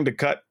not trying to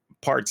cut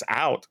parts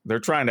out. They're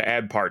trying to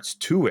add parts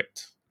to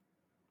it.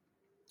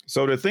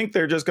 So to think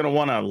they're just going to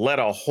want to let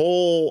a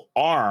whole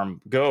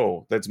arm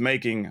go that's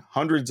making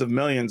hundreds of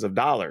millions of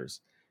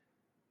dollars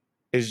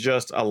is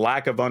just a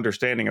lack of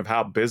understanding of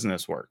how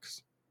business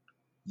works.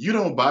 You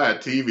don't buy a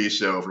TV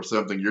show for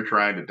something you're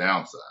trying to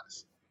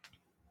downsize.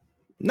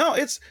 No,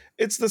 it's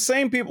the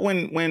same people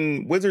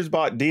when Wizards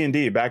bought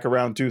D&D back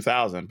around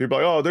 2000. People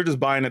are like, oh, they're just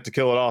buying it to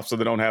kill it off so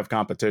they don't have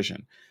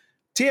competition.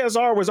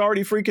 TSR was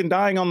already freaking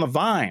dying on the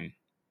vine.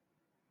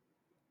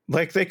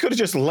 Like, they could have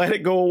just let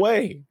it go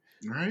away.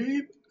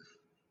 Right?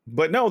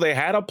 But no, they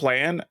had a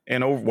plan,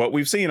 and what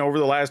we've seen over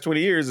the last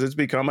 20 years, it's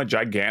become a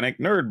gigantic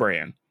nerd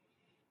brand.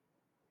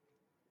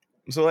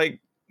 So like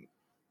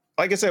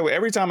I said,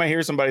 every time I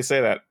hear somebody say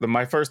that,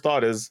 my first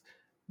thought is,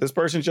 this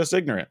person's just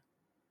ignorant.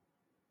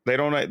 They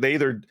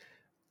either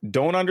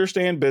don't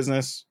understand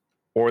business,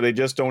 or they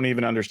just don't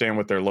even understand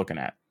what they're looking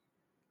at.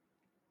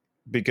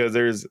 Because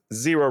there's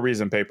zero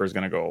reason paper is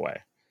going to go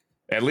away.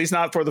 At least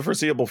not for the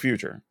foreseeable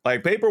future.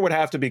 Like, paper would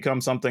have to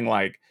become something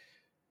like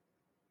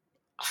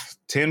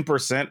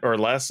 10% or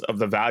less of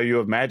the value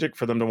of Magic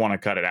for them to want to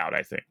cut it out,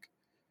 I think.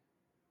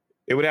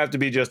 It would have to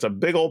be just a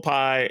big old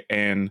pie,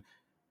 and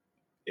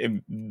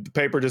the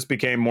paper just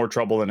became more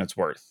trouble than it's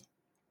worth.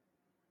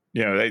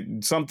 You know,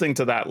 something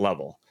to that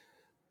level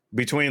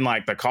between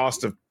like the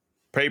cost of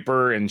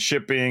paper and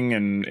shipping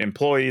and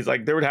employees.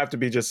 Like there would have to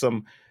be just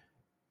some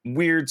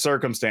weird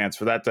circumstance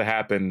for that to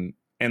happen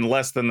in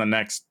less than the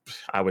next,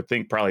 I would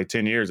think, probably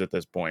 10 years at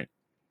this point.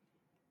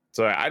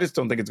 So I just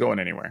don't think it's going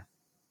anywhere.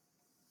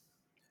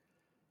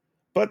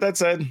 But that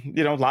said,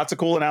 you know, lots of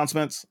cool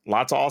announcements,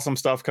 lots of awesome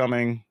stuff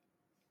coming.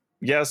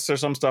 Yes, there's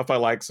some stuff I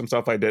like, some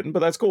stuff I didn't, but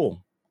that's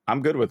cool.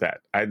 I'm good with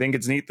that. I think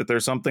it's neat that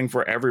there's something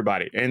for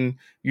everybody. And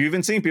you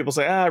even seen people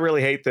say, I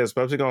really hate this,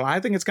 but go, I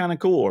think it's kind of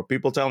cool. Or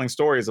people telling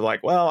stories of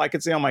like, well, I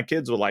could see how my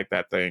kids would like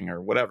that thing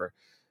or whatever.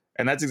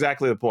 And that's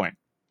exactly the point.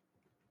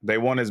 They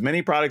want as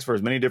many products for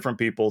as many different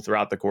people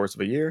throughout the course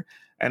of a year.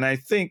 And I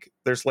think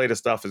their slate of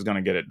stuff is going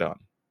to get it done.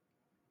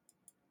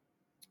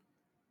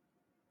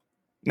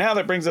 Now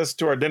that brings us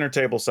to our dinner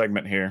table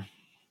segment here.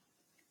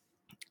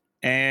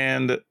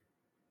 And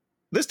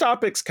this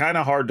topic's kind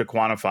of hard to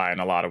quantify in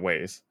a lot of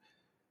ways.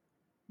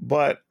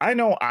 But I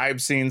know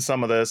I've seen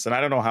some of this, and I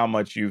don't know how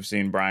much you've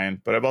seen,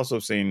 Brian, but I've also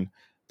seen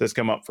this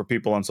come up for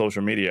people on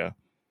social media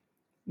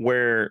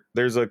where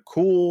there's a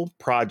cool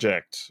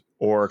project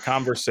or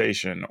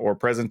conversation or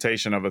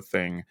presentation of a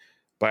thing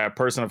by a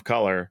person of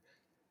color.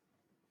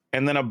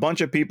 And then a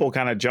bunch of people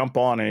kind of jump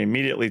on and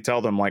immediately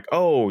tell them like,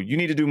 oh, you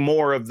need to do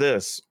more of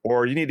this,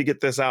 or you need to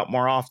get this out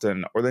more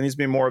often, or there needs to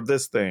be more of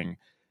this thing.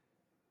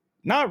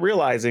 Not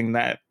realizing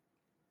that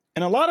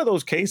in a lot of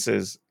those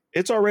cases,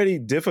 it's already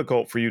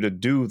difficult for you to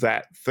do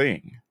that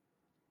thing.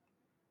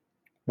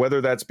 Whether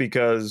that's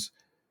because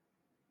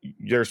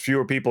there's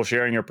fewer people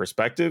sharing your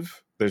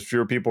perspective, there's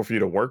fewer people for you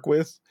to work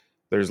with,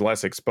 there's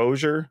less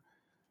exposure.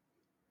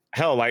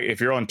 Hell, like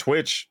if you're on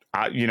Twitch,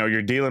 you know,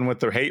 you're dealing with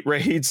the hate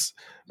raids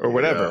or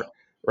whatever,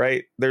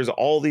 right? There's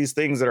all these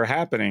things that are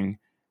happening.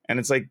 And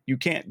it's like, you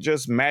can't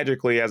just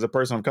magically, as a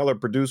person of color,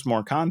 produce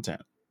more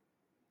content.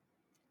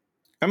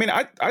 I mean,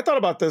 I thought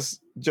about this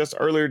just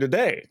earlier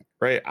today,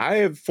 right? I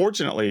have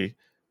fortunately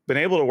been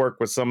able to work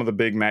with some of the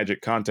big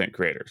Magic content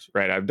creators,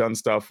 right? I've done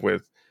stuff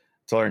with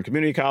Tellurian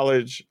Community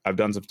College. I've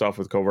done some stuff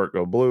with Covert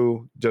Go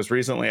Blue. Just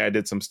recently, I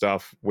did some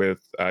stuff with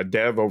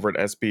Dev over at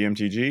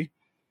SBMTG.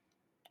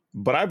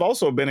 But I've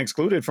also been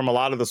excluded from a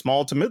lot of the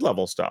small to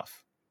mid-level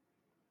stuff.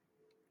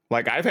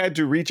 Like I've had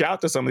to reach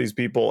out to some of these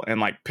people and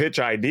like pitch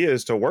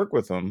ideas to work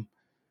with them.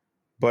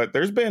 But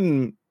there's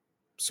been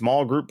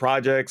small group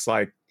projects,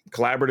 like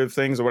collaborative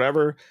things or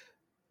whatever,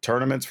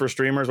 tournaments for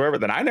streamers, whatever,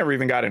 that I never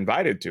even got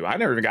invited to. I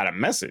never even got a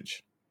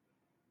message.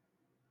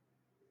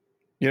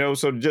 You know,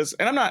 so just,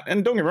 and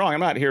don't get me wrong,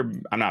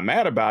 I'm not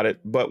mad about it.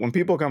 But when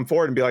people come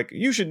forward and be like,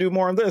 you should do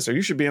more of this, or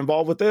you should be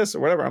involved with this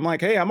or whatever, I'm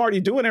like, hey, I'm already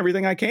doing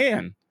everything I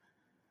can.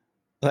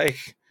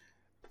 Like,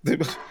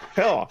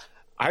 hell,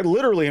 I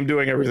literally am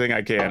doing everything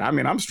I can. I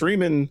mean, I'm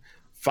streaming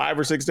 5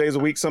 or 6 days a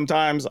week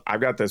sometimes. I've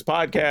got this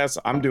podcast.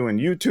 I'm doing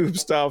YouTube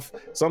stuff.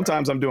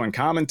 Sometimes I'm doing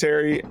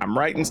commentary. I'm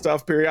writing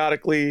stuff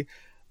periodically.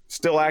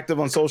 Still active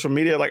on social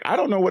media. Like, I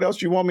don't know what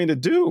else you want me to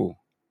do.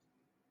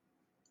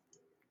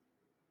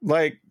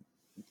 Like,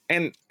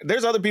 and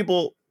there's other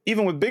people,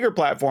 even with bigger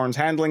platforms,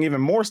 handling even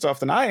more stuff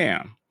than I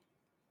am.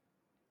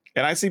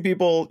 And I see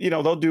people, you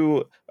know, they'll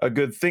do a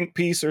good think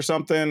piece or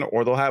something,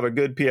 or they'll have a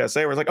good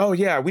PSA where it's like, oh,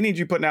 yeah, we need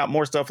you putting out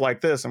more stuff like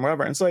this and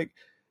whatever. And it's like,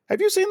 have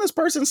you seen this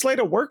person's slate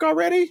of work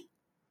already?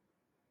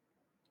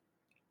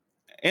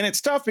 And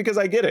it's tough because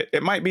I get it.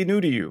 It might be new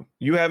to you.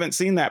 You haven't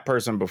seen that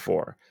person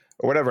before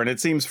or whatever. And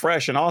it seems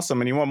fresh and awesome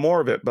and you want more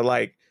of it. But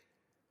like,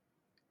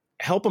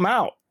 help them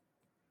out.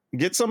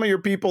 Get some of your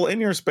people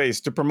in your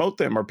space to promote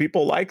them or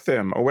people like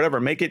them or whatever.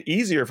 Make it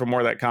easier for more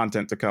of that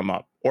content to come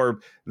up. Or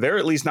they're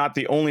at least not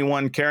the only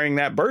one carrying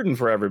that burden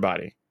for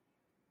everybody.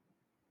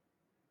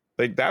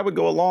 Like that would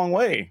go a long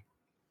way.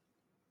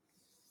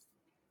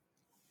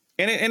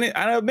 And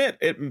I admit,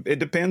 it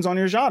depends on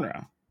your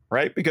genre,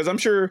 right? Because I'm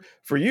sure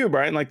for you,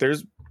 Brian, like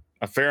there's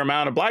a fair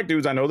amount of black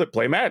dudes I know that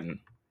play Madden.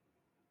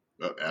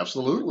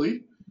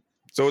 Absolutely.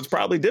 So it's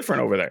probably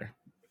different over there.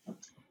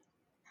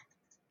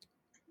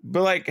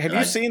 But like, have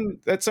you seen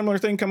that similar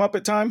thing come up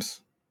at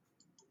times?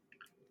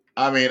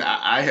 I mean,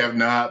 I have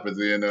not, but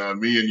then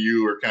me and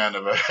you are kind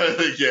of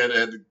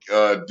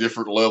at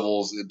different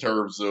levels in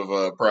terms of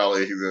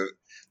probably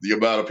the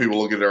amount of people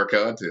looking at our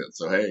content.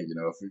 So, hey, you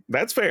know.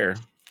 That's fair.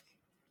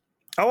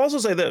 I'll also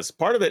say this.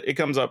 Part of it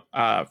comes up,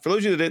 for those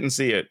of you that didn't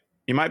see it,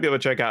 you might be able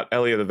to check out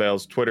Elliot the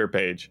Veil's Twitter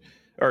page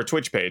or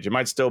Twitch page. It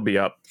might still be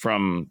up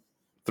from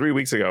 3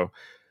 weeks ago.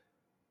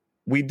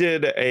 We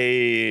did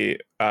a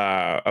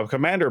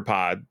commander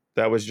pod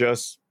that was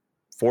just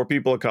for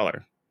people of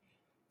color.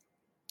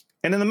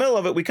 And in the middle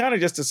of it, we kind of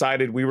just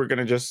decided we were going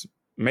to just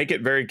make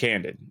it very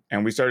candid.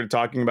 And we started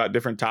talking about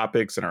different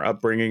topics and our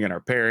upbringing and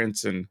our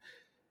parents. And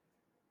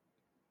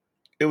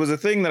it was a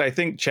thing that I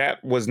think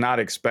chat was not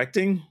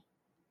expecting,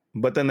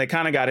 but then they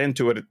kind of got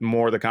into it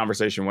more. The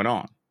conversation went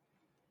on.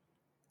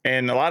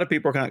 And a lot of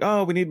people are kind of like,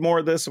 oh, we need more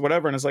of this or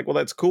whatever. And it's like, well,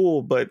 that's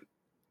cool, but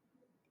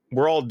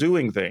we're all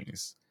doing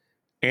things.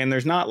 And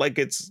there's not like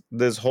it's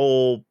this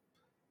whole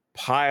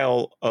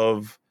pile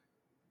of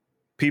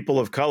people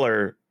of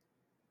color,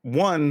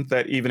 one,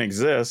 that even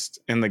exist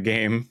in the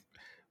game,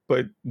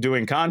 but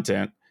doing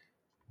content,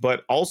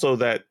 but also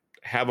that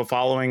have a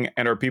following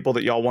and are people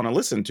that y'all want to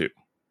listen to.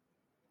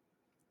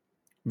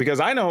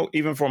 Because I know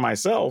even for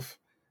myself,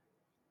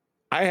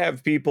 I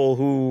have people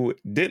who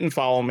didn't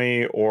follow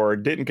me or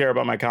didn't care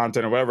about my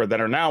content or whatever that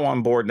are now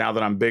on board now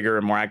that I'm bigger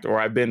and more active, or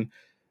I've been,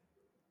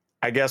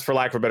 I guess for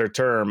lack of a better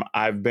term,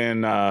 I've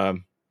been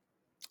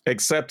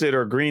accepted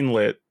or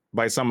greenlit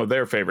by some of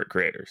their favorite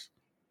creators.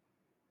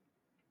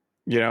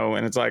 You know,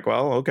 and it's like,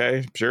 well,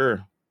 okay,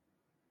 sure.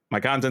 My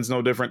content's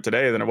no different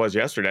today than it was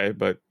yesterday,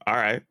 but all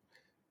right.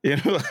 You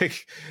know,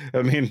 like,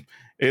 I mean,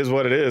 it is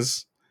what it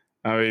is.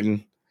 I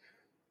mean,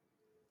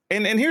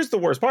 and here's the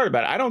worst part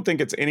about it. I don't think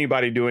it's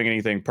anybody doing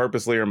anything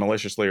purposely or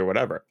maliciously or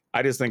whatever.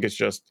 I just think it's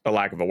just a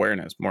lack of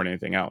awareness more than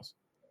anything else.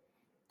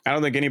 I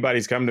don't think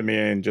anybody's come to me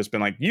and just been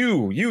like,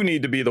 you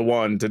need to be the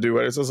one to do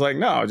it. It's just like,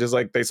 no, just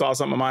like they saw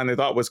something of mine they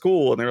thought was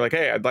cool. And they were like,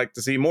 hey, I'd like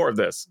to see more of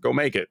this. Go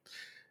make it.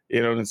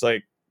 You know, and it's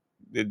like,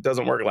 it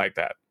doesn't work like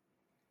that.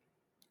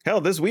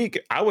 Hell, this week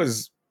I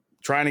was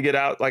trying to get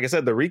out, like I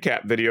said, the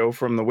recap video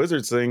from the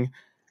Wizards thing.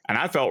 And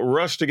I felt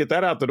rushed to get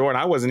that out the door. And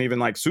I wasn't even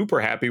like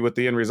super happy with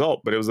the end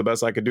result, but it was the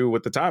best I could do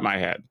with the time I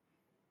had.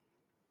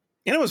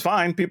 And it was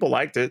fine. People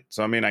liked it.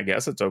 So, I mean, I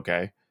guess it's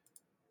okay.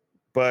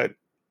 But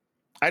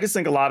I just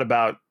think a lot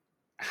about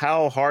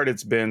how hard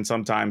it's been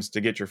sometimes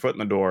to get your foot in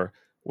the door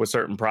with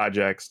certain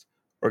projects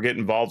or get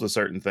involved with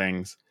certain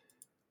things.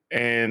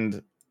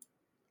 And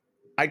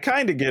I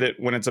kind of get it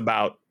when it's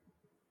about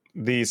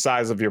the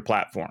size of your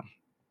platform.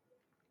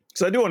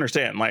 So I do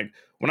understand, like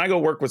when I go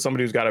work with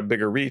somebody who's got a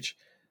bigger reach,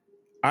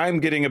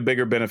 I'm getting a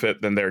bigger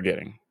benefit than they're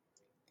getting.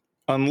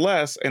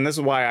 Unless, and this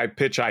is why I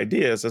pitch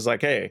ideas, is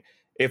like, hey,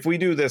 if we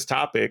do this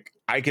topic,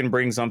 I can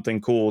bring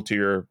something cool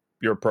to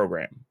your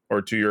program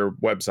or to your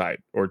website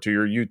or to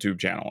your YouTube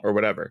channel or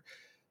whatever.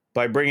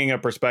 By bringing a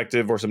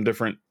perspective or some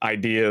different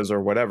ideas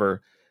or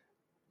whatever,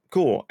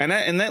 cool. And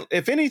that,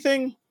 if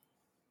anything,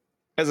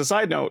 as a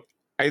side note,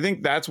 I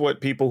think that's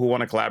what people who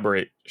want to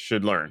collaborate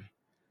should learn,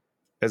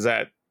 is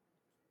that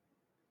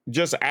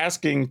just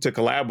asking to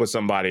collab with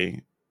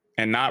somebody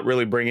and not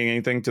really bringing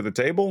anything to the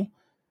table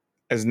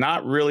is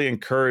not really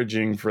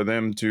encouraging for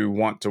them to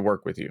want to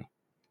work with you.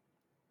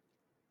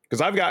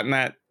 Because I've gotten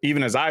that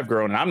even as I've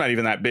grown, and I'm not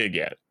even that big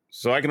yet.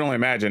 So I can only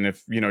imagine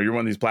if, you know, you're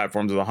one of these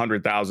platforms with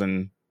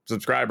 100,000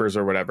 subscribers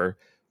or whatever,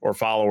 or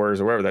followers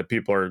or whatever, that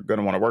people are going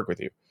to want to work with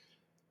you.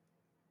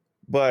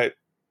 But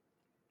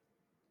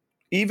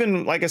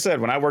even, like I said,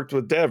 when I worked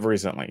with Dev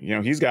recently, you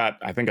know, he's got,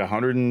 I think,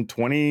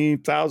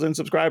 120,000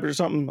 subscribers or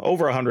something,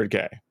 over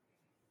 100K.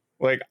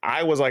 Like,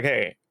 I was like,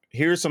 hey,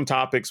 here's some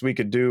topics we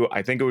could do.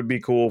 I think it would be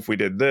cool if we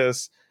did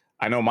this.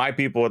 I know my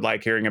people would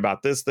like hearing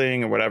about this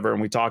thing or whatever.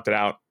 And we talked it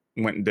out,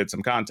 went and did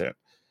some content.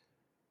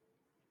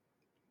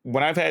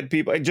 When I've had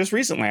people, just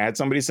recently, I had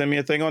somebody send me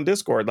a thing on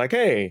Discord like,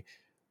 hey,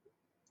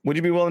 would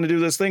you be willing to do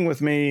this thing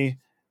with me?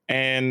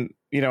 And,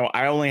 you know,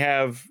 I only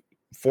have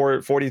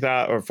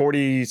 40,000 or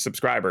 40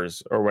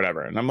 subscribers or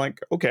whatever. And I'm like,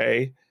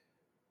 okay,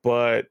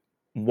 but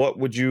what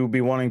would you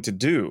be wanting to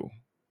do?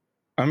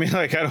 I mean,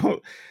 like, I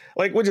don't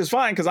like, which is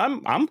fine, because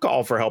I'm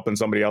called for helping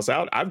somebody else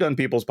out. I've done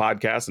people's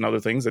podcasts and other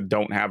things that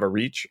don't have a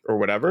reach or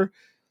whatever.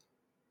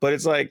 But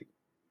it's like,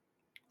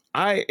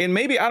 and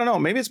maybe, I don't know,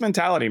 maybe it's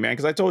mentality, man.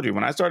 Because I told you,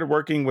 when I started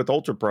working with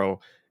Ultra Pro,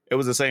 it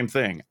was the same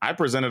thing. I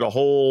presented a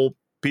whole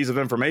piece of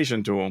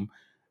information to them,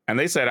 and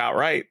they said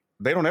outright,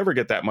 they don't ever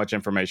get that much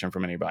information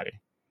from anybody.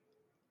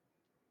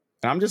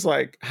 And I'm just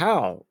like,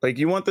 how? Like,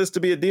 you want this to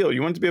be a deal?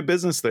 You want it to be a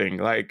business thing?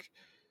 Like,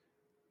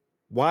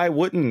 why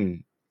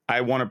wouldn't I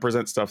want to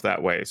present stuff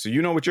that way? So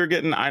you know what you're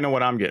getting, I know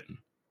what I'm getting.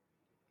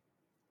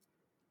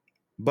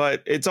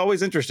 But it's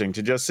always interesting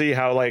to just see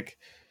how, like,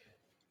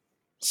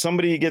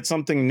 somebody gets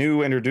something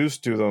new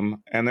introduced to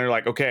them and they're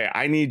like, okay,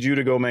 I need you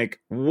to go make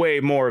way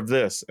more of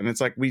this. And it's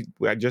like,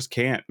 I just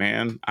can't,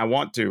 man. I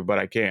want to, but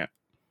I can't.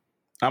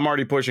 I'm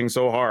already pushing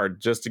so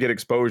hard just to get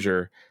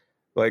exposure.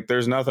 Like,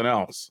 there's nothing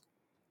else.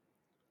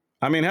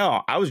 I mean,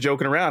 hell, I was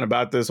joking around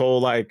about this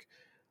whole, like,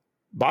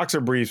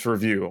 boxer briefs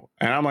review.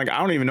 And I'm like, I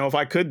don't even know if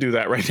I could do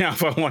that right now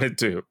if I wanted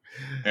to.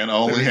 And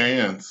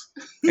OnlyHands.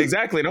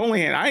 Exactly. And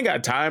OnlyHands. I ain't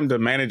got time to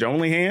manage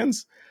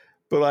OnlyHands.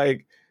 But,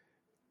 like,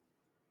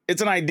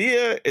 it's an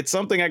idea. It's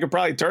something I could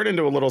probably turn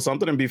into a little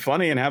something and be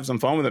funny and have some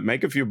fun with it,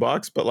 make a few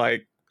bucks. But,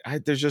 like,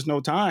 there's just no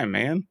time,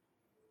 man.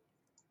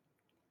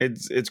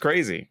 It's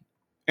crazy.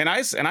 And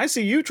I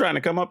see you trying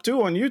to come up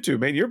too on YouTube,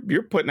 man.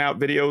 You're putting out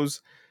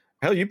videos.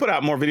 Hell, you put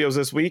out more videos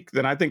this week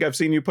than I think I've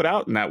seen you put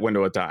out in that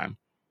window of time.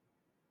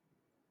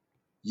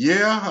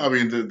 Yeah, I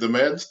mean, the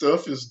Madden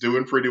stuff is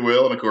doing pretty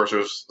well. And of course,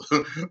 there's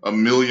a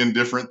million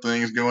different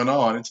things going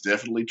on. It's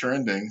definitely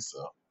trending.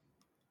 So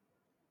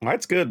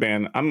That's good,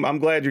 man. I'm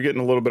glad you're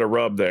getting a little bit of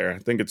rub there. I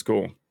think it's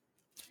cool.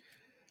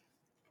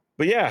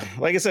 But yeah,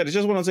 like I said, it's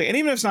just one of those things. And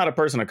even if it's not a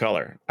person of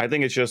color, I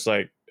think it's just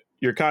like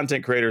your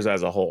content creators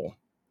as a whole.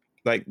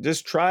 Like,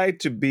 just try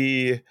to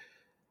be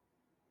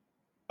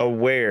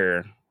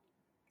aware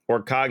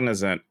or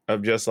cognizant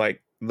of just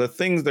like the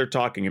things they're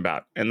talking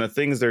about and the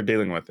things they're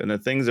dealing with and the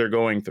things they're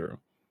going through,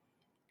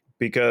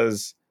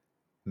 because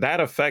that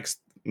affects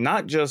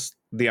not just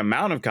the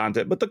amount of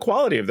content, but the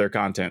quality of their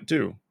content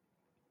too.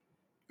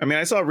 I mean,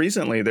 I saw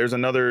recently there's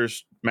another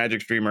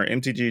Magic streamer,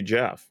 MTG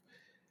Jeff.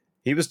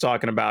 He was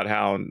talking about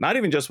how not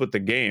even just with the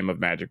game of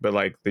Magic, but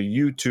like the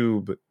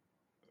YouTube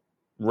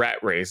rat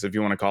race, if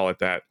you want to call it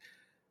that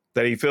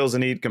he feels the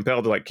need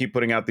compelled to like keep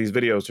putting out these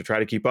videos to try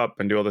to keep up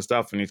and do all this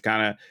stuff. And he's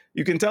kind of,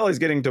 you can tell he's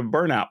getting to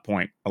burnout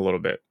point a little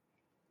bit.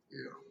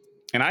 Yeah.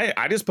 And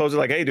I just posed it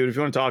like, hey dude, if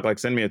you want to talk, like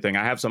send me a thing.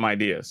 I have some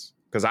ideas.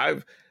 Cause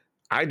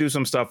I do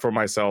some stuff for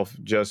myself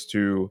just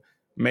to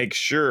make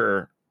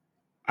sure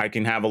I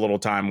can have a little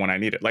time when I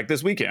need it. Like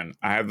this weekend,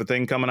 I have the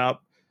thing coming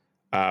up,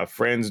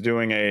 friends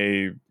doing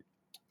a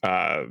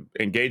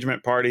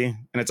engagement party,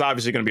 and it's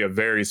obviously going to be a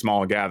very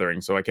small gathering,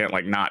 so I can't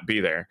like not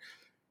be there.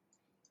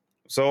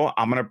 So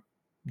I'm going to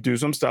do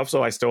some stuff.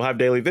 So I still have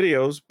daily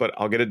videos, but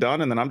I'll get it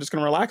done. And then I'm just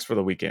going to relax for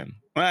the weekend.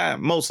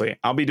 Mostly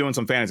I'll be doing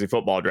some fantasy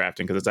football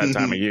drafting because it's that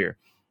time of year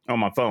on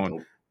my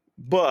phone.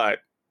 But,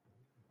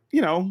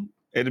 you know,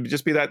 it'd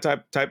just be that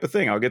type of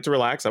thing. I'll get to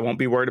relax. I won't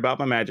be worried about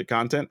my Magic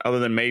content other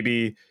than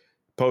maybe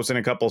posting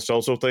a couple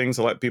social things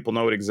to let people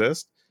know it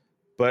exists.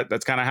 But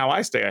that's kind of how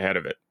I stay ahead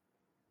of it.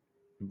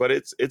 But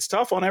it's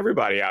tough on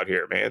everybody out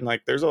here, man.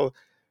 Like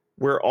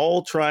we're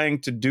all trying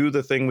to do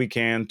the thing we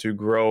can to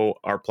grow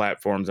our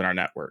platforms and our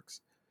networks.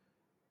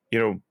 You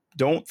know,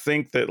 don't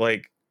think that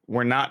like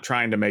we're not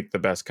trying to make the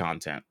best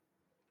content.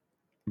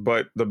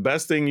 But the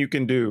best thing you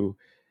can do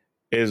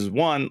is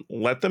one,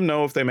 let them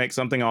know if they make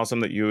something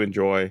awesome that you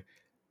enjoy.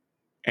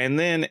 And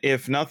then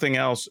if nothing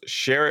else,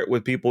 share it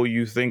with people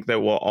you think that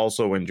will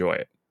also enjoy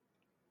it.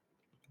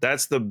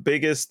 That's the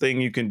biggest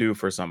thing you can do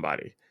for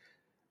somebody.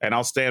 And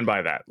I'll stand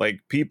by that. Like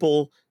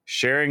people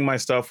sharing my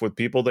stuff with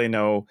people they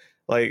know,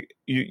 like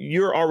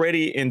you're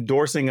already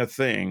endorsing a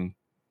thing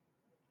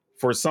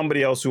for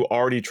somebody else who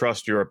already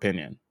trusts your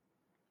opinion.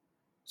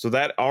 So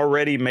that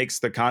already makes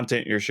the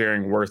content you're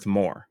sharing worth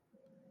more.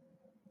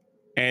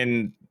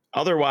 And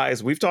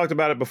otherwise, we've talked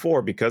about it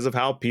before, because of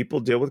how people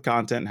deal with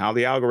content, how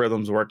the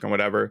algorithms work and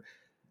whatever,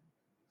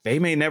 they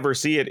may never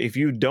see it if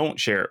you don't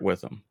share it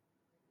with them.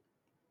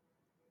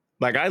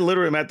 Like I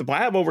literally I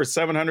have over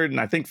 700 and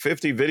I think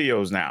 50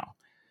 videos now.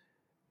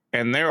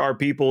 And there are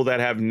people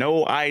that have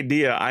no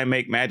idea I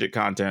make Magic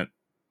content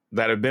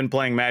that have been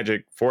playing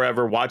Magic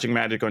forever, watching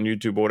Magic on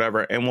YouTube or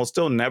whatever, and will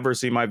still never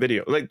see my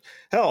video. Like,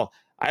 hell,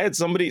 I had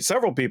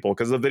several people,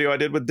 because of the video I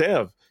did with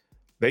Dev,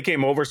 they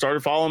came over,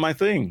 started following my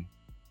thing.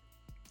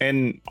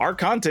 And our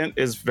content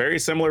is very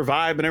similar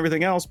vibe and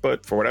everything else,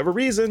 but for whatever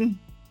reason,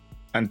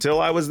 until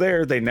I was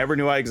there, they never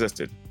knew I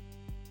existed.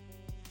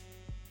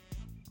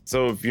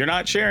 So if you're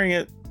not sharing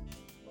it,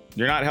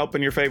 you're not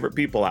helping your favorite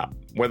people out,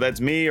 whether that's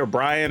me or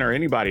Brian or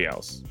anybody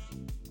else.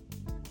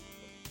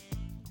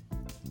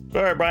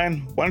 All right,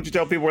 Brian, why don't you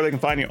tell people where they can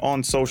find you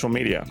on social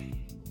media?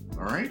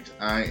 All right.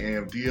 I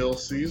am DL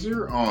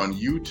Caesar on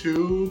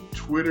YouTube,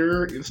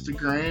 Twitter,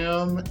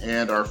 Instagram,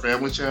 and our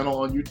family channel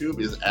on YouTube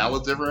is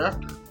Alan's Ever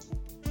After.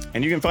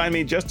 And you can find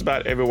me just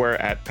about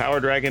everywhere at Power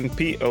Dragon,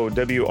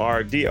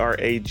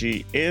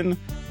 POWRDRAGN.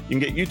 You can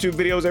get YouTube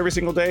videos every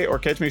single day or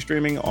catch me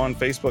streaming on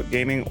Facebook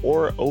Gaming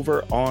or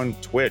over on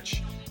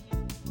Twitch.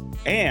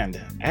 And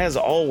as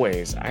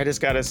always, I just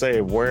got to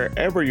say,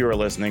 wherever you're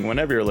listening,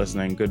 whenever you're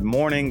listening, good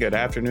morning, good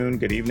afternoon,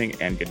 good evening,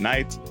 and good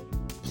night.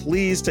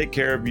 Please take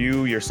care of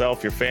you,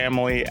 yourself, your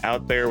family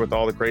out there with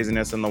all the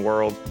craziness in the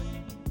world.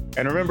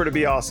 And remember to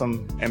be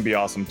awesome and be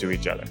awesome to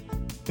each other.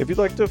 If you'd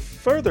like to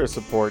further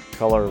support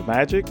Color of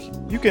Magic,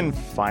 you can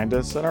find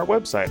us on our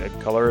website at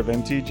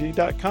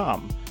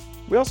colorofmtg.com.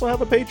 We also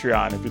have a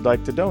Patreon if you'd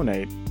like to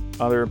donate,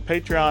 under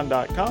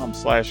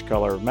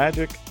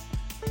patreon.com/colorofmagic.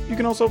 You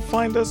can also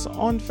find us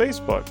on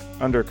Facebook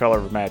under Color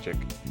of Magic.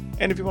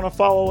 And if you want to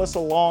follow us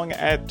along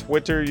at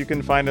Twitter, you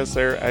can find us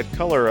there at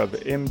Color of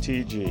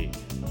MTG.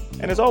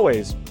 And as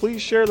always,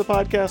 please share the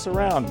podcast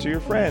around to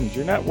your friends,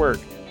 your network,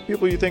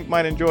 people you think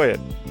might enjoy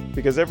it,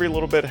 because every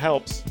little bit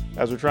helps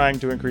as we're trying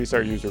to increase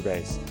our user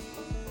base.